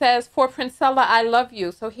 $10 and says, for Princella, I love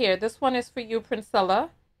you. So here, this one is for you, Princella.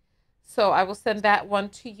 So I will send that one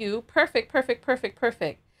to you. Perfect, perfect, perfect,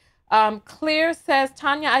 perfect. Claire says,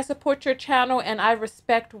 Tanya, I support your channel and I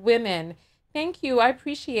respect women. Thank you. I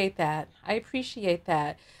appreciate that. I appreciate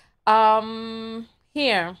that.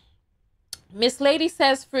 Here, Miss Lady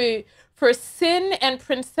says, for Sin and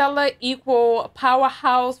Princella equal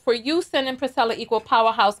powerhouse, for you, Sin and Princella equal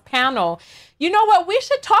powerhouse panel. You know what? We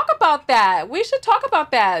should talk about that. We should talk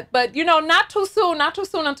about that. But, you know, not too soon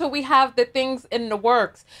until we have the things in the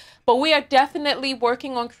works. But we are definitely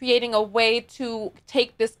working on creating a way to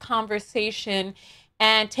take this conversation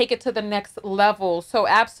and take it to the next level. So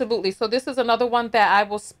absolutely. So this is another one that I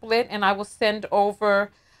will split and I will send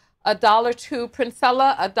over $1 to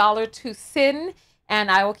Princella, $1 to Sin,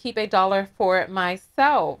 and I will keep $1 for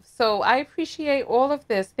myself. So I appreciate all of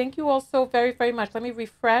this. Thank you all so very, very much. Let me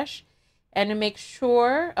refresh and make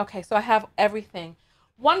sure. Okay, so I have everything.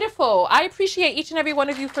 Wonderful. I appreciate each and every one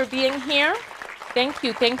of you for being here. Thank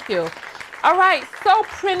you. Thank you. All right. So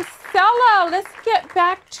Princella, let's get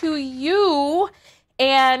back to you.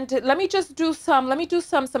 And let me just do some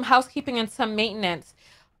housekeeping and some maintenance.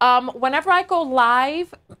 Whenever I go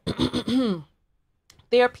live,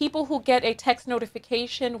 there are people who get a text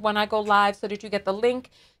notification when I go live so that you get the link.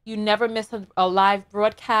 You never miss a live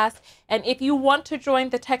broadcast. And if you want to join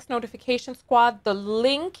the text notification squad, the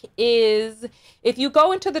link is, if you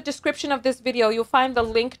go into the description of this video, you'll find the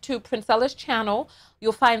link to Princella's channel.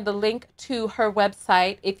 You'll find the link to her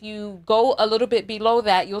website. If you go a little bit below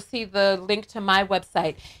that, you'll see the link to my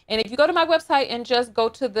website. And if you go to my website and just go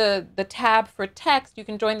to the tab for text, you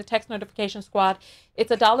can join the text notification squad. It's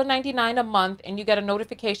 $1.99 a month, and you get a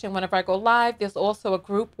notification whenever I go live. There's also a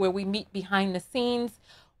group where we meet behind the scenes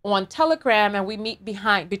on Telegram, and we meet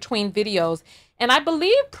between videos. And I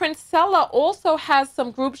believe Princella also has some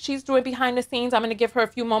groups she's doing behind the scenes. I'm going to give her a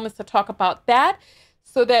few moments to talk about that.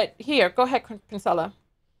 So that, here, go ahead, Princella.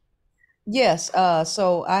 Yes,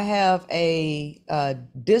 so I have a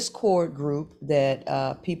Discord group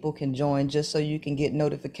that people can join just so you can get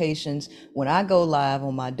notifications when I go live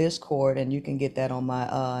on my Discord, and you can get that on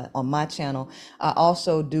my channel. I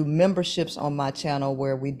also do memberships on my channel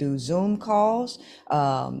where we do Zoom calls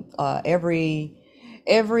every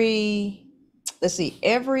let's see,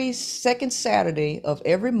 every second Saturday of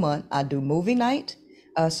every month, I do movie night.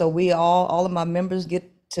 So we all of my members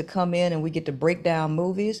get to come in and we get to break down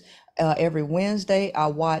movies. Every Wednesday, I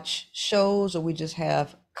watch shows, or we just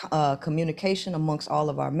have communication amongst all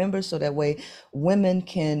of our members, so that way women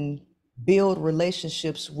can build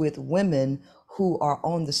relationships with women who are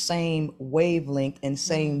on the same wavelength and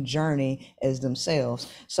same journey as themselves.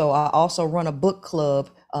 So I also run a book club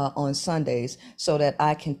on Sundays, so that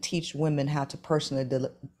I can teach women how to personally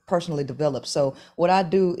develop. So what I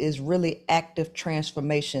do is really active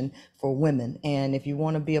transformation for women. And if you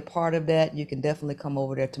want to be a part of that, you can definitely come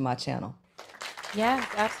over there to my channel. Yes,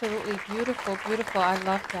 absolutely. Beautiful, beautiful. I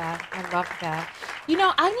love that. I love that. You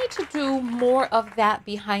know, I need to do more of that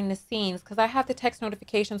behind the scenes, because I have the text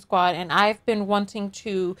notification squad, and I've been wanting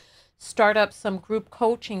to start up some group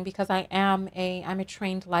coaching, because I'm a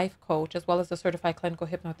trained life coach as well as a certified clinical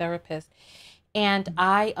hypnotherapist. And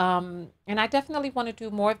I definitely want to do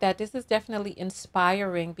more of that. This is definitely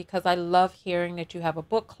inspiring, because I love hearing that you have a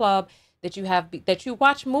book club, that you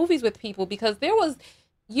watch movies with people, because there's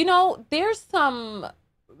some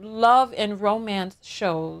love and romance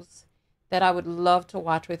shows that I would love to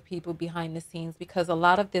watch with people behind the scenes, because a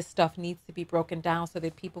lot of this stuff needs to be broken down so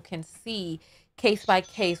that people can see case by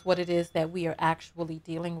case what it is that we are actually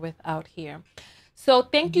dealing with out here. So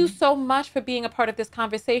thank you so much for being a part of this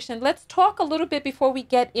conversation. Let's talk a little bit before we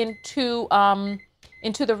get into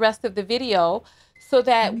the rest of the video, so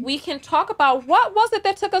that we can talk about what was it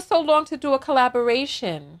that took us so long to do a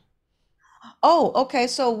collaboration. Oh, okay.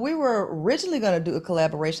 So we were originally going to do a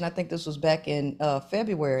collaboration. I think this was back in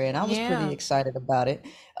February, and I was pretty Yeah. excited about it.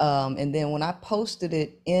 And then when I posted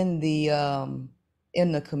it in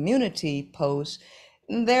the community post,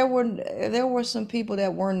 there were some people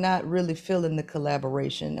that were not really feeling the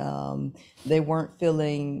collaboration. They weren't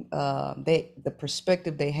feeling the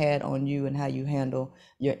perspective they had on you and how you handle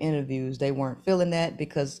your interviews. They weren't feeling that,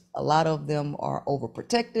 because a lot of them are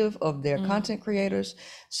overprotective of their content creators.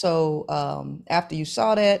 So after you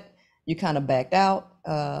saw that, you kind of backed out,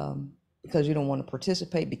 because you don't want to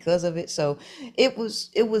participate because of it. So it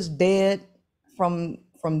was dead from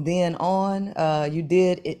then on. You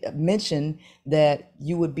did mention that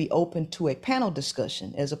you would be open to a panel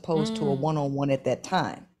discussion as opposed to a one-on-one at that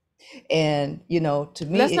time. And to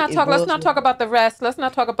me, Let's not it talk. Let's was. not talk about the rest. Let's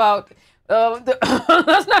not talk about.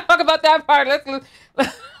 Let's not talk about that part. Let's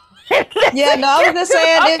Yeah, no, I was just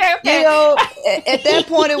saying that, okay. at that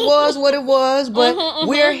point it was what it was, but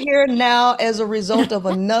we're here now as a result of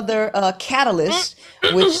another catalyst,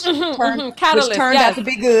 which turned which Catalyst. turned out Yes. to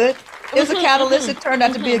be good. It's a catalyst. It turned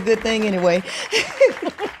out to be a good thing anyway.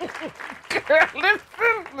 Girl,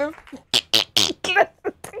 listen.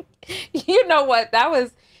 You know what? That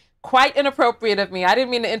was quite inappropriate of me. I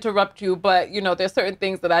didn't mean to interrupt you, but there's certain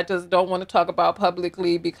things that I just don't want to talk about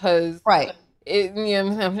publicly, because Right. So, Yeah.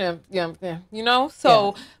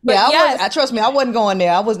 but Yeah, yes. trust me, I wasn't going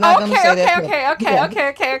there. I was not going to say that.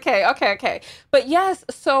 Okay. But yes,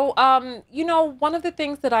 so one of the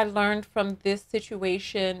things that I learned from this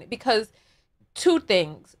situation, because two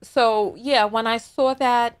things. So yeah, when I saw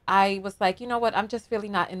that, I was like, you know what? I'm just really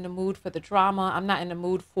not in the mood for the drama. I'm not in the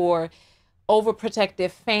mood for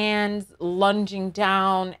overprotective fans lunging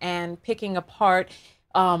down and picking apart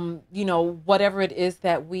whatever it is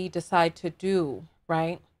that we decide to do,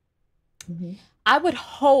 right? I would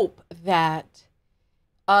hope that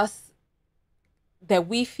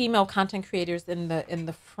we female content creators in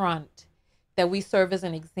the front, that we serve as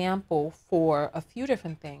an example for a few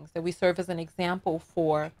different things, that we serve as an example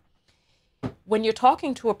for when you're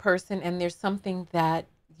talking to a person and there's something that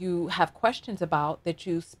you have questions about, that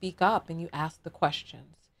you speak up and you ask the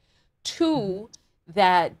questions. Two,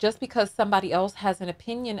 that just because somebody else has an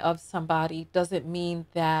opinion of somebody doesn't mean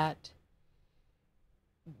that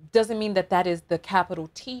that is the capital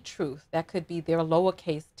T truth. That could be their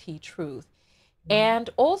lowercase t truth. And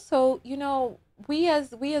also, we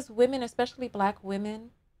as women, especially Black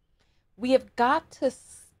women, we have got to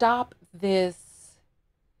stop the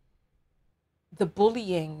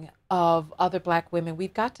bullying of other Black women.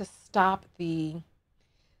 We've got to stop the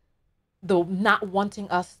not wanting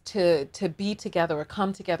us to be together or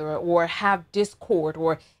come together or have discord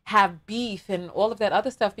or have beef and all of that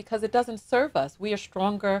other stuff, because it doesn't serve us. We are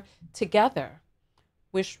stronger together.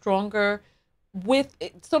 We're stronger with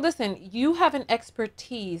it. So listen, you have an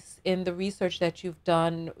expertise in the research that you've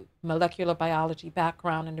done, molecular biology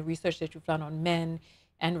background, and the research that you've done on men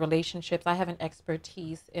and relationships. I have an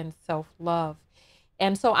expertise in self-love.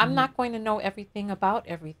 And so I'm not going to know everything about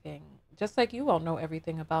everything, just like you won't know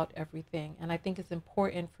everything about everything. And I think it's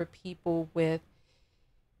important for people with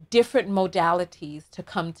different modalities to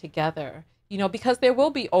come together. because there will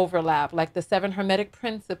be overlap, like the seven hermetic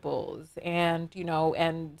principles, and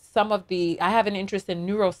and some of I have an interest in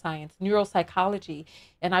neuroscience, neuropsychology,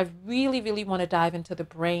 and I really, really want to dive into the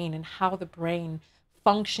brain and how the brain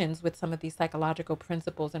functions with some of these psychological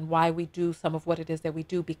principles and why we do some of what it is that we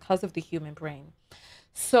do because of the human brain.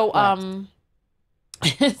 So, Right.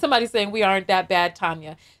 somebody's saying we aren't that bad,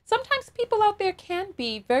 Tanya. Sometimes people out there can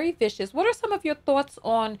be very vicious. What are some of your thoughts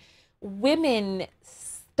on women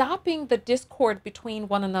stopping the discord between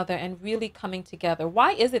one another and really coming together?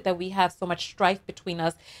 Why is it that we have so much strife between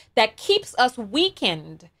us that keeps us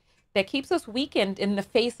weakened, in the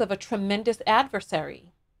face of a tremendous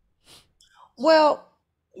adversary? Well,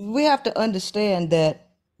 we have to understand that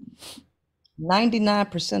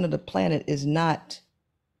 99% of the planet is not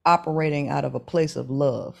operating out of a place of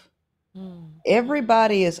love.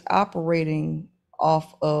 Everybody is operating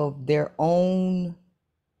off of their own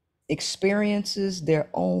experiences, their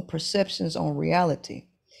own perceptions on reality.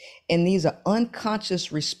 And these are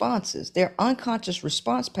unconscious responses. They're unconscious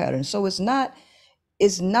response patterns. So it's not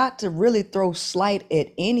to really throw slight at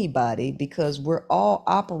anybody, because we're all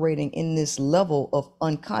operating in this level of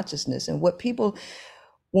unconsciousness. And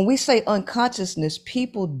when we say unconsciousness,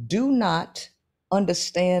 people do not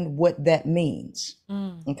understand what that means.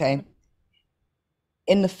 Okay.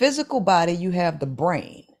 In the physical body, you have the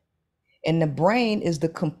brain, and the brain is the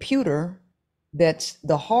computer, that's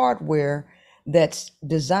the hardware that's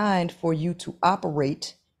designed for you to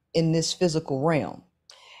operate in this physical realm.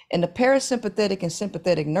 And the parasympathetic and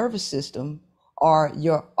sympathetic nervous system are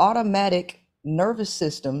your automatic nervous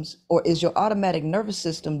systems, or is your automatic nervous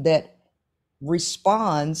system that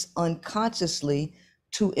responds unconsciously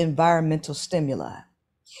to environmental stimuli.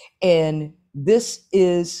 And this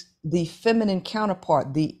is the feminine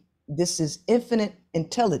counterpart. This is infinite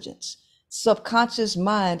intelligence. Subconscious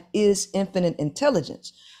mind is infinite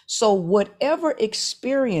intelligence. So whatever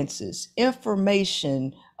experiences,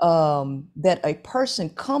 information that a person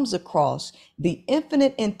comes across, the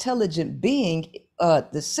infinite intelligent being,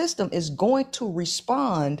 the system is going to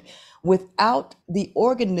respond without the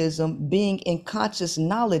organism being in conscious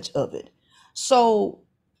knowledge of it. So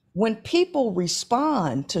when people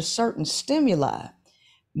respond to certain stimuli,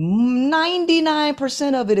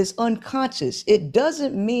 99% of it is unconscious. It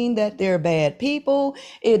doesn't mean that they're bad people.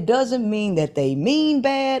 It doesn't mean that they mean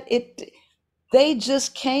bad. They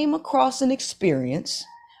just came across an experience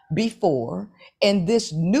before, and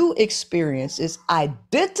this new experience is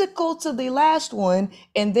identical to the last one,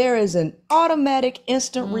 and there is an automatic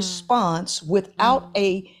instant response without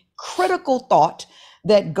a critical thought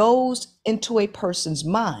that goes into a person's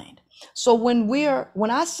mind. So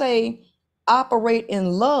when I say operate in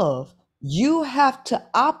love, you have to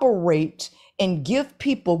operate and give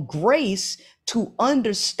people grace to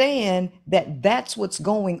understand that that's what's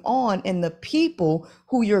going on, and the people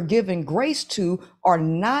who you're giving grace to are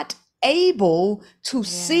not able to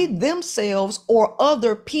see themselves or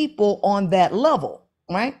other people on that level,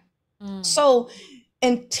 right? So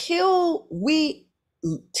until we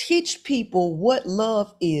teach people what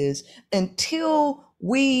love is, until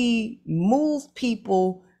we move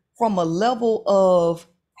people from a level of,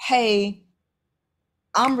 hey,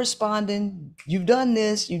 I'm responding, you've done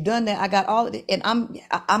this, you've done that, I got all of it, and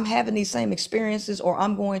I'm having these same experiences, or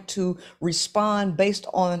I'm going to respond based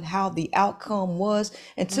on how the outcome was,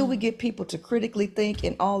 until we get people to critically think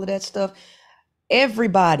and all of that stuff,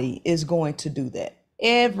 everybody is going to do that.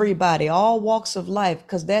 Everybody, all walks of life,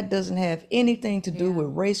 because that doesn't have anything to do with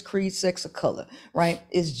race, creed, sex, or color, right?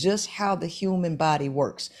 It's just how the human body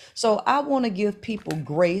works. So I want to give people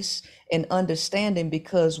grace and understanding,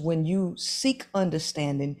 because when you seek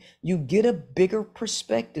understanding, you get a bigger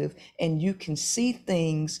perspective and you can see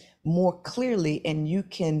things more clearly, and you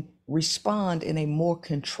can respond in a more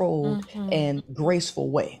controlled and graceful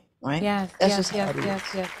way, right? That's just how it is.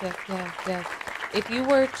 Yes. If you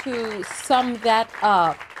were to sum that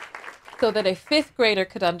up so that a fifth grader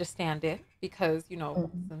could understand it, because,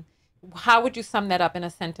 how would you sum that up in a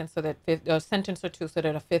sentence, so that a sentence or two, so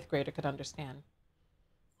that a fifth grader could understand?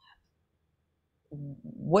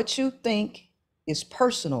 What you think is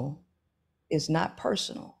personal is not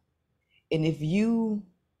personal. And if you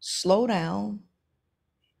slow down,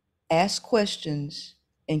 ask questions,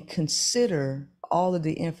 and consider all of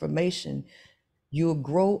the information, you'll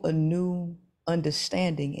grow a new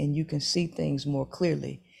understanding, and you can see things more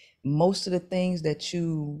clearly. Most of the things that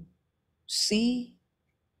you see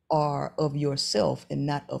are of yourself and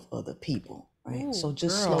not of other people, right? Ooh, so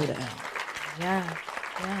just girl. slow down. Yes.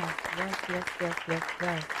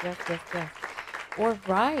 All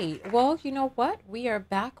right. Well, you know what? We are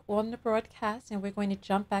back on the broadcast and we're going to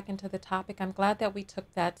jump back into the topic. I'm glad that we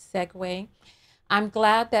took that segue. I'm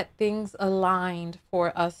glad that things aligned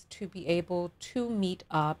for us to be able to meet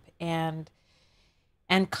up and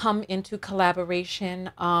come into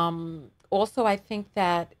collaboration. Also, I think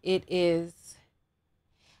that it is,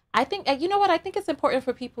 I think, you know what? I think it's important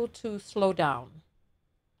for people to Hmm. slow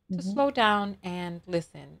down and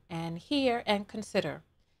listen and hear and consider,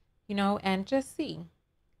 and just see.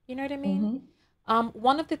 You know what I mean? Hmm.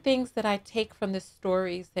 One of the things that I take from the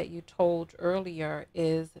stories that you told earlier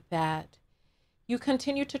is that you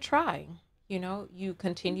continue to try. You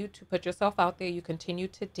continue to put yourself out there. You continue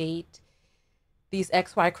to date these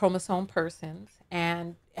XY chromosome persons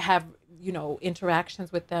and have,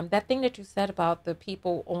 interactions with them. That thing that you said about the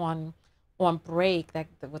people on break,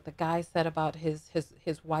 what the guy said about his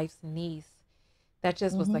wife's niece, that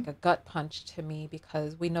just was like Hmm. a gut punch to me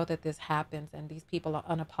because we know that this happens and these people are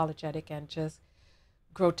unapologetic and just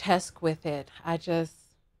grotesque with it. I just,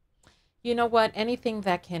 you know what? Anything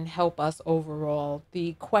that can help us overall.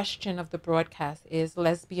 The question of the broadcast is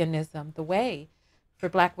lesbianism the way for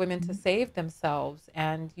Black women to save themselves.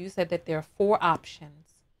 And you said that there are four options.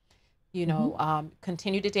 Hmm.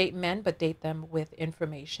 Continue to date men, but date them with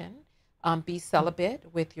information. Be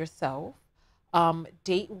celibate with yourself.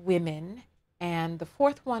 Date women. And the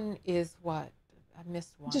fourth one is what? I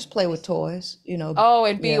missed one. Just play with toys, you know. Oh,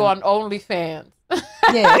 and be Yeah. on OnlyFans.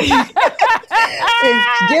 Yeah.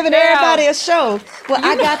 It's giving Damn. everybody a show. Well,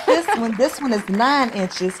 You I know. got this one. This one is 9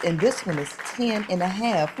 inches and this one is 10 and a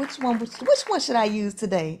half. Which one should I use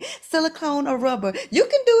today? Silicone or rubber? You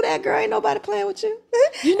can do that, girl. Ain't nobody playing with you.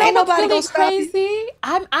 You know Ain't what's nobody really gonna stop you. crazy?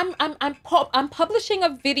 I'm publishing a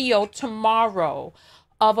video tomorrow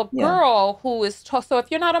of a Yeah. girl who is so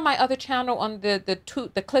if you're not on my other channel on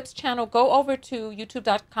the clips channel, go over to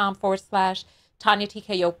youtube.com/ Tanya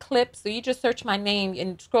TKO clips. So you just search my name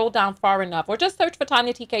and scroll down far enough, or just search for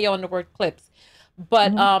Tanya TKO and the word clips.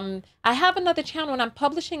 But Hmm. I have another channel and I'm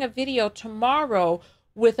publishing a video tomorrow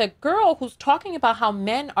with a girl who's talking about how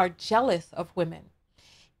men are jealous of women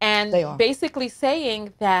and They are. basically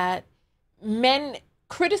saying that men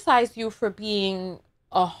criticize you for being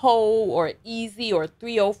a hoe or easy or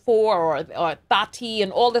 304 or thati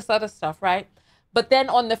and all this other stuff, right? But then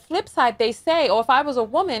on the flip side, they say, oh, if I was a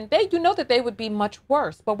woman, you know that they would be much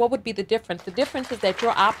worse. But what would be the difference? The difference is that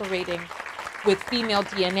you're operating with female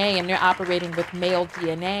DNA and they're operating with male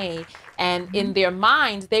DNA. And in their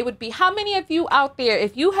minds, they would be, how many of you out there,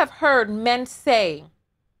 if you have heard men say,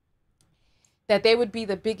 that they would be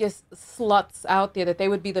the biggest sluts out there, that they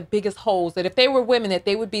would be the biggest hoes, that if they were women, that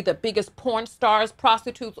they would be the biggest porn stars,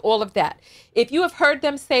 prostitutes, all of that. If you have heard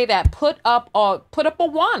them say that, put up a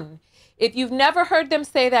one. If you've never heard them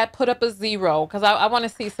say that, put up a zero, because I want to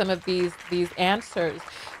see some of these answers,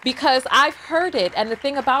 because I've heard it, and the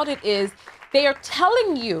thing about it is they're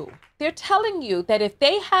telling you that if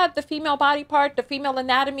they had the female body part, the female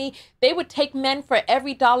anatomy, they would take men for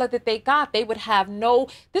every dollar that they got. They would have no,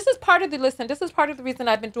 this is part of the reason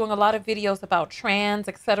I've been doing a lot of videos about trans,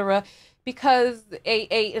 etc. Because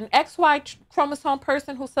an XY chromosome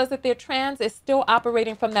person who says that they're trans is still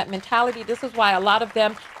operating from that mentality. This is why a lot of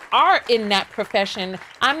them are in that profession.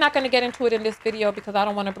 I'm not going to get into it in this video because I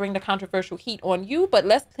don't want to bring the controversial heat on you, but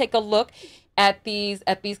let's take a look at these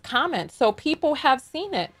comments. So people have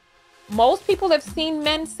seen it. Most people have seen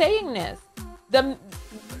men saying this. The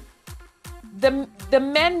the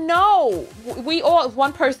men know. We all,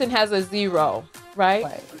 one person has a zero, right?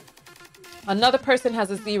 Right. Another person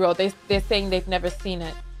has a zero. They're saying they've never seen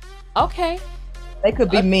it. Okay. They could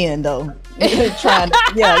be Uh, men though. Trying to,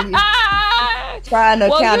 yeah, trying to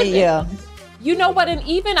well, count it, yeah. you know what? And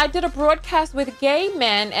even I did a broadcast with gay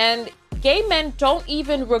men, and gay men don't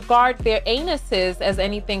even regard their anuses as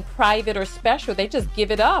anything private or special. They just give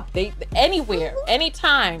it up. They anywhere,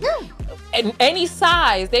 anytime, and any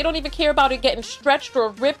size. They don't even care about it getting stretched or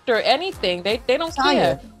ripped or anything. They don't care.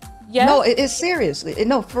 Tanya, Yes. no, it's seriously,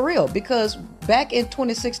 no, for real. Because back in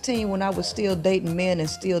 2016, when I was still dating men and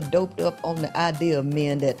still doped up on the idea of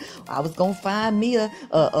men, that I was gonna find me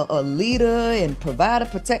a leader and provider,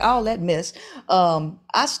 protect all that mess.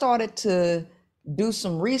 I started to do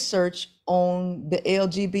some research on the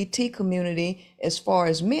LGBT community as far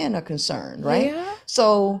as men are concerned, right? Yeah.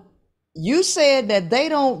 So you said that they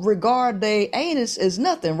don't regard their anus as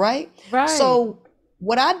nothing, right? Right. So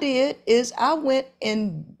what I did is I went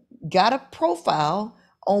and got a profile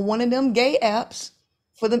on one of them gay apps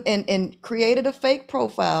for them, and created a fake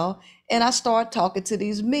profile, and I started talking to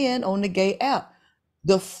these men on the gay app.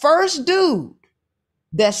 The first dude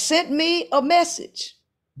that sent me a message,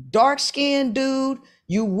 dark skinned dude,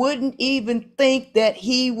 You wouldn't even think that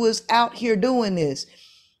he was out here doing this.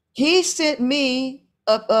 He sent me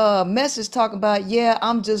a message talking about, yeah,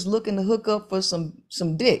 I'm just looking to hook up for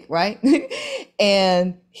some dick, right?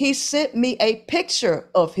 And he sent me a picture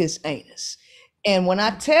of his anus. And when I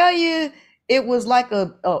tell you, it was like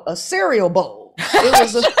a cereal bowl. It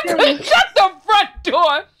was a cereal. Shut the front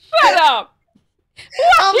door. Shut up.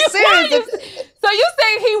 I'm serious. So you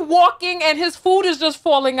saying he walking and his food is just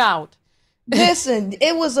falling out? Listen,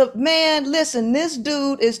 it was a man. Listen, this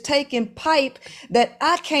dude is taking pipe that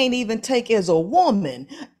I can't even take as a woman.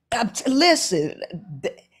 Listen,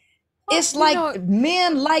 it's like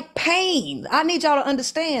men like pain. I need y'all to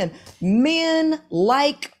understand. Men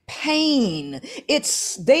like pain.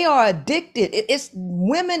 They are addicted. It's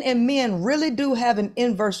women and men really do have an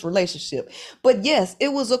inverse relationship. But yes, it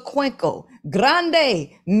was a cuenco. Grande,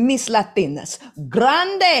 mis latinas.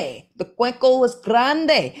 Grande. The cuenco was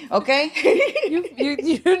grande. Okay.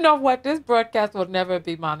 you know what? This broadcast will never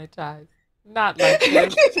be monetized. Not like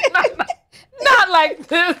this. Not like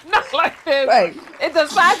this. Not like this. Right. It's the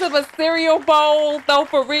size of a cereal bowl, though,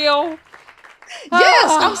 for real. Yes,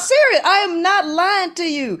 I'm serious. I am not lying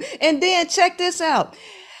to you. And then check this out.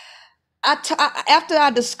 After I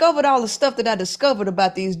discovered all the stuff that I discovered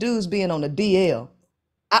about these dudes being on the DL,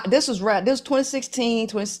 this was 2016,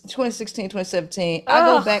 2017. I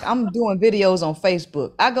go back, I'm doing videos on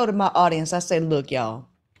Facebook. I go to my audience, I say, look, y'all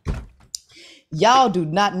do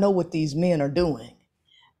not know what these men are doing.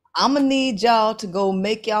 I'm gonna need y'all to go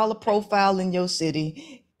make y'all a profile in your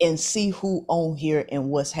city and see who on here and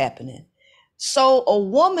what's happening. So a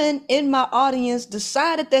woman in my audience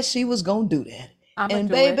decided that she was gonna do that. And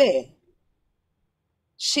baby,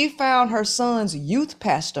 she found her son's youth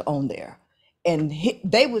pastor on there. And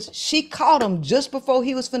she caught him just before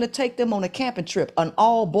he was finna take them on a camping trip, an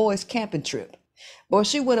all boys camping trip. Boy,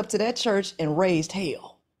 she went up to that church and raised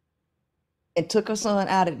hell and took her son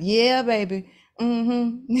out of, yeah, baby.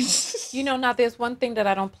 You know, now there's one thing that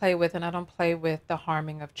I don't play with, and I don't play with the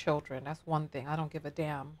harming of children. That's one thing. I don't give a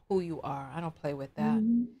damn who you are. I don't play with that.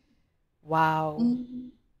 Wow.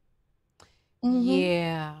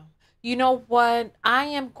 Yeah. You know what? I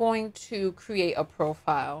am going to create a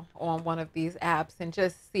profile on one of these apps and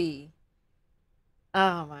just see.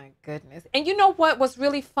 Oh my goodness. And you know what? What's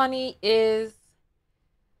really funny is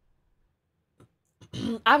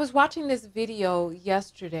I was watching this video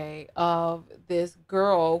yesterday of this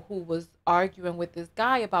girl who was arguing with this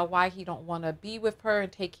guy about why he don't want to be with her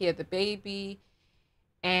and take care of the baby.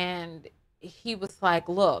 And he was like,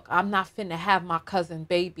 look, I'm not finna have my cousin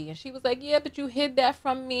baby. And she was like, yeah, but you hid that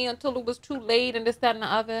from me until it was too late and this, that, and the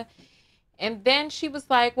other. And then she was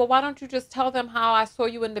like, well, why don't you just tell them how I saw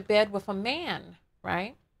you in the bed with a man,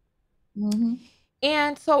 right?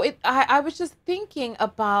 And so I was just thinking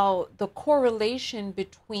about the correlation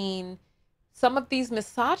between some of these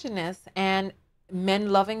misogynists and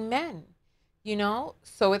men loving men, you know?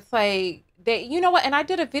 So it's like, you know what? And I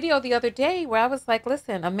did a video the other day where I was like,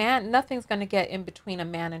 listen, a man, nothing's going to get in between a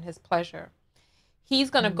man and his pleasure.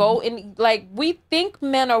 He's going to go in, like, we think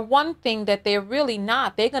men are one thing that they're really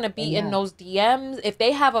not. They're going to be in those DMs. If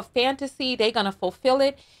they have a fantasy, they're going to fulfill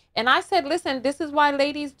it. And I said, listen, this is why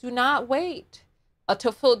ladies do not wait.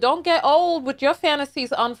 Don't get old with your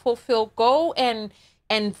fantasies unfulfilled. Go and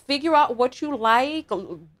figure out what you like,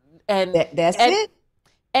 and that's it.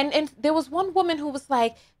 And there was one woman who was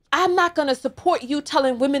like, I'm not gonna support you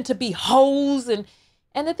telling women to be hoes, and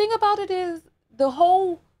the thing about it is the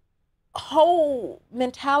whole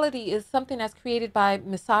mentality is something that's created by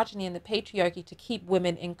misogyny and the patriarchy to keep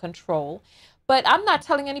women in control. But I'm not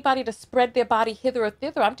telling anybody to spread their body hither or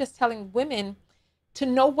thither. I'm just telling women to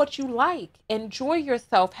know what you like, enjoy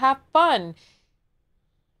yourself, have fun.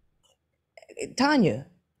 Tanya,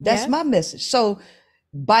 that's my message. So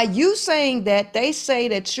by you saying that, they say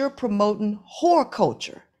that you're promoting whore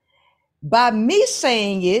culture. By me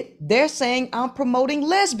saying it, they're saying I'm promoting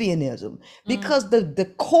lesbianism, because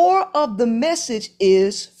the core of the message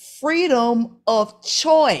is freedom of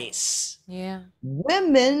choice. Yeah.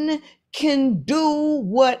 Women can do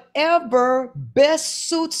whatever best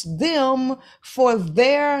suits them for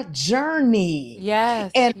their journey.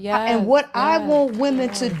 Yes. And what I want women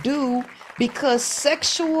to do, because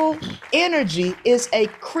sexual energy is a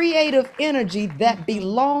creative energy that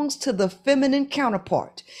belongs to the feminine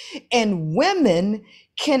counterpart. And women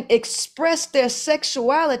can express their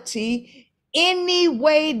sexuality any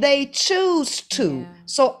way they choose to. Yeah.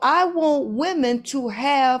 So I want women to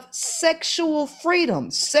have sexual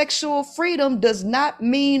freedom. Sexual freedom does not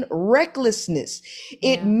mean recklessness.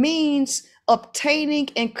 It means obtaining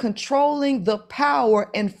and controlling the power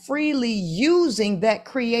and freely using that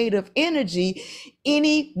creative energy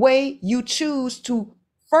any way you choose to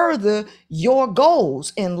further your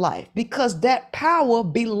goals in life, because that power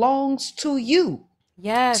belongs to you.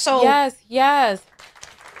 Yes, So, yes, yes,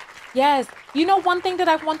 yes. You know, one thing that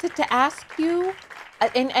I wanted to ask you,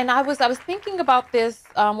 and I was thinking about this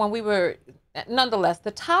when we were, nonetheless,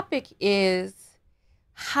 the topic is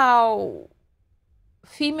how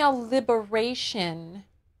female liberation,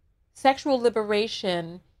 sexual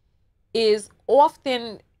liberation, is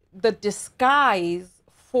often the disguise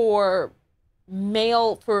for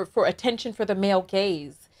for attention for the male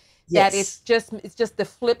gaze. That yes. it's just the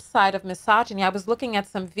flip side of misogyny. I was looking at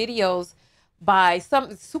some videos by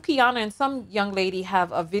some Sukiana and some young lady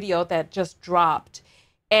have a video that just dropped.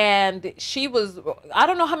 And she was, I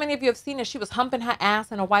don't know how many of you have seen it. She was humping her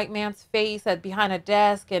ass in a white man's face at behind a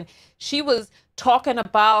desk. And she was talking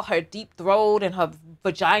about her deep throat and her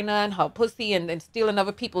vagina and her pussy and stealing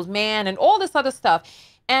other people's man and all this other stuff.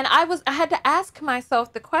 And I had to ask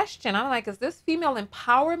myself the question. I'm like, is this female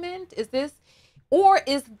empowerment? Or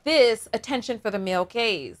is this attention for the male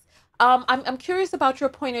gaze? I'm curious about your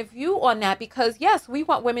point of view on that, because yes, we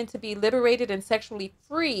want women to be liberated and sexually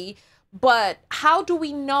free, but how do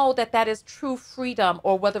we know that that is true freedom,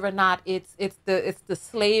 or whether or not it's the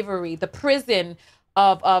slavery, the prison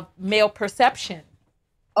of male perception?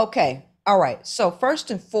 Okay. All right. So first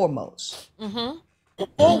and foremost,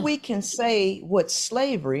 before we can say what's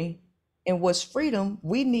slavery and what's freedom,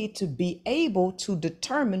 we need to be able to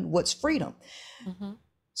determine what's freedom.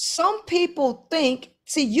 Some people think,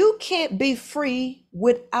 see, you can't be free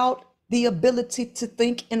without the ability to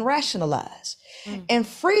think and rationalize. And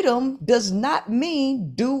freedom does not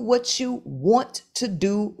mean do what you want to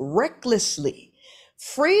do recklessly.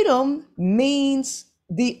 Freedom means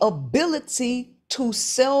the ability to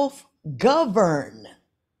self-govern.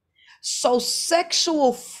 So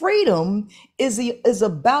sexual freedom is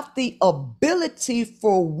about the ability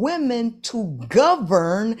for women to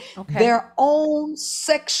govern their own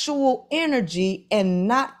sexual energy and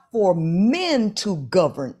not for men to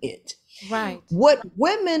govern it. Right. What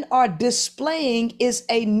women are displaying is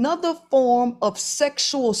another form of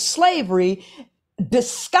sexual slavery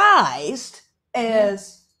disguised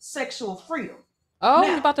as sexual freedom. Oh,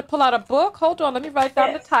 you're about to pull out a book? Hold on, let me write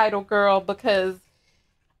down the title, girl, because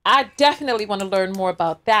I definitely want to learn more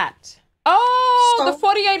about that. Oh, the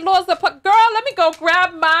 48 laws of... Girl, let me go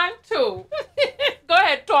grab mine, too. Go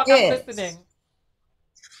ahead, talk. I'm listening.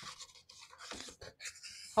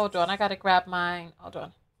 Hold on, I got to grab mine. Hold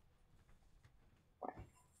on.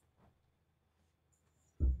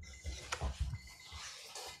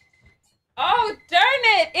 Oh, darn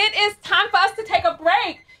it. It is time for us to take a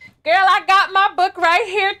break. Girl, I got my book right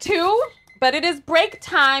here, too. But it is break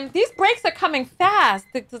time. These breaks are coming fast.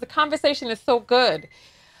 The conversation is so good.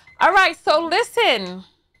 All right, so listen.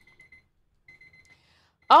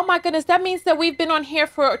 Oh my goodness, that means that we've been on here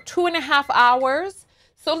for 2.5 hours.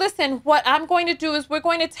 So listen, what I'm going to do is we're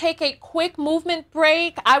going to take a quick movement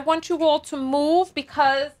break. I want you all to move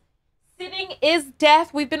because sitting is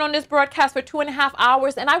death. We've been on this broadcast for 2.5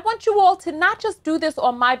 hours, and I want you all to not just do this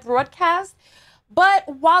on my broadcast, but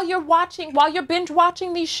while you're binge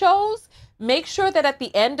watching these shows, make sure that at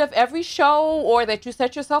the end of every show, or that you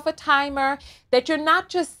set yourself a timer, that you're not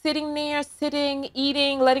just sitting there,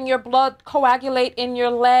 eating, letting your blood coagulate in your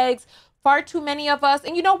legs. Far too many of us.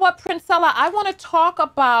 And you know what, Princella, I want to talk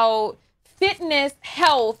about fitness,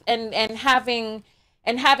 health, and having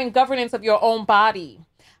governance of your own body.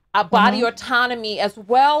 Body autonomy, as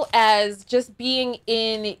well as just being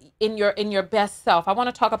in your best self. I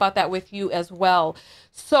want to talk about that with you as well.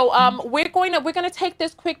 So we're going to take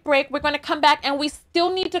this quick break. We're going to come back, and we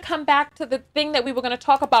still need to come back to the thing that we were going to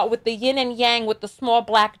talk about with the yin and yang with the small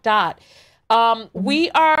black dot. We're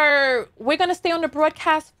going to stay on the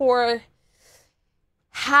broadcast for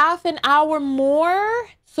half an hour more.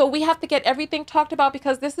 So we have to get everything talked about,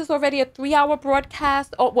 because this is already a 3-hour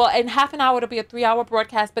broadcast. Oh, well, in half an hour, it'll be a 3-hour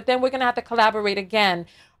broadcast, but then we're going to have to collaborate again.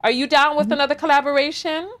 Are you down with another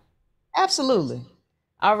collaboration? Absolutely.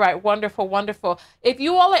 All right. Wonderful. Wonderful. If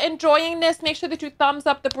you all are enjoying this, make sure that you thumbs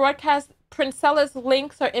up the broadcast. Princella's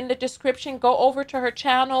links are in the description. Go over to her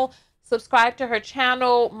channel, subscribe to her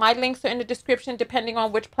channel. My links are in the description, depending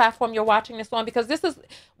on which platform you're watching this on, because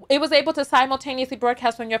it was able to simultaneously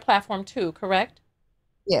broadcast on your platform too, correct?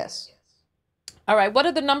 Yes. All right. What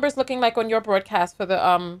are the numbers looking like on your broadcast for the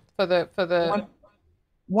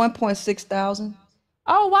 1.6 thousand?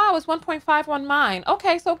 Oh wow, it's 1.5 on mine.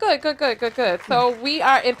 Okay, so good. So we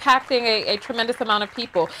are impacting a tremendous amount of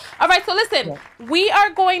people. All right, so listen,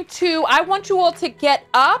 I want you all to get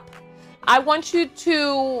up. I want you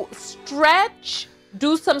to stretch,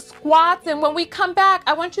 do some squats, and when we come back,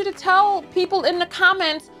 I want you to tell people in the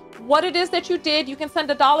comments what it is that you did. You can send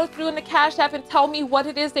 $1 through in the Cash App and tell me what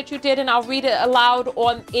it is that you did, and I'll read it aloud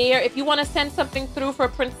on air. If you want to send something through for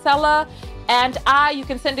Princella and you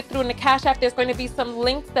can send it through in the Cash App. There's going to be some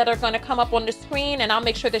links that are going to come up on the screen, and I'll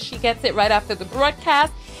make sure that she gets it right after the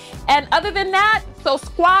broadcast. And other than that, so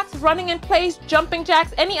squats, running in place, jumping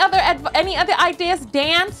jacks, any other ideas?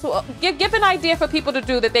 Dance. Give an idea for people to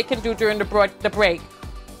do that they can do during the break.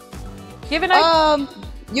 Give an idea.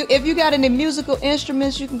 If you got any musical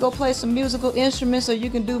instruments, you can go play some musical instruments, or you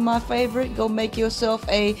can do my favorite, go make yourself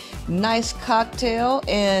a nice cocktail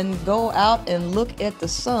and go out and look at the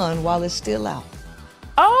sun while it's still out.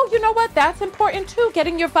 Oh, you know what? That's important too.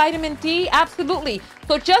 Getting your vitamin D, absolutely.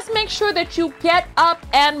 So just make sure that you get up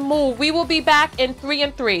and move. We will be back in 3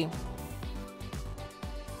 and 3.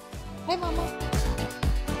 Hey, Mama.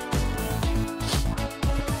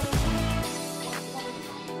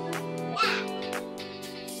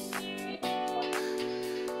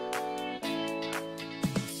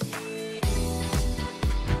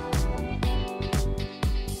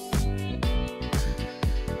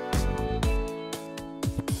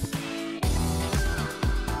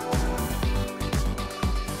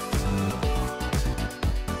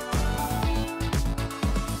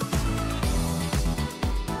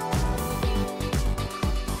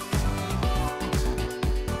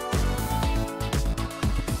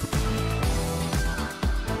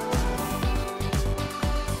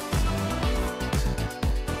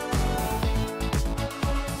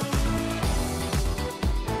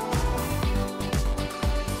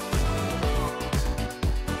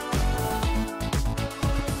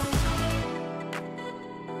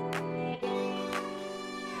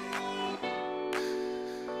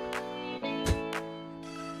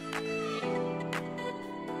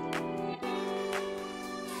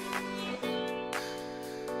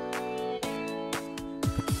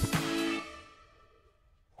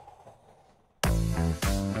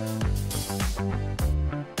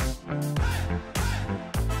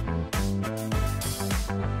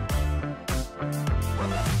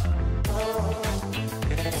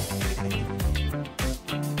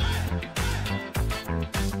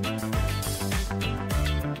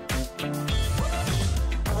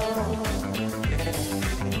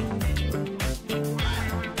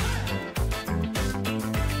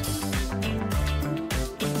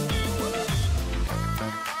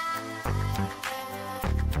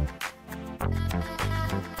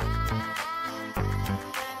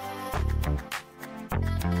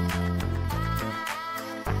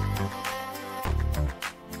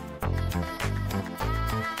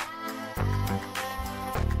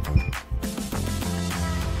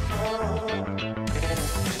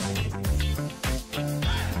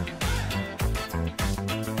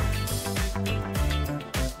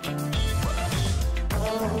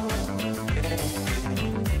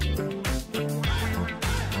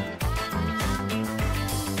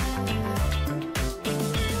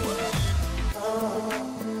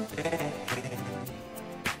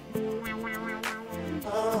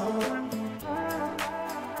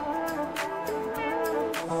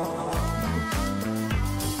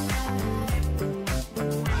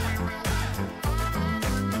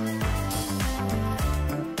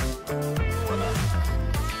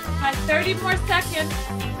 Got 30 more seconds.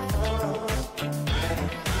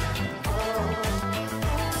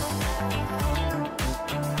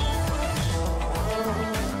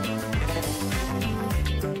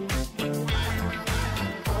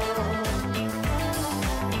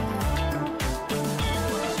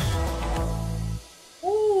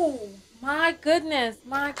 Ooh, my goodness,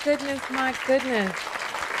 my goodness, my goodness.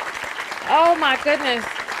 Oh my goodness.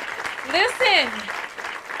 Listen.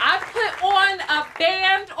 I put on a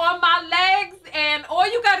band on my legs, and all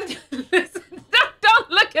you gotta do, listen, don't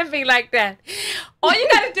look at me like that. All you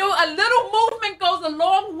gotta do, a little movement goes a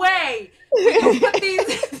long way. You put these,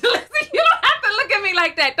 listen, you don't have to look at me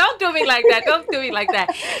like that. Don't do me like that. Don't do me like that.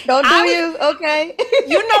 Don't do you? Okay.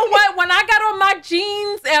 You know what? When I got on my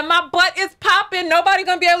jeans and my butt is popping, nobody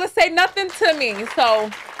gonna be able to say nothing to me. So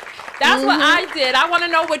that's what I did. I wanna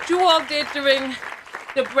know what you all did during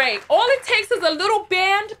the break. All it takes is a little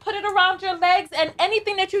band, put it around your legs, and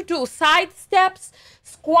anything that you do, side steps,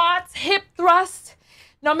 squats, hip thrusts,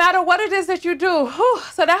 no matter what it is that you do. Whew.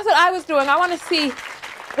 So that's what I was doing. I want to see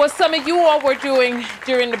what some of you all were doing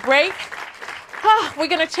during the break. We're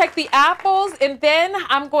going to check the apples, and then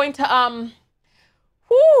I'm going to,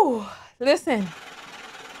 listen.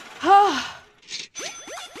 Oh,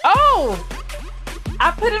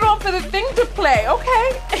 I put it on for the thing to play.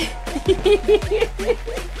 Okay.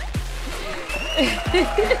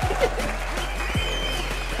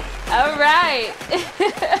 All right.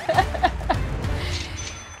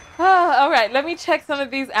 Oh, all right, let me check some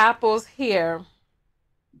of these apples here.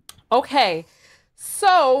 Okay,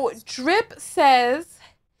 so Drip says,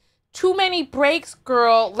 too many breaks,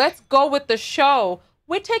 girl. Let's go with the show.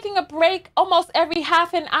 We're taking a break almost every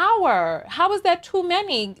half an hour. How is that too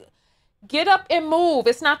many? Get up and move.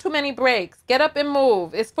 It's not too many breaks. Get up and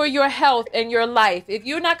move. It's for your health and your life. If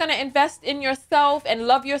you're not going to invest in yourself and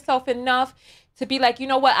love yourself enough to be like, you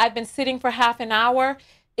know what, I've been sitting for half an hour.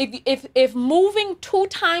 If moving 2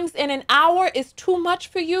 times in an hour is too much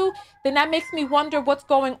for you, then that makes me wonder what's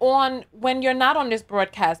going on when you're not on this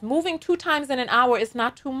broadcast. Moving 2 times in an hour is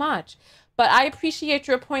not too much. But I appreciate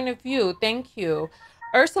your point of view. Thank you.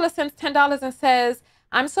 Ursula sends $10 and says,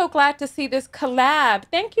 I'm so glad to see this collab.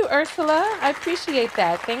 Thank you, Ursula. I appreciate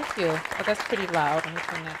that. Thank you. Oh, that's pretty loud. Let me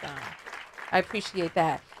turn that down. I appreciate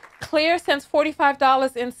that. Claire sends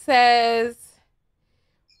 $45 and says,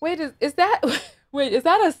 wait, is that a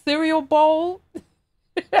cereal bowl?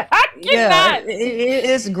 I cannot.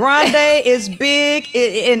 It's grande, it's big,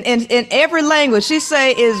 in every language. She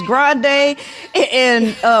say it's grande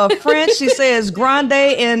in French. She says grande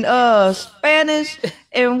in Spanish.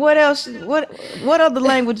 And what else? What other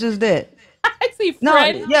language is that? I see French. No,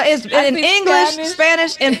 yeah, it's in English,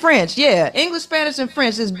 Spanish, and French. Yeah, English, Spanish, and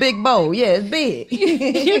French is big bowl. Yeah, it's big.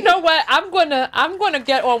 You know what? I'm gonna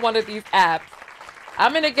get on one of these apps.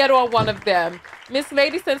 I'm gonna get on one of them. Miss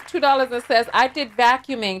Lady sends $2 and says, I did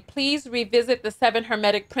vacuuming. Please revisit the 7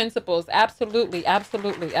 hermetic principles. Absolutely,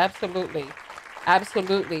 absolutely, absolutely,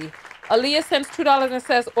 absolutely. Aaliyah sends $2 and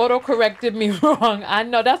says, autocorrect did me wrong. I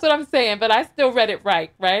know, that's what I'm saying, but I still read it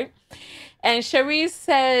right? And Cherise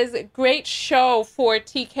says, great show for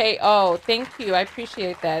TKO. Thank you. I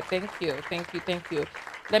appreciate that. Thank you. Thank you. Thank you.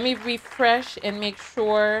 Let me refresh and make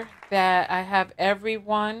sure that I have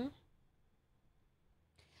everyone.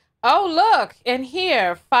 Oh, look, and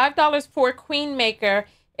here, $5 for Queen Maker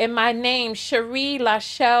in my name, Cherie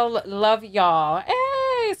Lachelle, love y'all.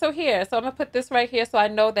 Hey, so here, so I'm gonna put this right here so I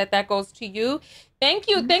know that that goes to you. Thank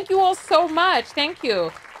you all so much. Thank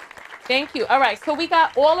you. Thank you. All right, so we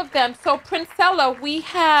got all of them. So Princella, we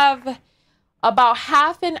have about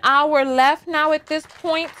half an hour left now at this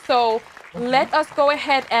point. So let us go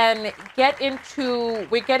ahead and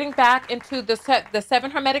we're getting back into the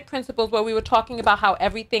 7 hermetic principles where we were talking about how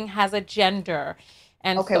everything has a gender.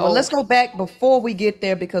 And okay, well, let's go back before we get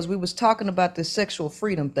there because we was talking about the sexual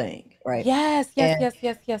freedom thing, right? Yes. Okay. I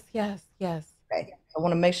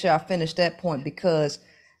want to make sure I finish that point because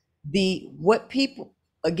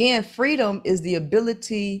freedom is the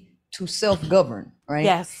ability to self-govern, right?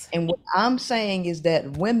 Yes. And what I'm saying is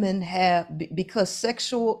that women because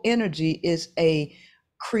sexual energy is a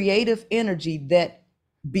creative energy that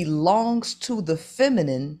belongs to the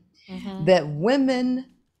feminine, that women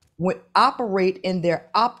would operate in their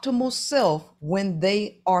optimal self when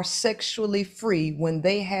they are sexually free, when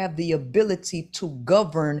they have the ability to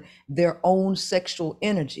govern their own sexual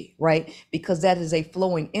energy, right? Because that is a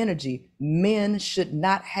flowing energy. Men should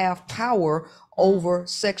not have power over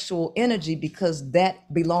sexual energy because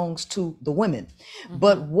that belongs to the women.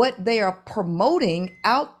 But what they are promoting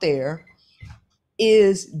out there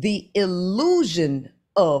is the illusion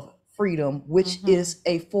of freedom, which is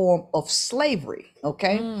a form of slavery,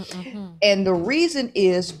 okay? And the reason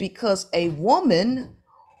is because a woman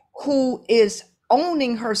who is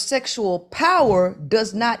owning her sexual power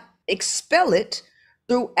does not expel it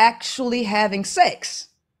through actually having sex.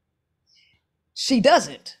 She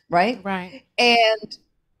doesn't, right? Right. And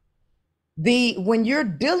when you're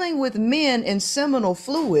dealing with men in seminal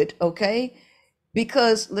fluid, okay,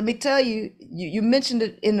 because let me tell you, you mentioned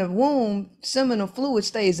it in the womb, seminal fluid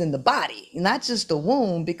stays in the body, not just the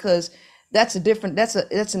womb, because that's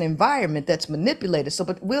an environment that's manipulated. So,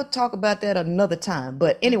 but we'll talk about that another time.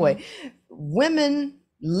 But anyway, women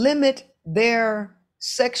limit their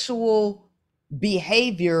sexual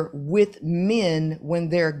behavior with men when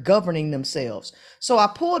they're governing themselves. So I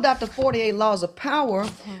pulled out the 48 laws of power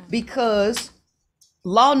because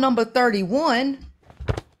law number 31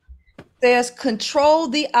 says control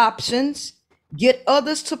the options, get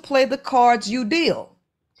others to play the cards you deal.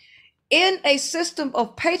 In a system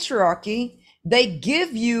of patriarchy, they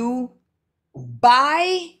give you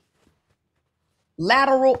bilateral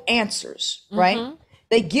answers, right?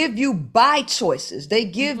 They give you bi choices. They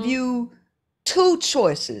give you 2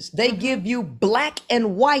 choices. They give you black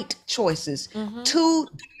and white choices,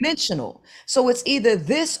 2-dimensional. So it's either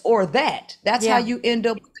this or that. That's how you end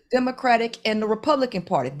up with the Democratic and the Republican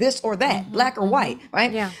Party, this or that, black or white,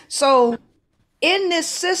 right? Yeah. So in this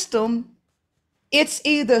system, It's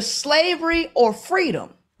either slavery or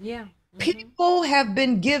freedom. Yeah. People have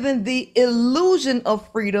been given the illusion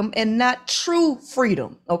of freedom and not true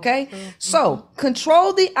freedom. Okay. So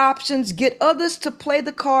control the options, get others to play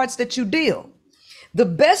the cards that you deal. The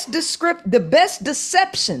best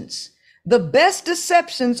deceptions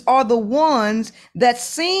are the ones that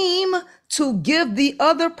seem to give the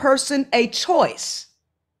other person a choice.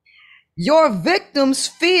 Your victims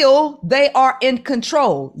feel they are in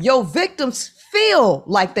control. Your victims feel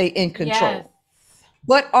like they in control. Yes.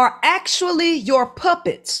 But are actually your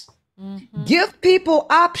puppets. Give people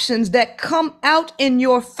options that come out in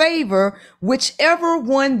your favor, whichever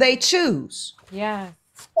one they choose. Yes.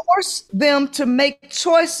 Force them to make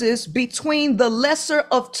choices between the lesser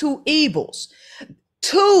of two evils.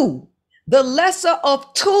 The lesser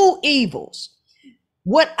of two evils.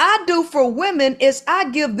 What I do for women is I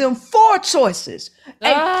give them 4 choices,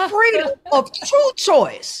 a freedom of true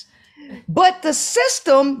choice. But the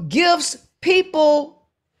system gives people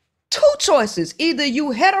 2 choices. Either you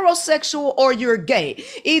heterosexual or you're gay.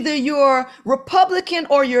 Either you're Republican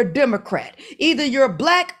or you're Democrat. Either you're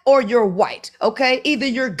black or you're white. Okay. Either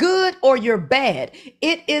you're good or you're bad.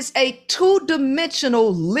 It is a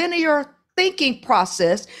 2-dimensional linear thinking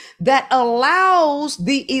process that allows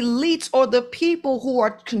the elites or the people who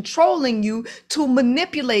are controlling you to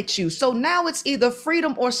manipulate you. So now it's either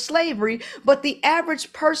freedom or slavery, but the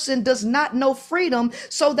average person does not know freedom,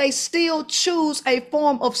 so they still choose a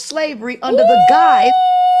form of slavery under the guise of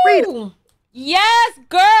freedom. Yes,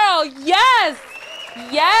 girl. Yes.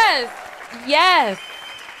 Yes. Yes.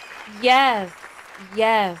 Yes.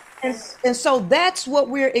 Yes. And so that's what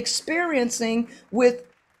we're experiencing with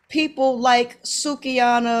people like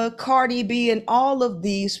Sukiana, Cardi B, and all of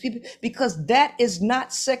these people, because that is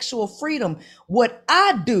not sexual freedom. What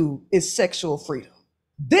I do is sexual freedom.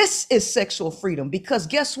 This is sexual freedom, because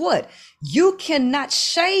guess what? You cannot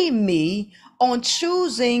shame me on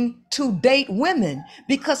choosing to date women,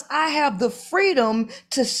 because I have the freedom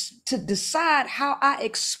to decide how I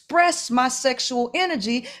express my sexual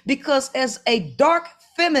energy, because as a dark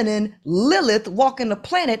feminine Lilith walking the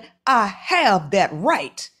planet, I have that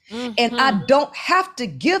right. And I don't have to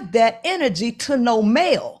give that energy to no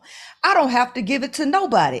male. I don't have to give it to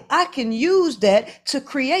nobody. I can use that to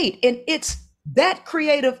create. And it's that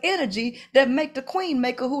creative energy that make the queen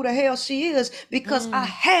maker who the hell she is, because I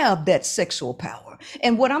have that sexual power.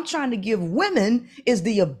 And what I'm trying to give women is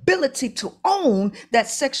the ability to own that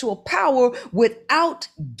sexual power without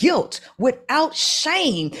guilt, without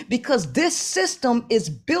shame, because this system is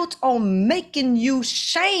built on making you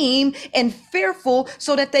shame and fearful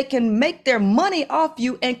so that they can make their money off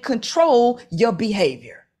you and control your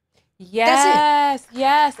behavior. Yes.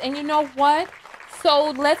 Yes. And you know what?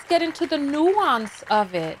 So let's get into the nuance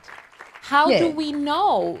of it. How do we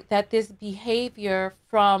know that this behavior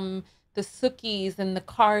from the Sukis and the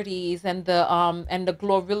Cardis and the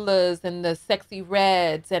Glorillas and the Sexy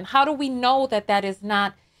Reds, and how do we know that that is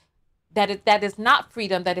not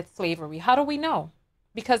freedom, that it's slavery? How do we know?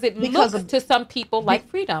 Because it looks to some people like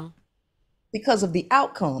freedom. Because of the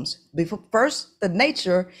outcomes. First the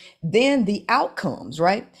nature, then the outcomes,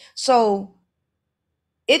 right? So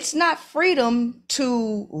it's not freedom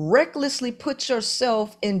to recklessly put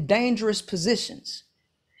yourself in dangerous positions.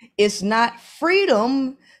 It's not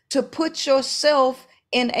freedom to put yourself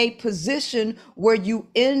in a position where you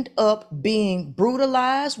end up being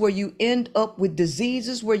brutalized, where you end up with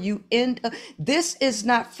diseases, where you end up. This is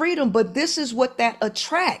not freedom, but this is what that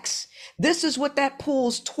attracts. This is what that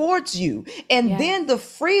pulls towards you. And then the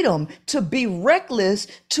freedom to be reckless,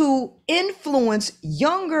 to influence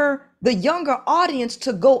the younger audience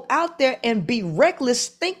to go out there and be reckless,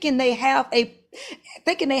 thinking they have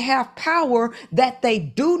power that they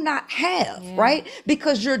do not have, right?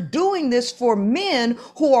 Because you're doing this for men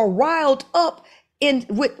who are riled up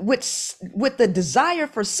with the desire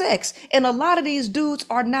for sex, and a lot of these dudes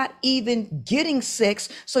are not even getting sex,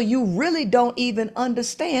 so you really don't even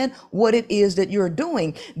understand what it is that you're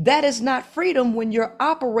doing. That is not freedom when you're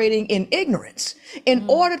operating in ignorance. In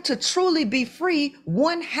order to truly be free,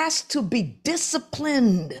 one has to be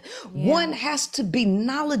disciplined. One has to be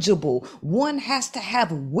knowledgeable. One has to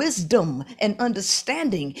have wisdom and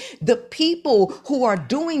understanding. The people who are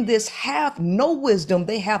doing this have no wisdom.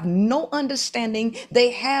 They have no understanding.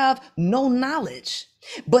 They have no knowledge,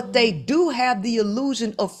 but they do have the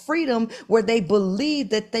illusion of freedom, where they believe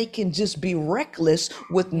that they can just be reckless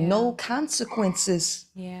with no consequences.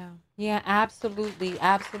 Yeah, absolutely.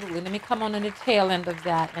 Absolutely. Let me come on the tail end of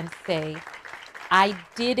that and say, I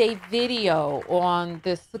did a video on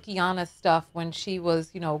the Sukiana stuff when she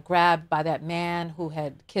was, grabbed by that man who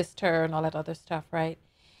had kissed her and all that other stuff, right?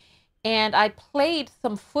 And I played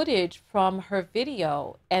some footage from her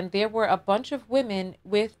video, and there were a bunch of women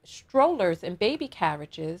with strollers and baby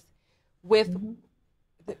carriages with Mm-hmm.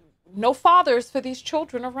 no fathers for these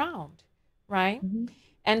children around, right? Mm-hmm.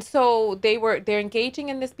 And so they're engaging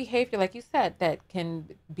in this behavior, like you said, that can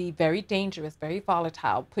be very dangerous, very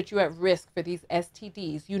volatile, put you at risk for these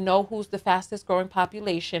STDs. You know who's the fastest growing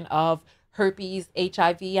population of herpes,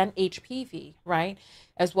 HIV, and HPV, right?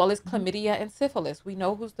 As well as Mm-hmm. chlamydia and syphilis. We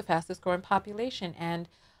know who's the fastest growing population. And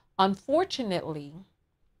unfortunately,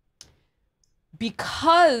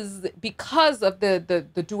 because of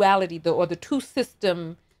the duality, or the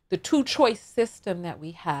two choice system that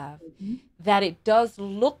we have, Mm-hmm. that it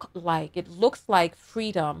looks like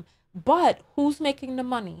freedom, but who's making the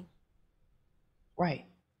money? Right.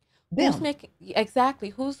 Who's Them. making exactly?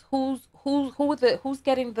 Who's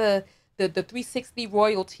getting the 360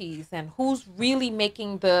 royalties, and who's really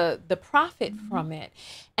making the profit Mm-hmm. from it?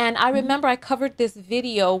 And I Mm-hmm. remember I covered this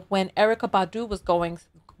video when Erica Badu was going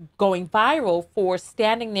viral for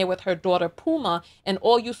standing there with her daughter Puma, and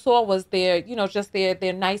all you saw was just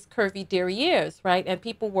their nice curvy derrieres, right? And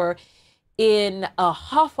people were in a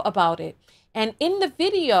huff about it. And in the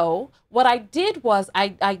video, what I did was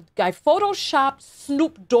I photoshopped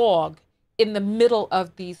Snoop Dogg in the middle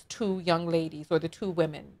of these two young ladies, or the two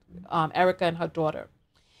women, Erica and her daughter.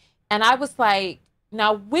 And I was like,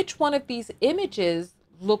 now which one of these images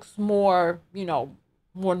looks more,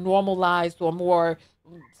 more normalized or more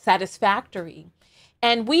satisfactory?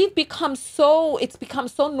 And it's become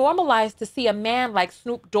so normalized to see a man like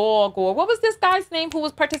Snoop Dogg, or what was this guy's name who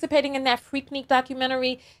was participating in that Freaknik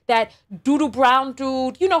documentary, that Doodoo Brown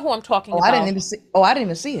dude? You know who I'm talking Oh, I didn't about. even see. Oh, I didn't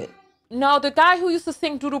even see it. No, the guy who used to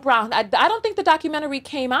sing Doodoo Brown. I don't think the documentary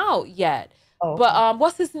came out yet. Oh, But okay.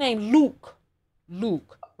 what's his name?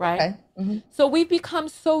 Luke, right? Okay. Mm-hmm. So we've become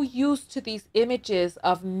so used to these images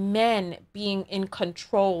of men being in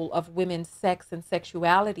control of women's sex and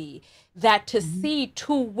sexuality, that to Mm-hmm. see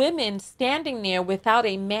two women standing there without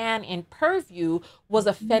a man in purview was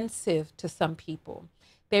Mm-hmm. offensive to some people.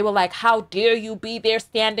 They were like, how dare you be there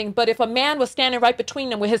standing? But if a man was standing right between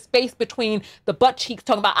them with his face between the butt cheeks,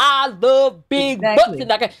 talking about I love big butts, and Exactly.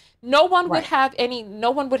 like, Right. no one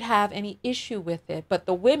would have any issue with it. But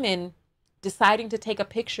the women deciding to take a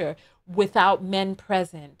picture without men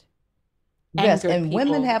present Yes, angered and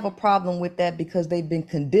women people. have a problem with that because they've been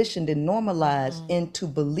conditioned and normalized Hmm. into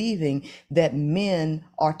believing that men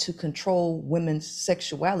are to control women's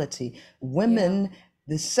sexuality. Yeah. Women,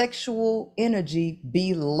 the sexual energy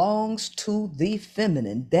belongs to the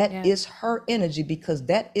feminine. That Yes. is her energy because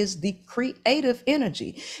that is the creative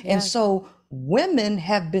energy. And Yes. so women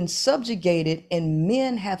have been subjugated and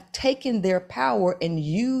men have taken their power and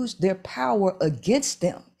used their power against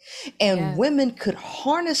them. And Yes. women could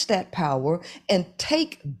harness that power and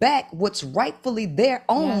take back what's rightfully their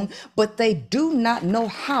own, Yes. but they do not know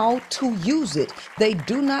how to use it. They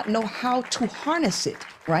do not know how to harness it,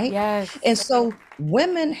 right? Yes. And so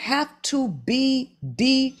women have to be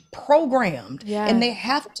deprogrammed and Yes. they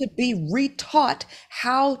have to be retaught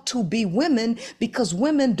how to be women because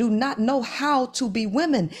women do not know how to be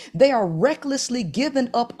women. They are recklessly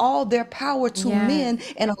giving up all their power to Yes. men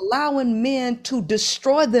and allowing men to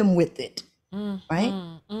destroy them with it, right?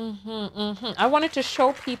 Mm-hmm. Mm-hmm. Mm-hmm. I wanted to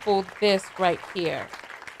show people this right here,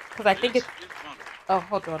 because I think it's, oh,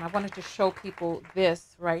 hold on. I wanted to show people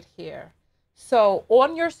this right here. So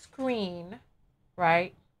on your screen,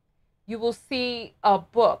 right, you will see a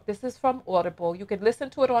book. This is from Audible. You can listen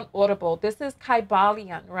to it on Audible. This is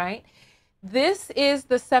Kybalion, right? This is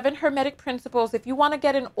the 7 Hermetic Principles. If you want to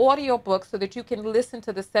get an audio book so that you can listen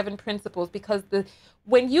to the 7 principles, because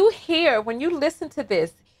when you listen to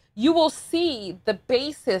this, you will see the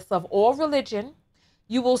basis of all religion.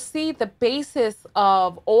 You will see the basis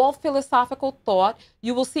of all philosophical thought.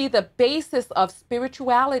 You will see the basis of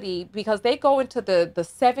spirituality, because they go into the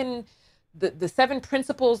 7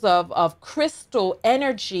 principles of crystal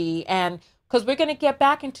energy. And because we're going to get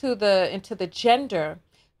back into the gender,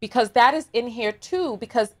 because that is in here too,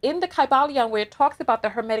 because in the Kybalion, where it talks about the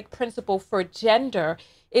Hermetic principle for gender,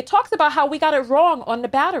 it talks about how we got it wrong on the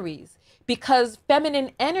batteries, because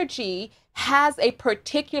feminine energy has a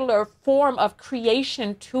particular form of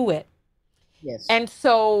creation to it. Yes. And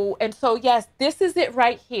so yes, this is it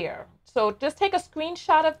right here. So just take a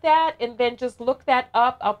screenshot of that and then just look that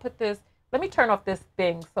up. I'll put this, let me turn off this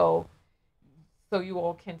thing so you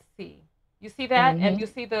all can see. You see that? And Mm-hmm. you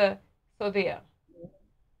see so there.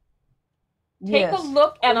 Take a Yes.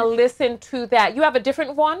 look and a listen to that. You have a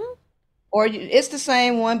different one? Or it's the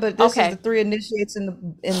same one, but this is the Okay. 3 initiates in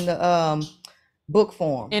the book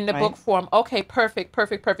form, In the right? book form. Okay, perfect,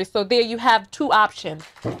 perfect, perfect. So there you have two options: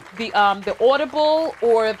 the Audible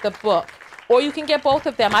or the book, or you can get both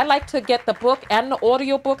of them. I like to get the book and the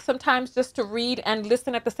audio book sometimes just to read and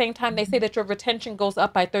listen at the same time. They say that your retention goes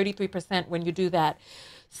up by 33% when you do that. Mhm.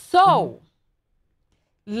 So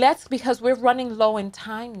because we're running low in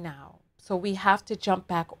time now, so we have to jump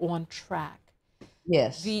back on track.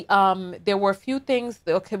 Yes. There were a few things.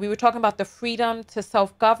 Okay, we were talking about the freedom to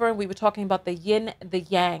self-govern. We were talking about the yin, the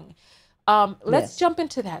yang. Let's Yes. jump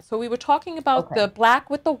into that. So we were talking about the Okay. black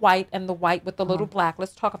with the white and the white with the little Uh-huh. black.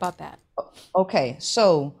 Let's talk about that. Okay.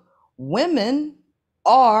 So women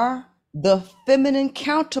are the feminine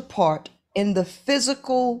counterpart in the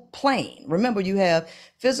physical plane. Remember, you have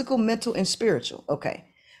physical, mental, and spiritual. Okay.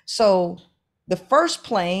 So the first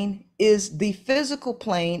plane is the physical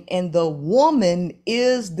plane, and the woman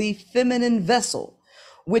is the feminine vessel,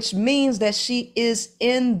 which means that she is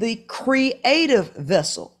in the creative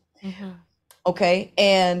vessel. Mm-hmm. Okay.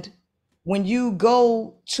 And when you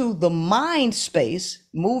go to the mind space,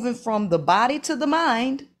 moving from the body to the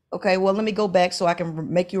mind, okay, well, let me go back so I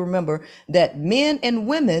can make you remember that men and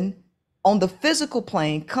women on the physical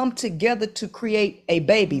plane come together to create a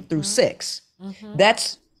baby through Mm-hmm. sex. Mm-hmm.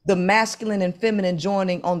 That's the masculine and feminine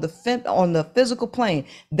joining on the physical plane.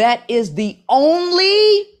 That is the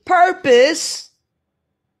only purpose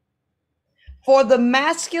for the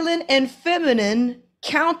masculine and feminine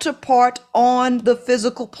counterpart on the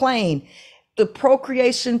physical plane, the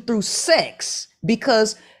procreation through sex,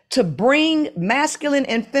 because to bring masculine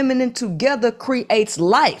and feminine together creates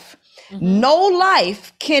life. Mm-hmm. No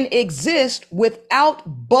life can exist without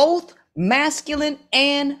both masculine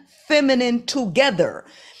and feminine together.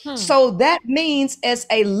 Hmm. So that means as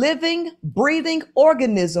a living, breathing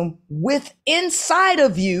organism with inside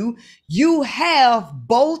of you, you have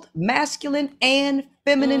both masculine and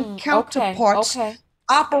feminine Okay. counterparts Okay.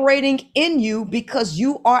 operating in you because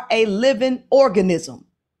you are a living organism.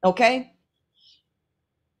 Okay.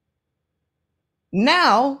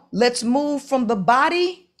 Now let's move from the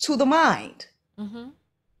body to the mind. Mm-hmm.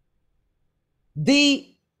 The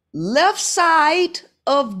left side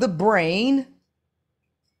of the brain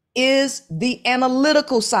is the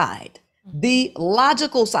analytical side, the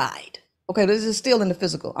logical side. Okay, this is still in the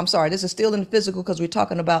physical. I'm sorry, this is still in the physical because we're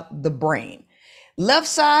talking about the brain. Left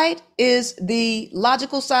side is the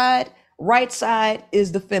logical side, right side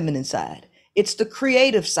is the feminine side. It's the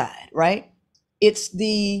creative side, right? It's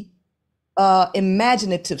the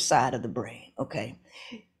imaginative side of the brain, okay?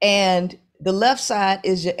 And the left side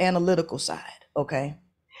is your analytical side, okay?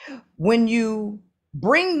 When you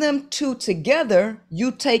bring them two together,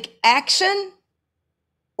 you take action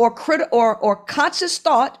or conscious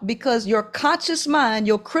thought, because your conscious mind,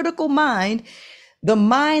 your critical mind, the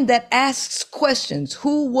mind that asks questions,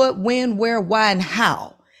 who, what, when, where, why, and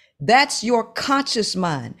how. That's your conscious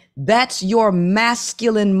mind. That's your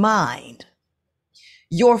masculine mind.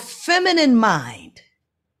 Your feminine mind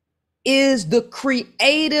is the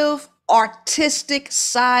creative, artistic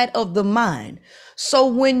side of the mind. So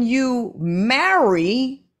when you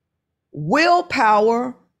marry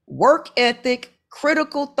willpower, work ethic,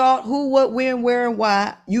 critical thought, who, what, when, where, and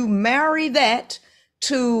why, you marry that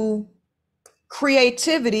to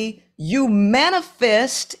creativity, you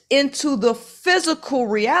manifest into the physical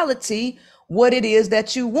reality what it is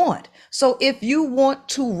that you want. So if you want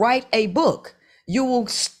to write a book, you will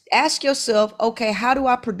ask yourself, okay, how do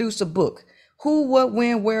I produce a book? Who, what,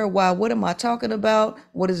 when, where, why? What am I talking about?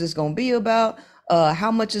 What is this going to be about?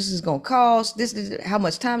 How much is this going to cost? This is how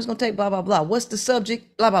much time it's going to take, blah, blah, blah. What's the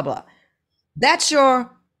subject? Blah, blah, blah. That's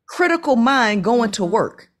your critical mind going to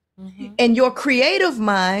work. Mm-hmm. And your creative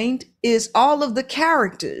mind is all of the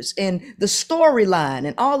characters and the storyline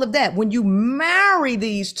and all of that. When you marry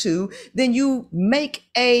these two, then you make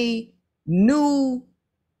a new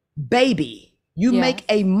baby. You make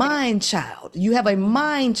Yes. a mind child. You have a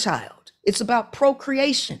mind child. It's about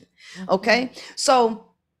procreation. Mm-hmm. Okay. So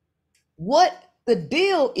what the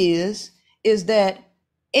deal is that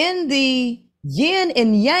in the yin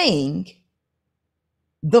and yang,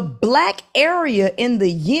 the black area in the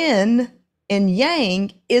yin and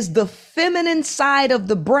yang is the feminine side of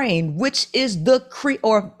the brain, which is the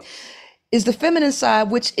feminine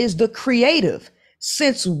side, which is the creative.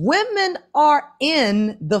 Since women are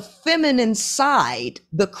in the feminine side,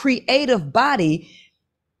 the creative body,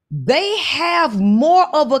 they have more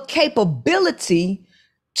of a capability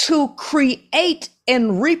to create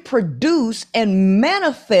and reproduce and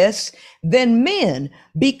manifest than men,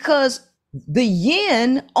 because the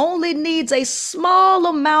yin only needs a small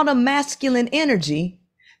amount of masculine energy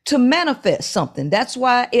to manifest something. That's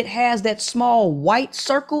why it has that small white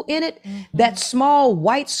circle in it. That small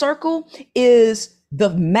white circle is the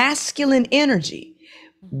masculine energy.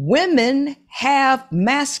 Women have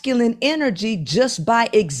masculine energy just by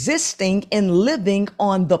existing and living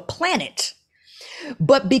on the planet.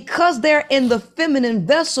 But because they're in the feminine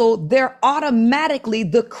vessel, they're automatically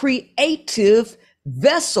the creative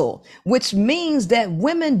vessel, which means that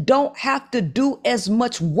women don't have to do as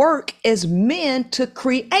much work as men to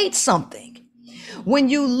create something. When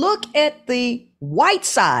you look at the white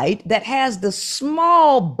side that has the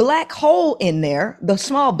small black hole in there, the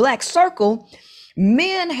small black circle,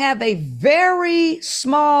 men have a very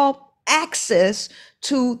small access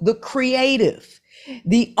to the creative.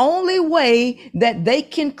 The only way that they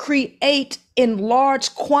can create in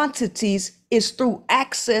large quantities is through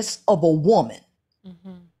access of a woman.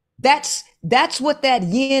 That's what that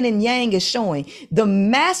yin and yang is showing. The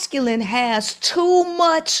masculine has too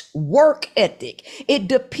much work ethic. It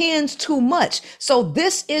depends too much. So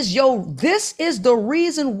this is the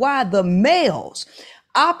reason why the males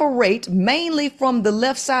operate mainly from the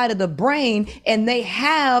left side of the brain, and they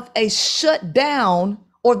have a shutdown,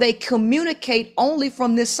 or they communicate only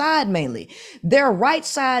from this side mainly. Their right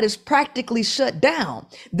side is practically shut down.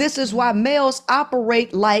 This is why males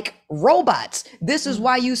operate like robots. This is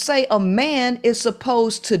why you say a man is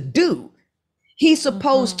supposed to do. He's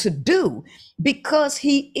supposed to do, because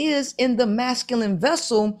he is in the masculine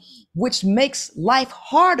vessel, which makes life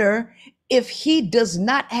harder if he does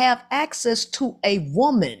not have access to a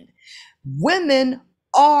woman. Women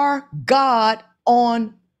are God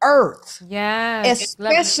on earth. Yes.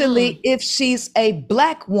 Especially if she's a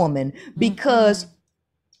black woman, because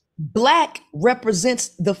black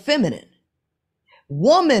represents the feminine.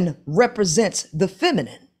 Woman represents the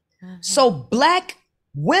feminine. So black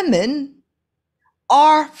women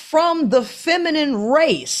are from the feminine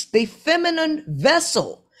race, the feminine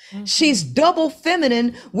vessel. She's double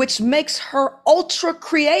feminine, which makes her ultra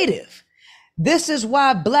creative. This is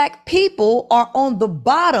why black people are on the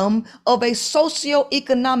bottom of a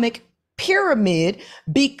socioeconomic pyramid,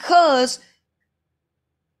 because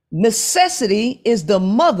necessity is the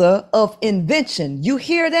mother of invention. You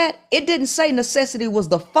hear that? It didn't say necessity was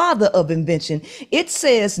the father of invention. It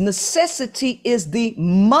says necessity is the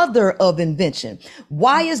mother of invention.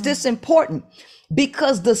 Why is this important?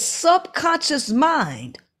 Because the subconscious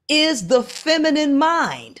mind is the feminine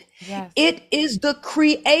mind. Yes. It is the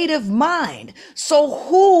creative mind. So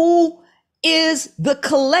who is the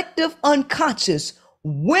collective unconscious?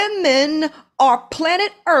 Women are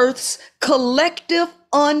planet Earth's collective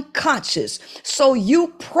unconscious. So you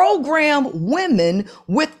program women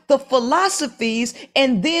with the philosophies,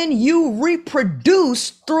 and then you reproduce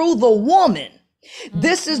through the woman.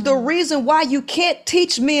 This is the reason why you can't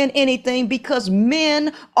teach men anything, because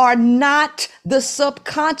men are not the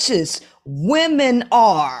subconscious. Women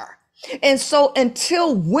are. And so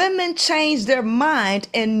until women change their mind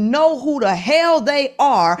and know who the hell they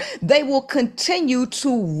are, they will continue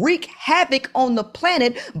to wreak havoc on the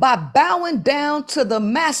planet by bowing down to the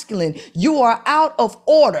masculine. You are out of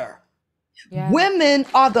order. Yes. Women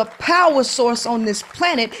are the power source on this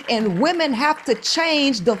planet, and women have to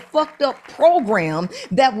change the fucked up program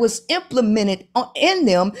that was implemented in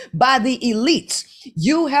them by the elites.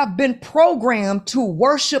 You have been programmed to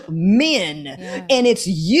worship men, and it's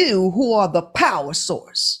you who are the power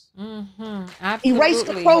source. Absolutely. Erase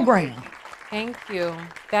the program. Thank you.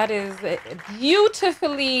 That is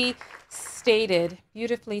beautifully stated,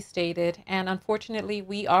 and unfortunately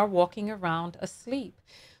we are walking around asleep.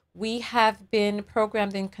 We have been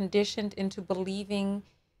programmed and conditioned into believing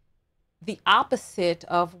the opposite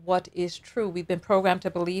of what is true. We've been programmed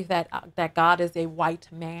to believe that God is a white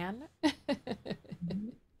man.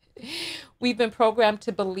 We've been programmed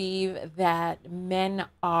to believe that men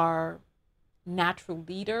are natural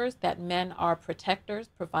leaders, that men are protectors,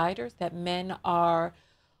 providers, that men are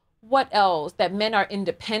what else? That men are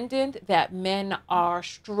independent, that men are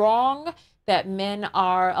strong, that men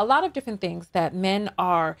are a lot of different things, that men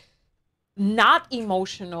are not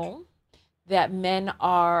emotional, that men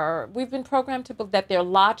are, we've been programmed to believe that they're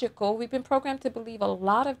logical. We've been programmed to believe a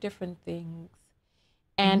lot of different things.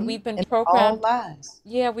 And we've been programmed, all lies.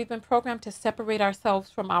 we've been programmed to separate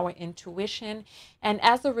ourselves from our intuition. And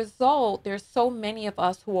as a result, there's so many of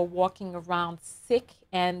us who are walking around sick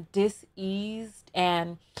and diseased.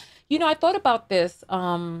 And, you know, I thought about this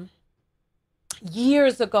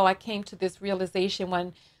years ago. I came to this realization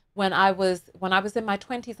when I was in my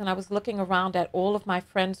 20s, and I was looking around at all of my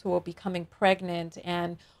friends who were becoming pregnant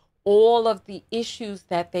and all of the issues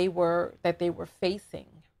that they were facing,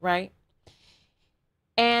 right?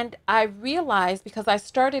 And I realized, because I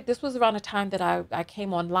started, this was around the time that I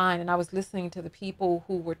came online, and I was listening to the people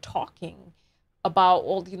who were talking about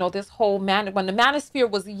all, this whole when the manosphere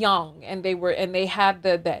was young, and they had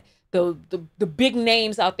the big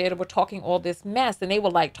names out there that were talking all this mess, and they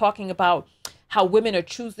were like talking about how women are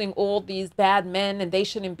choosing all these bad men and they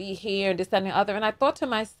shouldn't be here and this, that, and the other. And I thought to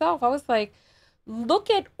myself, I was like, look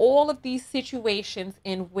at all of these situations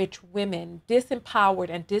in which women, disempowered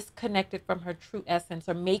and disconnected from her true essence,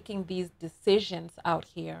 are making these decisions out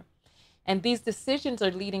here. And these decisions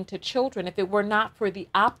are leading to children. If it were not for the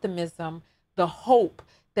optimism, the hope,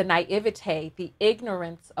 the naivete, the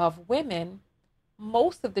ignorance of women,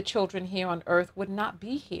 most of the children here on earth would not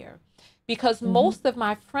be here. Because most of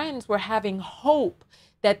my friends were having hope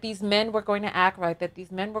that these men were going to act right, that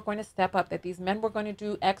these men were going to step up, that these men were going to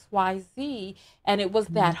do X, Y, Z. And it was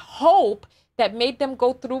that hope that made them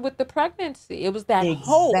go through with the pregnancy. It was that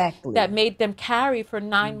hope that made them carry for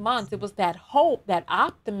 9 months. It was that hope, that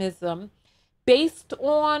optimism based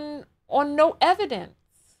on no evidence.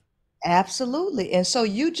 Absolutely. And so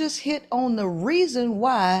you just hit on the reason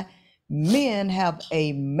why men have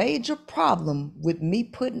a major problem with me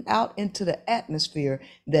putting out into the atmosphere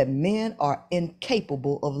that men are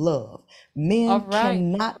incapable of love. Men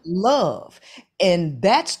cannot love. And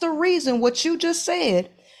that's the reason what you just said,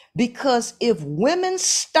 because if women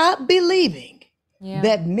stop believing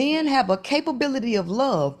that men have a capability of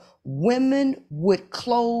love, women would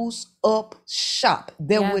close up shop.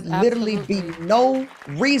 There would literally be no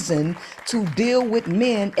reason to deal with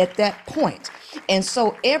men at that point. And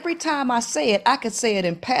so every time I say it, I could say it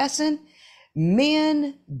in passing.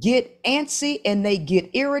 Men get antsy and they get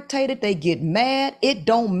irritated. They get mad. It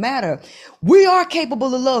don't matter. We are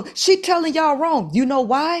capable of love. She telling y'all wrong. You know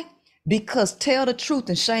why? Because tell the truth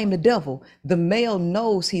and shame the devil. The male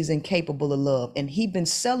knows he's incapable of love, and he been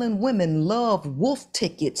selling women love wolf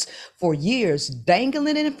tickets for years,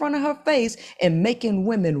 dangling it in front of her face and making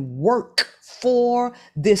women work for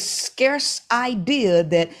this scarce idea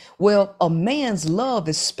that, well, a man's love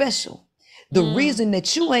is special. The reason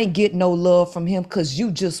that you ain't get no love from him because you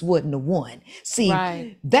just wasn't the one. See,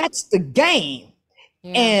 that's the game.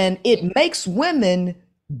 And it makes women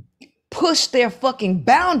push their fucking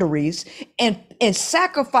boundaries and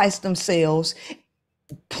sacrifice themselves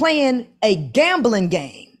playing a gambling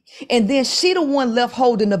game. And then she the one left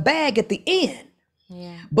holding the bag at the end.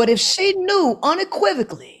 But if she knew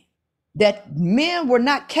unequivocally that men were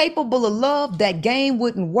not capable of love, that game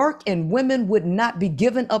wouldn't work, and women would not be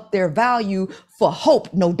giving up their value for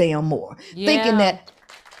hope no damn more. Thinking that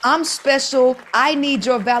I'm special, I need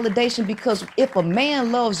your validation, because if a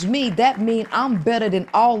man loves me, that means I'm better than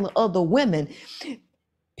all the other women.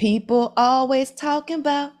 People always talking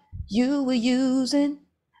about you were using.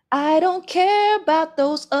 I don't care about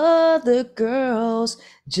those other girls.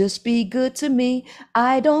 Just be good to me.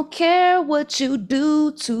 I don't care what you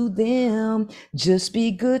do to them. Just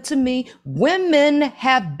be good to me. Women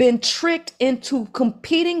have been tricked into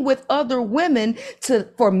competing with other women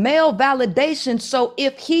for male validation. So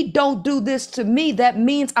if he don't do this to me, that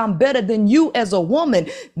means I'm better than you as a woman.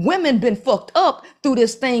 Women been fucked up through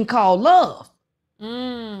this thing called love.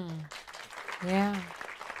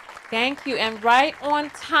 Thank you. And right on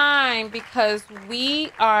time, because we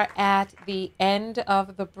are at the end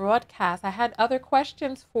of the broadcast. I had other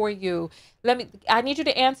questions for you. I need you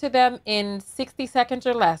to answer them in 60 seconds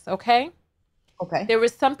or less, okay? Okay. There were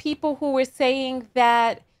some people who were saying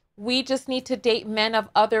that we just need to date men of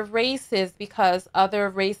other races because other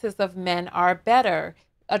races of men are better.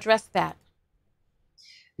 Address that.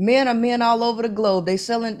 Men are men all over the globe.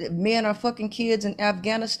 Men are fucking kids in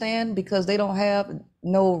Afghanistan because they don't have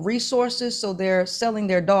no resources, so they're selling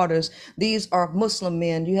their daughters. These are Muslim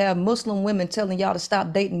men. You have Muslim women telling y'all to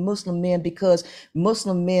stop dating Muslim men because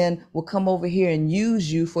Muslim men will come over here and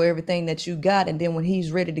use you for everything that you got, and then when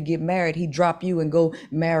he's ready to get married, he drop you and go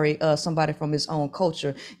marry somebody from his own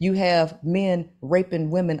culture. You have men raping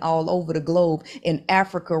women all over the globe. In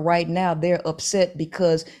Africa right now, they're upset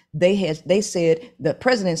because the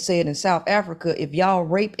president said in South Africa, if y'all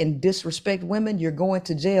rape and disrespect women, you're going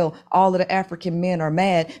to jail. All of the African men are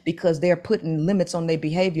mad because they're putting limits on their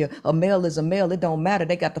behavior. A male is a male. It don't matter.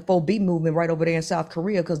 They got the 4B movement right over there in South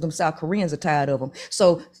Korea because them South Koreans are tired of them.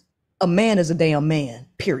 So a man is a damn man,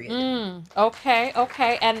 period. Okay.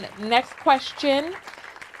 And next question.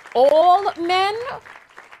 All men,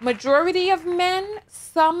 majority of men,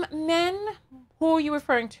 some men, who are you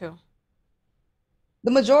referring to?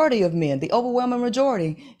 The majority of men, the overwhelming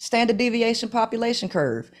majority, standard deviation population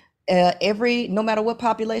curve. No matter what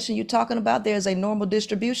population you're talking about, there's a normal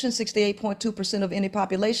distribution. 68.2% of any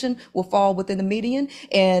population will fall within the median,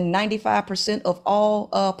 and 95% of all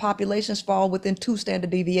populations fall within 2 standard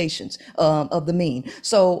deviations of the mean.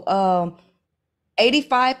 So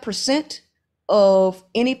 85% of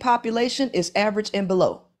any population is average and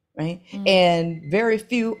below, right? And very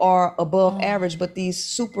few are above average, but these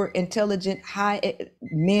super intelligent,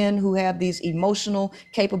 men who have these emotional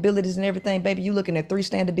capabilities and everything, baby, you're looking at 3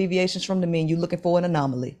 standard deviations from the mean. You're looking for an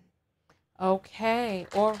anomaly. Okay.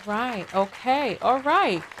 All right. Okay. All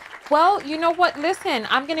right. Well, you know what? Listen,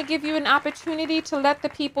 I'm going to give you an opportunity to let the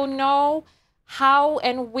people know how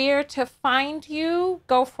and where to find you.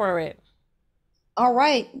 Go for it. All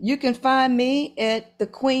right, you can find me at The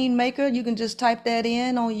Queen Maker. You can just type that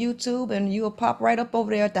in on YouTube and you'll pop right up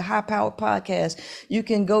over there at the High Powered Podcast. You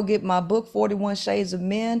can go get my book, 41 Shades of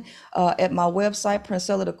Men, at my website,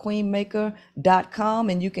 PrincellaTheQueenMaker.com.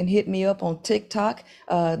 And you can hit me up on TikTok,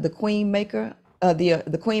 The Queen Maker,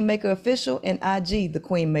 the Queen Maker Official, and IG, The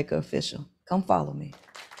Queen Maker Official. Come follow me.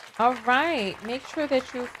 All right. Make sure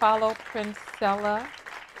that you follow Princella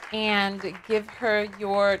and give her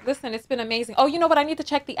your, listen, it's been amazing. Oh, you know what? I need to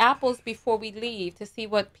check the apples before we leave to see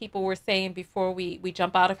what people were saying before we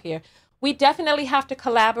jump out of here. We definitely have to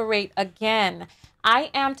collaborate again.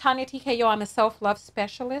 I am Tanya TKO. I'm a self-love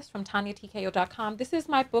specialist from TanyaTKO.com. This is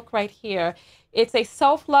my book right here. It's a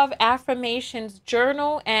self-love affirmations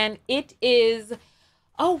journal, and it is,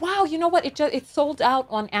 oh, wow. You know what? It's sold out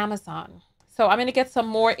on Amazon. So I'm going to get some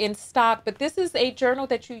more in stock, but this is a journal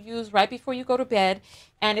that you use right before you go to bed,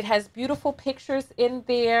 and it has beautiful pictures in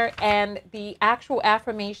there and the actual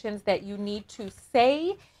affirmations that you need to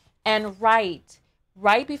say and write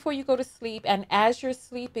right before you go to sleep. And as you're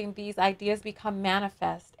sleeping, these ideas become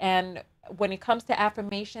manifest. And when it comes to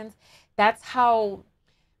affirmations, that's how,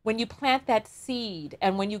 when you plant that seed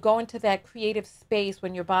and when you go into that creative space,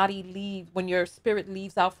 when your body leaves, when your spirit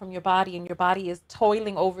leaves out from your body and your body is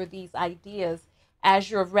toiling over these ideas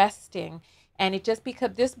as you're resting. And it just,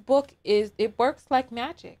 because this book it works like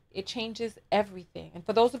magic. It changes everything. And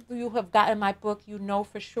for those of you who have gotten my book, you know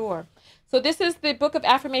for sure. So this is the Book of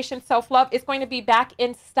Affirmation Self-Love. It's going to be back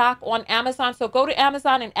in stock on Amazon. So go to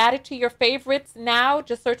Amazon and add it to your favorites now.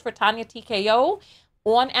 Just search for Tanya TKO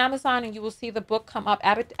on Amazon and you will see the book come up.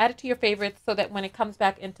 Add it to your favorites so that when it comes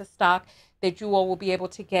back into stock, that you all will be able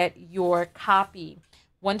to get your copy.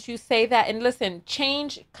 Once you say that, and listen,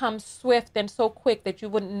 change comes swift and so quick that you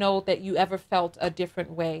wouldn't know that you ever felt a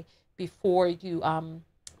different way before you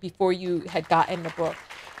had gotten the book.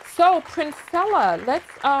 So Princella, let's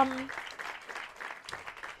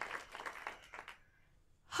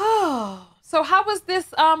so how was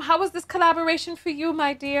this collaboration for you,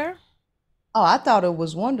 my dear? Oh, I thought it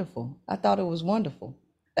was wonderful. I thought it was wonderful.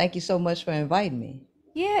 Thank you so much for inviting me.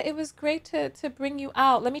 Yeah, it was great to bring you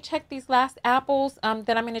out. Let me check these last apples.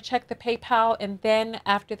 Then I'm going to check the PayPal. And then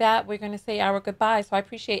after that, we're going to say our goodbye. So I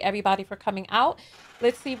appreciate everybody for coming out.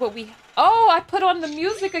 Let's see what we... Oh, I put on the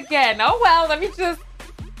music again. Oh, well, let me just...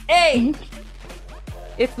 Hey,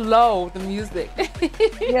 it's low, the music.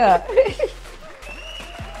 Yeah.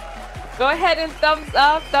 Go ahead and thumbs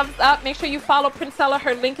up, thumbs up. Make sure you follow Princella.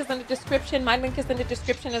 Her link is in the description. My link is in the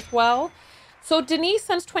description as well. So Denise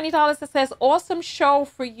sends $20 that says, awesome show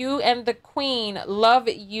for you and the queen. Love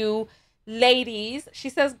you, ladies. She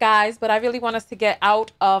says guys, but I really want us to get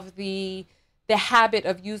out of the habit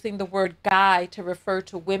of using the word guy to refer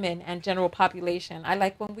to women and general population. I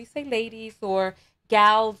like when we say ladies or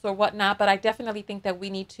gals or whatnot, but I definitely think that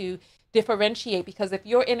we need to differentiate, because if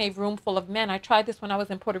you're in a room full of men, I tried this when I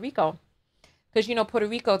was in Puerto Rico, because you know Puerto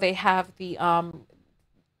Rico, they have the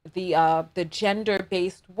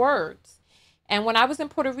gender-based words. And when I was in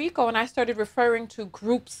Puerto Rico and I started referring to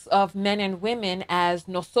groups of men and women as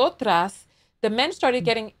nosotras, the men started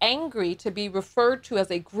getting angry to be referred to as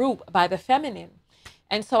a group by the feminine.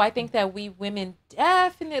 And so I think that we women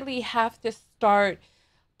definitely have to start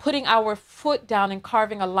putting our foot down and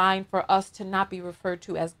carving a line for us to not be referred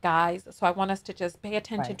to as guys. So I want us to just pay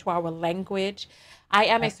attention to our language. I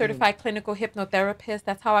am a certified clinical hypnotherapist.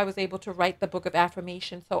 That's how I was able to write the Book of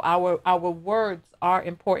Affirmation. So our words are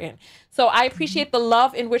important. So I appreciate the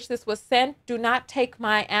love in which this was sent. Do not take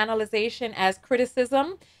my analyzation as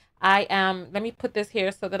criticism. Let me put this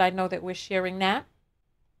here so that I know that we're sharing that.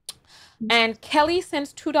 And Kelly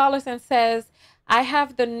sends $2 and says, I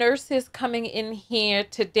have the nurses coming in here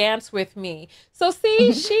to dance with me. So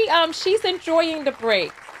see, she's enjoying the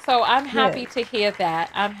break. So I'm happy to hear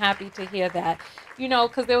that. I'm happy to hear that. You know,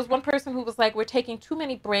 because there was one person who was like, we're taking too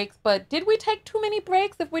many breaks. But did we take too many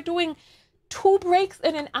breaks? If we're doing 2 breaks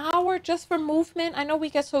in an hour just for movement. I know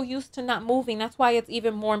we get so used to not moving. That's why it's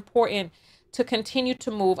even more important to continue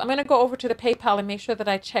to move. I'm going to go over to the PayPal and make sure that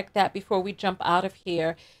I check that before we jump out of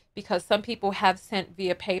here, because some people have sent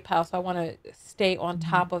via PayPal. So I want to stay on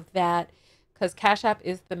top of that, because Cash App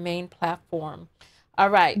is the main platform. All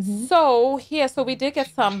right. So here, so we did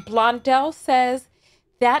get some. Blondell says,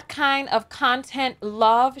 that kind of content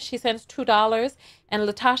love. She sends $2. And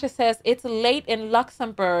Latasha says, it's late in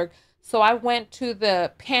Luxembourg, so I went to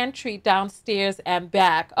the pantry downstairs and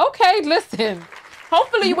back. Okay, listen.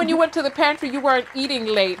 Hopefully when you went to the pantry, you weren't eating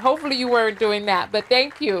late. Hopefully you weren't doing that. But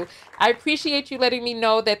thank you. I appreciate you letting me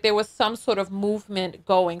know that there was some sort of movement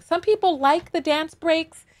going. Some people like the dance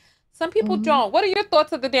breaks. Some people don't. What are your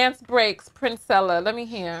thoughts of the dance breaks, Princella? Let me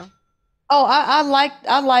hear. Oh, I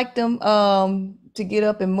like them to get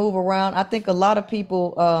up and move around. I think a lot of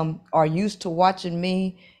people are used to watching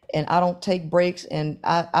me, and I don't take breaks, and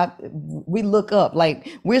I we look up, like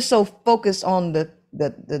we're so focused on the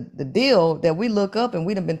deal that we look up, and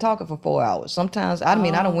we done been talking for 4 hours. Sometimes I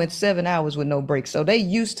mean I done went 7 hours with no breaks, so they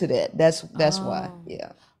used to that. That's why. Oh.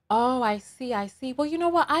 Yeah. Oh, I see. I see. Well, you know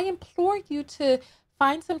what? I implore you to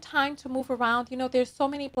find some time to move around. You know, there's so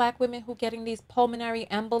many Black women who getting these pulmonary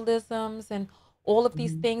embolisms and all of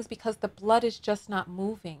these things because the blood is just not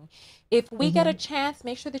moving. If we get a chance,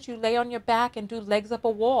 make sure that you lay on your back and do legs up a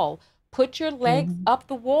wall. Put your legs up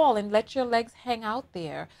the wall and let your legs hang out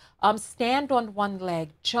there. Stand on one leg,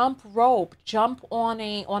 jump rope, jump on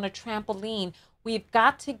a trampoline. We've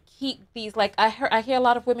got to keep these, like I hear a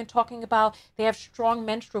lot of women talking about they have strong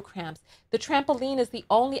menstrual cramps. The trampoline is the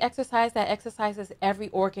only exercise that exercises every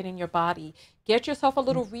organ in your body. Get yourself a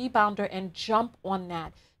little rebounder and jump on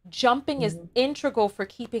that. Jumping is integral for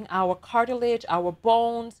keeping our cartilage, our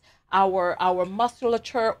bones, our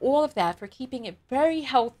musculature, all of that, for keeping it very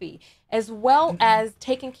healthy, as well as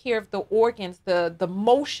taking care of the organs. The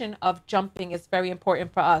motion of jumping is very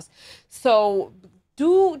important for us. So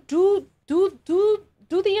do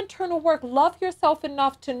the internal work. Love yourself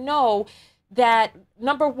enough to know that,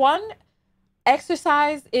 number one,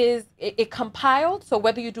 exercise is it compiled. So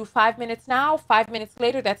whether you do 5 minutes now, 5 minutes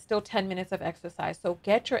later, that's still 10 minutes of exercise. So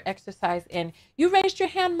get your exercise in. You raised your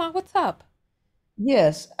hand, Ma. What's up?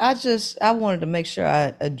 Yes, I wanted to make sure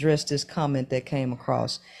I addressed this comment that came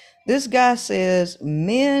across. This guy says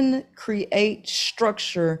men create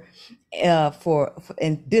structure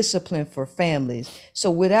and discipline for families.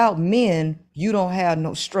 So without men, you don't have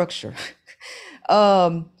no structure.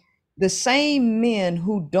 um, the same men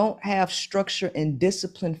who don't have structure and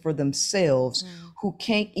discipline for themselves, who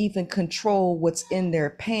can't even control what's in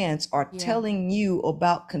their pants, are telling you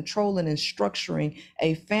about controlling and structuring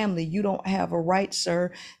a family. You don't have a right,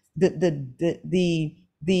 sir.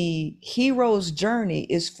 The hero's journey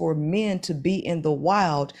is for men to be in the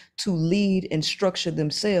wild, to lead and structure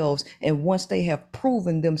themselves. And once they have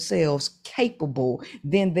proven themselves capable,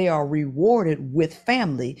 then they are rewarded with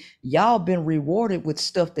family. Y'all been rewarded with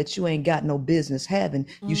stuff that you ain't got no business having.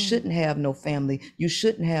 You shouldn't have no family. You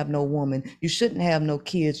shouldn't have no woman. You shouldn't have no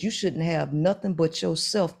kids. You shouldn't have nothing but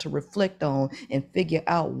yourself to reflect on and figure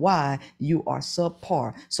out why you are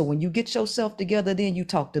subpar. So when you get yourself together, then you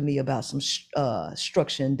talk to me about some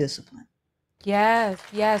structure and discipline. Yes,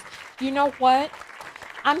 yes. You know what?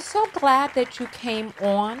 I'm so glad that you came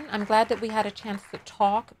on. I'm glad that we had a chance to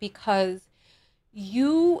talk, because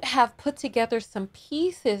you have put together some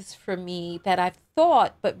pieces for me that I've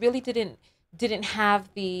thought but really didn't have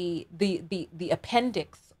the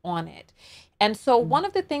appendix on it. And so one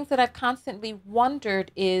of the things that I've constantly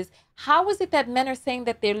wondered is, how is it that men are saying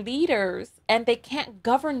that they're leaders and they can't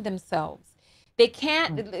govern themselves? They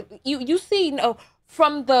can't. You see,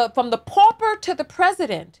 from the pauper to the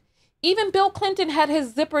president. Even Bill Clinton had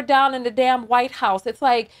his zipper down in the damn White House. It's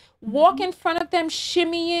like, walk in front of them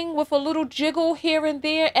shimmying with a little jiggle here and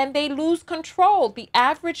there, and they lose control. The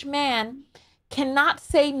average man cannot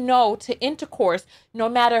say no to intercourse, no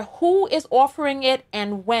matter who is offering it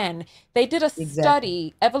and when. They did a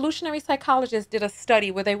study, evolutionary psychologists did a study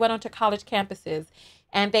where they went onto college campuses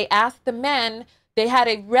and they asked the men. They had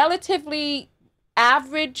a relatively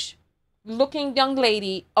average looking young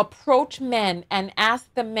lady approach men and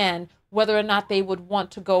ask the men whether or not they would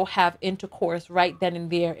want to go have intercourse right then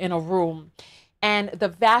and there in a room. And the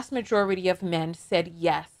vast majority of men said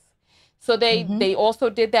yes. So they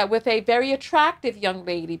also did that with a very attractive young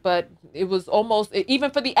lady, but it was almost,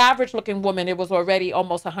 even for the average looking woman, it was already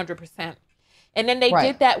almost 100%. And then they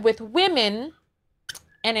did that with women.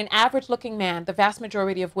 And an average looking man, the vast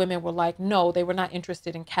majority of women were like, no, they were not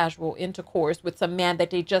interested in casual intercourse with some man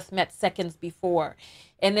that they just met seconds before.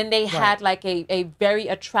 And then they had like a very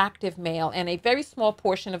attractive male, and a very small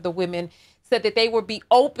portion of the women said that they would be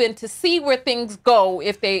open to see where things go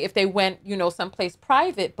if they went, you know, someplace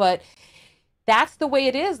private. But that's the way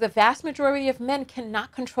it is. The vast majority of men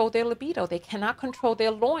cannot control their libido. They cannot control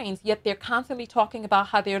their loins, yet they're constantly talking about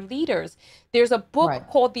how they're leaders. There's a book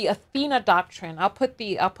called the Athena Doctrine. I'll put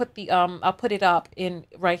it up in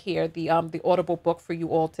right here, the Audible book for you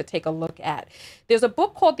all to take a look at. There's a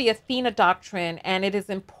book called the Athena Doctrine, and it is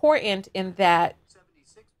important in that,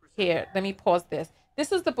 here, let me pause this.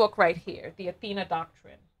 This is the book right here, the Athena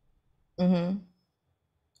Doctrine. Mm-hmm.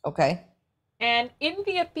 Okay. And in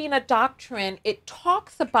the Athena Doctrine, it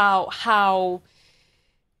talks about how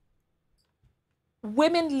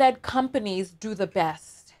women-led companies do the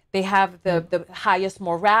best. They have the highest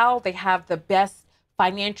morale. They have the best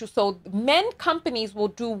financial. So men companies will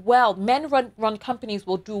do well. Men run companies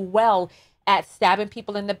will do well at stabbing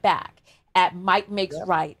people in the back, at Mike Makes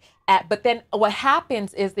Right. But then what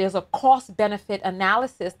happens is there's a cost-benefit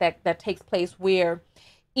analysis that takes place where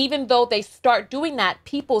even though they start doing that,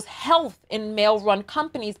 people's health in male-run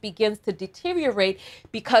companies begins to deteriorate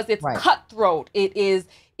because it's cutthroat. It's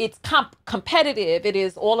competitive. It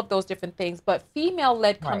is all of those different things. But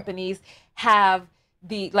female-led companies have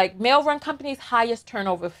like male-run companies, highest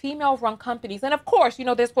turnover. Female-run companies, and of course, you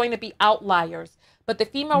know, there's going to be outliers. But the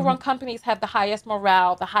female-run companies have the highest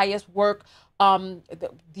morale, the highest work,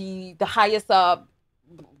 the highest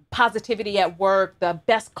positivity at work, the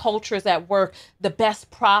best cultures at work, the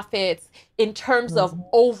best profits in terms of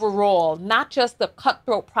overall, not just the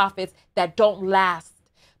cutthroat profits that don't last,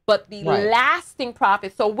 but the lasting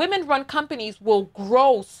profits. So women-run companies will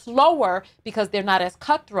grow slower because they're not as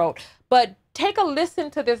cutthroat. But take a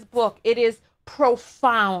listen to this book. It is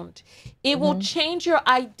profound. It will change your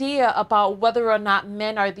idea about whether or not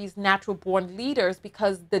men are these natural-born leaders,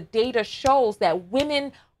 because the data shows that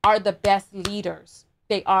women are the best leaders.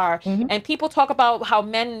 They are. And people talk about how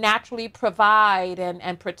men naturally provide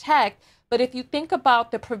and protect. But if you think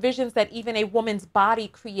about the provisions that even a woman's body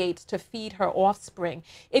creates to feed her offspring,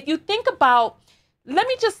 if you think about, let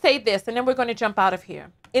me just say this, and then we're going to jump out of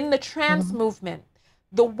here. In the trans movement,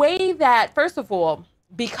 the way that, first of all,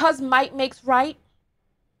 because might makes right,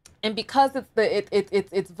 and because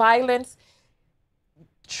it's violence,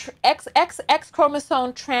 X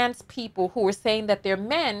chromosome trans people who are saying that they're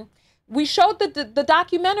men, we showed the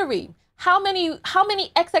documentary. How many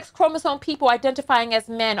XX chromosome people identifying as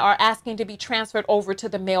men are asking to be transferred over to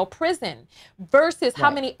the male prison versus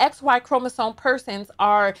how many XY chromosome persons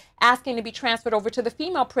are asking to be transferred over to the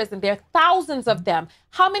female prison? There are thousands of them.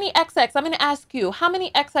 How many XX? I'm going to ask you. How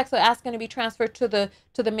many XX are asking to be transferred to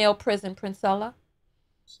the male prison, Princella?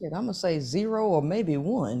 Shit, I'm gonna say 0 or maybe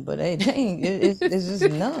 1, but it's just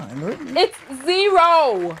none. Really. It's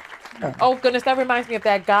 0. Oh goodness, that reminds me of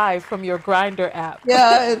that guy from your Grindr app.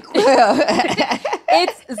 Yeah,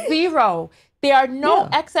 it's 0. There are no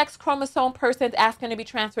XX chromosome persons asking to be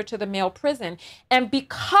transferred to the male prison. And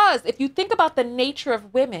because if you think about the nature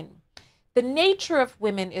of women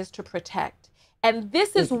is to protect. And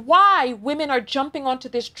this is why women are jumping onto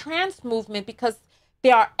this trans movement, because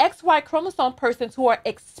there are XY chromosome persons who are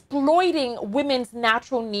exploiting women's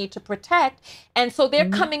natural need to protect. And so they're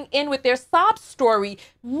coming in with their sob story.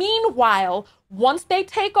 Meanwhile, once they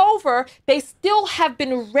take over, they still have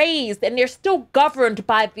been raised and they're still governed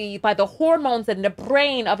by the hormones in the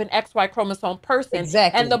brain of an XY chromosome person.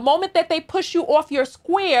 Exactly. And the moment that they push you off your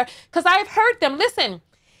square, because I've heard them, listen,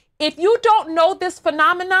 if you don't know this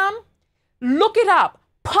phenomenon, look it up.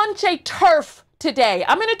 Punch a turf today.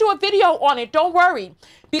 I'm going to do a video on it. Don't worry,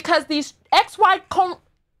 because these XY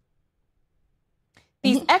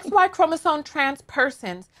chromosome trans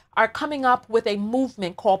persons are coming up with a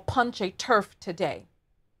movement called Punch a Turf today.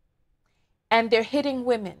 And they're hitting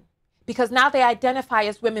women because now they identify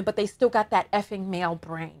as women, but they still got that effing male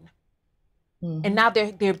brain. And now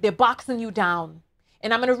they're boxing you down.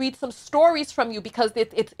 And I'm going to read some stories from you because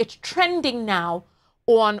it's trending now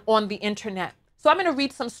on the internet. So I'm going to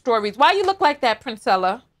read some stories. Why you look like that,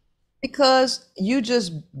 Princella? Because you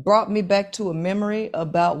just brought me back to a memory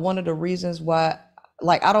about one of the reasons why,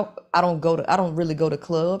 like, I don't really go to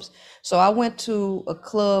clubs. So I went to a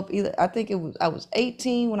club, I was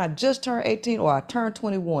 18 when I just turned 18, or I turned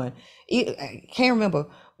 21. I can't remember,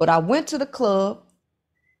 but I went to the club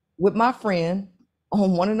with my friend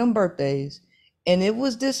on one of them birthdays, and it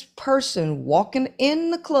was this person walking in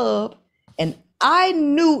the club, and I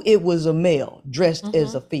knew it was a male dressed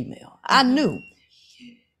as a female. I knew.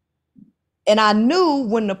 And I knew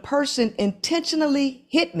when the person intentionally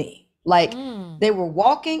hit me. Like they were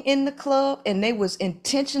walking in the club and they was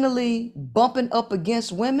intentionally bumping up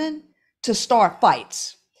against women to start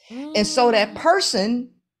fights. And so that person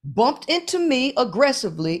bumped into me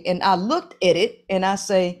aggressively, and I looked at it and I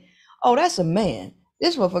say, oh, that's a man.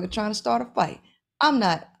 This motherfucker trying to start a fight. I'm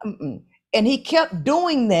not. And he kept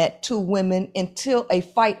doing that to women until a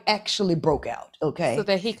fight actually broke out. So Okay.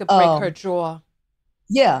 that he could break her jaw.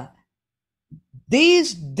 Yeah.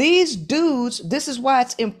 These dudes, this is why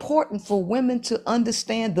it's important for women to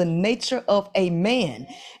understand the nature of a man.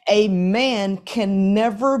 A man can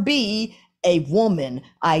never be a woman.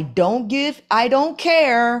 I don't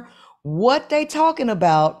care what they talking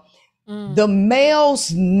about. The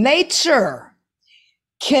male's nature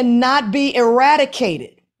cannot be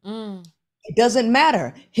eradicated. It doesn't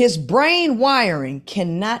matter. His brain wiring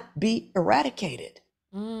cannot be eradicated.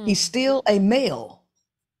 He's still a male.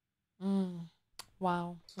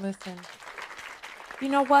 Wow. Listen. You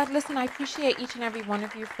know what? Listen, I appreciate each and every one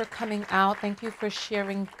of you for coming out. Thank you for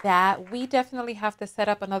sharing that. We definitely have to set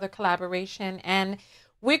up another collaboration, and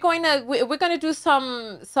we're going to do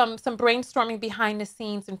some brainstorming behind the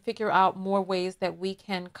scenes and figure out more ways that we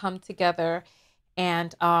can come together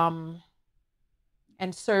and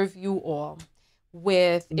serve you all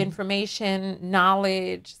with information,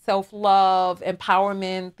 knowledge, self-love,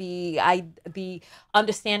 empowerment, the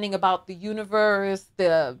understanding about the universe,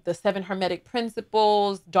 the 7 hermetic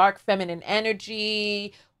principles, dark feminine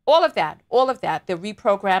energy, all of that, the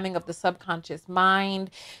reprogramming of the subconscious mind.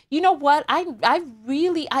 You know what?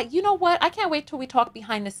 You know what? I can't wait till we talk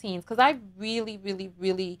behind the scenes, because I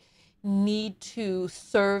really need to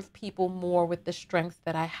serve people more with the strengths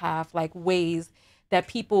that I have, like ways that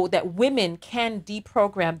women can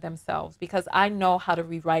deprogram themselves, because I know how to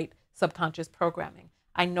rewrite subconscious programming.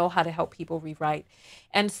 I know how to help people rewrite.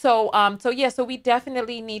 And so we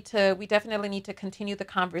definitely need to continue the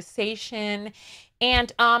conversation.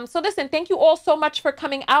 And so listen, thank you all so much for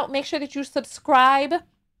coming out. Make sure that you subscribe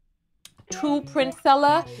to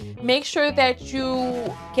Princella. Make sure that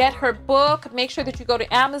you get her book. Make sure that you go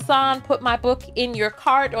to Amazon, put my book in your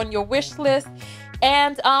cart, on your wish list,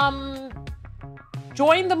 and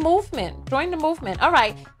join the movement. All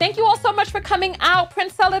right. Thank you all so much for coming out.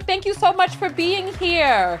 Princella, thank you so much for being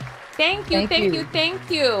here. Thank you.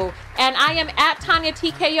 And I am at Tanya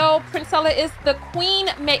TKO. Princella is the Queen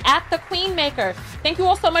at the Queen Maker. Thank you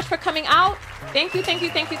all so much for coming out. Thank you.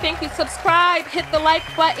 Subscribe, hit the like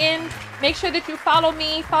button. Make sure that you follow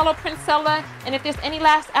me, follow Princella. And if there's any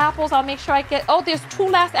last apples, I'll make sure I get, there's 2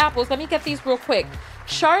 last apples. Let me get these real quick.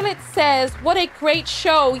 Charlotte says, what a great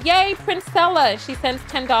show. Yay, Princella. She sends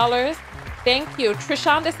 $10. Thank you.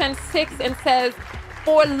 Trishonda sends 6 and says,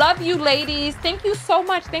 love you, ladies. Thank you so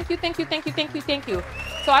much. Thank you.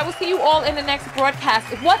 So I will see you all in the next broadcast.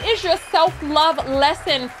 What is your self-love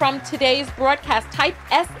lesson from today's broadcast? Type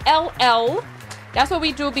SLL. That's what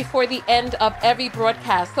we do before the end of every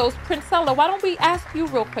broadcast. So Princella, why don't we ask you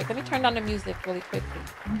real quick? Let me turn down the music really quickly.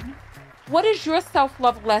 What is your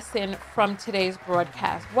self-love lesson from today's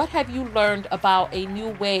broadcast? What have you learned about a new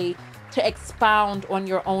way to expound on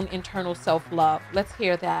your own internal self-love? Let's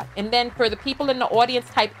hear that. And then for the people in the audience,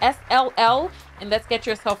 type SLL and let's get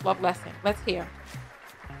your self-love lesson. Let's hear.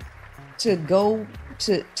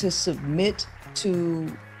 To submit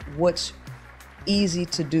to what's easy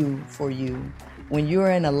to do for you. When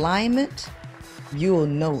you're in alignment, you'll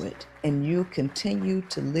know it. And you continue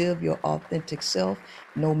to live your authentic self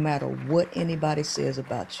no matter what anybody says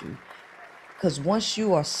about you. Because once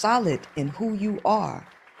you are solid in who you are,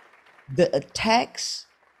 the attacks,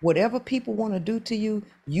 whatever people want to do to you,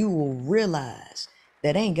 you will realize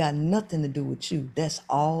that ain't got nothing to do with you. That's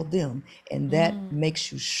all them. And that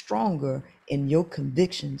makes you stronger in your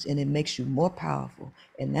convictions, and it makes you more powerful.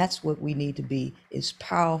 And that's what we need to be, is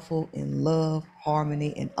powerful in love,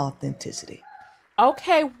 harmony, and authenticity.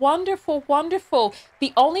 Okay, wonderful.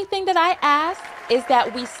 The only thing that I ask is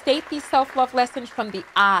that we state these self-love lessons from the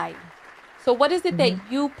I. So what is it that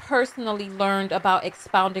you personally learned about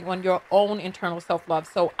expounding on your own internal self-love?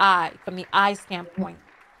 So I, from the I standpoint.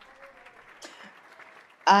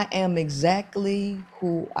 I am exactly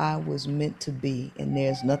who I was meant to be, and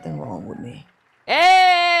there's nothing wrong with me.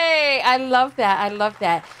 Hey, I love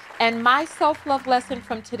that. And my self-love lesson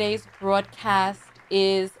from today's broadcast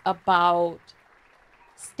is about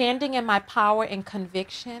standing in my power and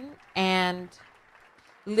conviction and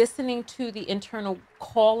listening to the internal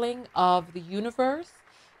calling of the universe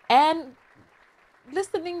and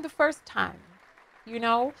listening the first time.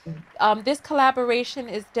 This collaboration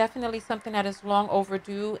is definitely something that is long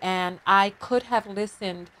overdue, and I could have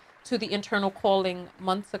listened to the internal calling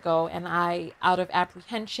months ago, and I, out of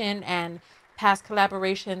apprehension and past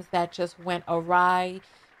collaborations that just went awry,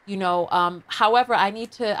 however, I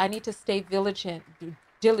need to stay vigilant.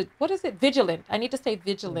 I need to stay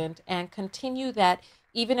vigilant and continue that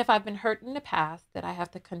even if I've been hurt in the past, that I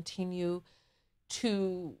have to continue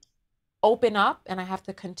to open up, and I have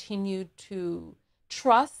to continue to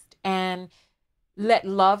trust and let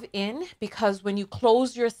love in, because when you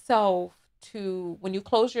close yourself to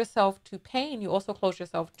pain, you also close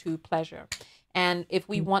yourself to pleasure. And if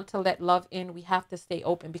we want to let love in, we have to stay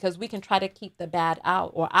open, because we can try to keep the bad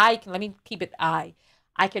out, or I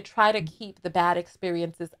could try to keep the bad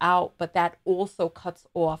experiences out, but that also cuts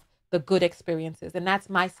off the good experiences. And that's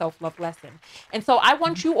my self-love lesson. And so I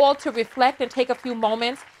want you all to reflect and take a few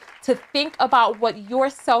moments to think about what your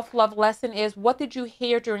self-love lesson is. What did you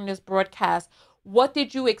hear during this broadcast? What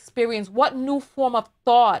did you experience? What new form of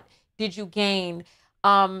thought did you gain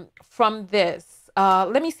from this?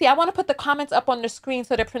 Let me see. I want to put the comments up on the screen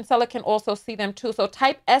so that Princella can also see them too. So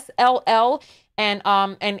type SLL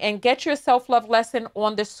and get your self-love lesson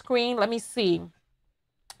on the screen. Let me see.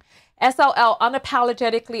 SLL,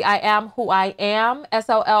 unapologetically, I am who I am.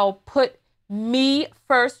 SLL, put me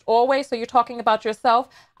first always. So you're talking about yourself.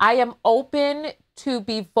 I am open to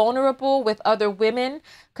be vulnerable with other women.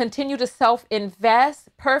 Continue to self-invest.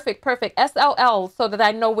 Perfect, perfect. SLL, so that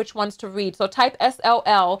I know which ones to read. So type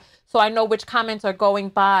SLL so I know which comments are going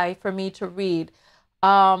by for me to read.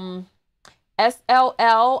 SLL,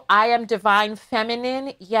 I am divine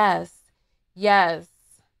feminine. Yes, yes,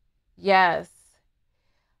 yes.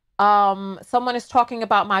 Someone is talking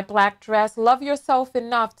about my black dress. Love yourself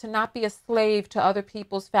enough to not be a slave to other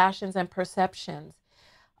people's fashions and perceptions.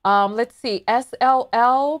 Let's see.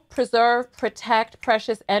 SLL, preserve, protect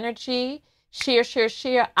precious energy. Share, share,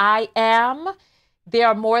 share. I am. There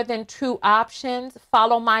are more than two options.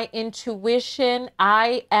 Follow my intuition.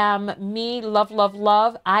 I am me. Love, love,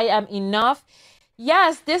 love. I am enough.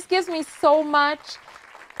 Yes, this gives me so much.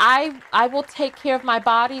 I will take care of my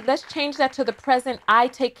body. Let's change that to the present. I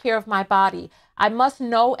take care of my body. I must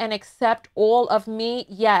know and accept all of me.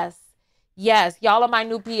 Yes. Yes. Y'all are my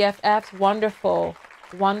new BFFs. Wonderful.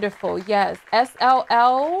 Wonderful. Yes.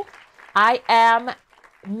 SLL. I am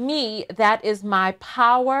me. That is my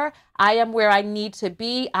power. I am where I need to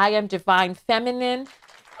be. I am divine feminine.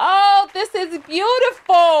 Oh, this is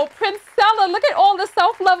beautiful. Princella, look at all the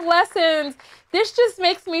self-love lessons. This just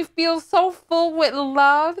makes me feel so full with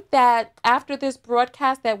love that after this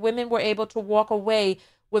broadcast that women were able to walk away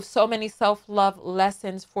with so many self-love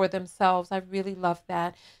lessons for themselves. I really love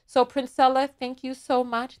that. So Princella, thank you so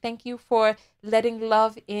much. Thank you for letting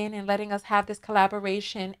love in and letting us have this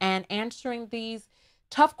collaboration and answering these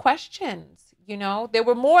tough questions. You know, there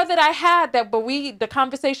were more that I had but the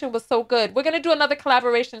conversation was so good. We're going to do another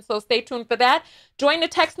collaboration, so stay tuned for that. Join the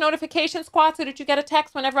text notification squad so that you get a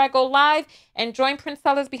text whenever I go live, and join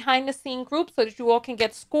Princella's behind the scene group so that you all can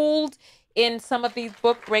get schooled in some of these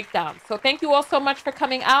book breakdowns. So thank you all so much for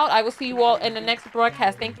coming out. I will see you all in the next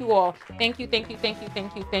broadcast. Thank you all. Thank you, thank you, thank you,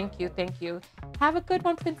 thank you, thank you, thank you. Have a good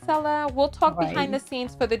one, Princella. We'll talk behind the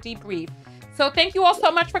scenes for the debrief. So thank you all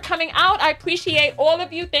so much for coming out. I appreciate all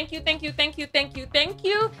of you. Thank you, thank you, thank you, thank you, thank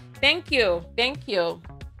you, thank you, thank you.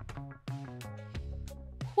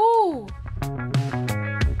 Whew.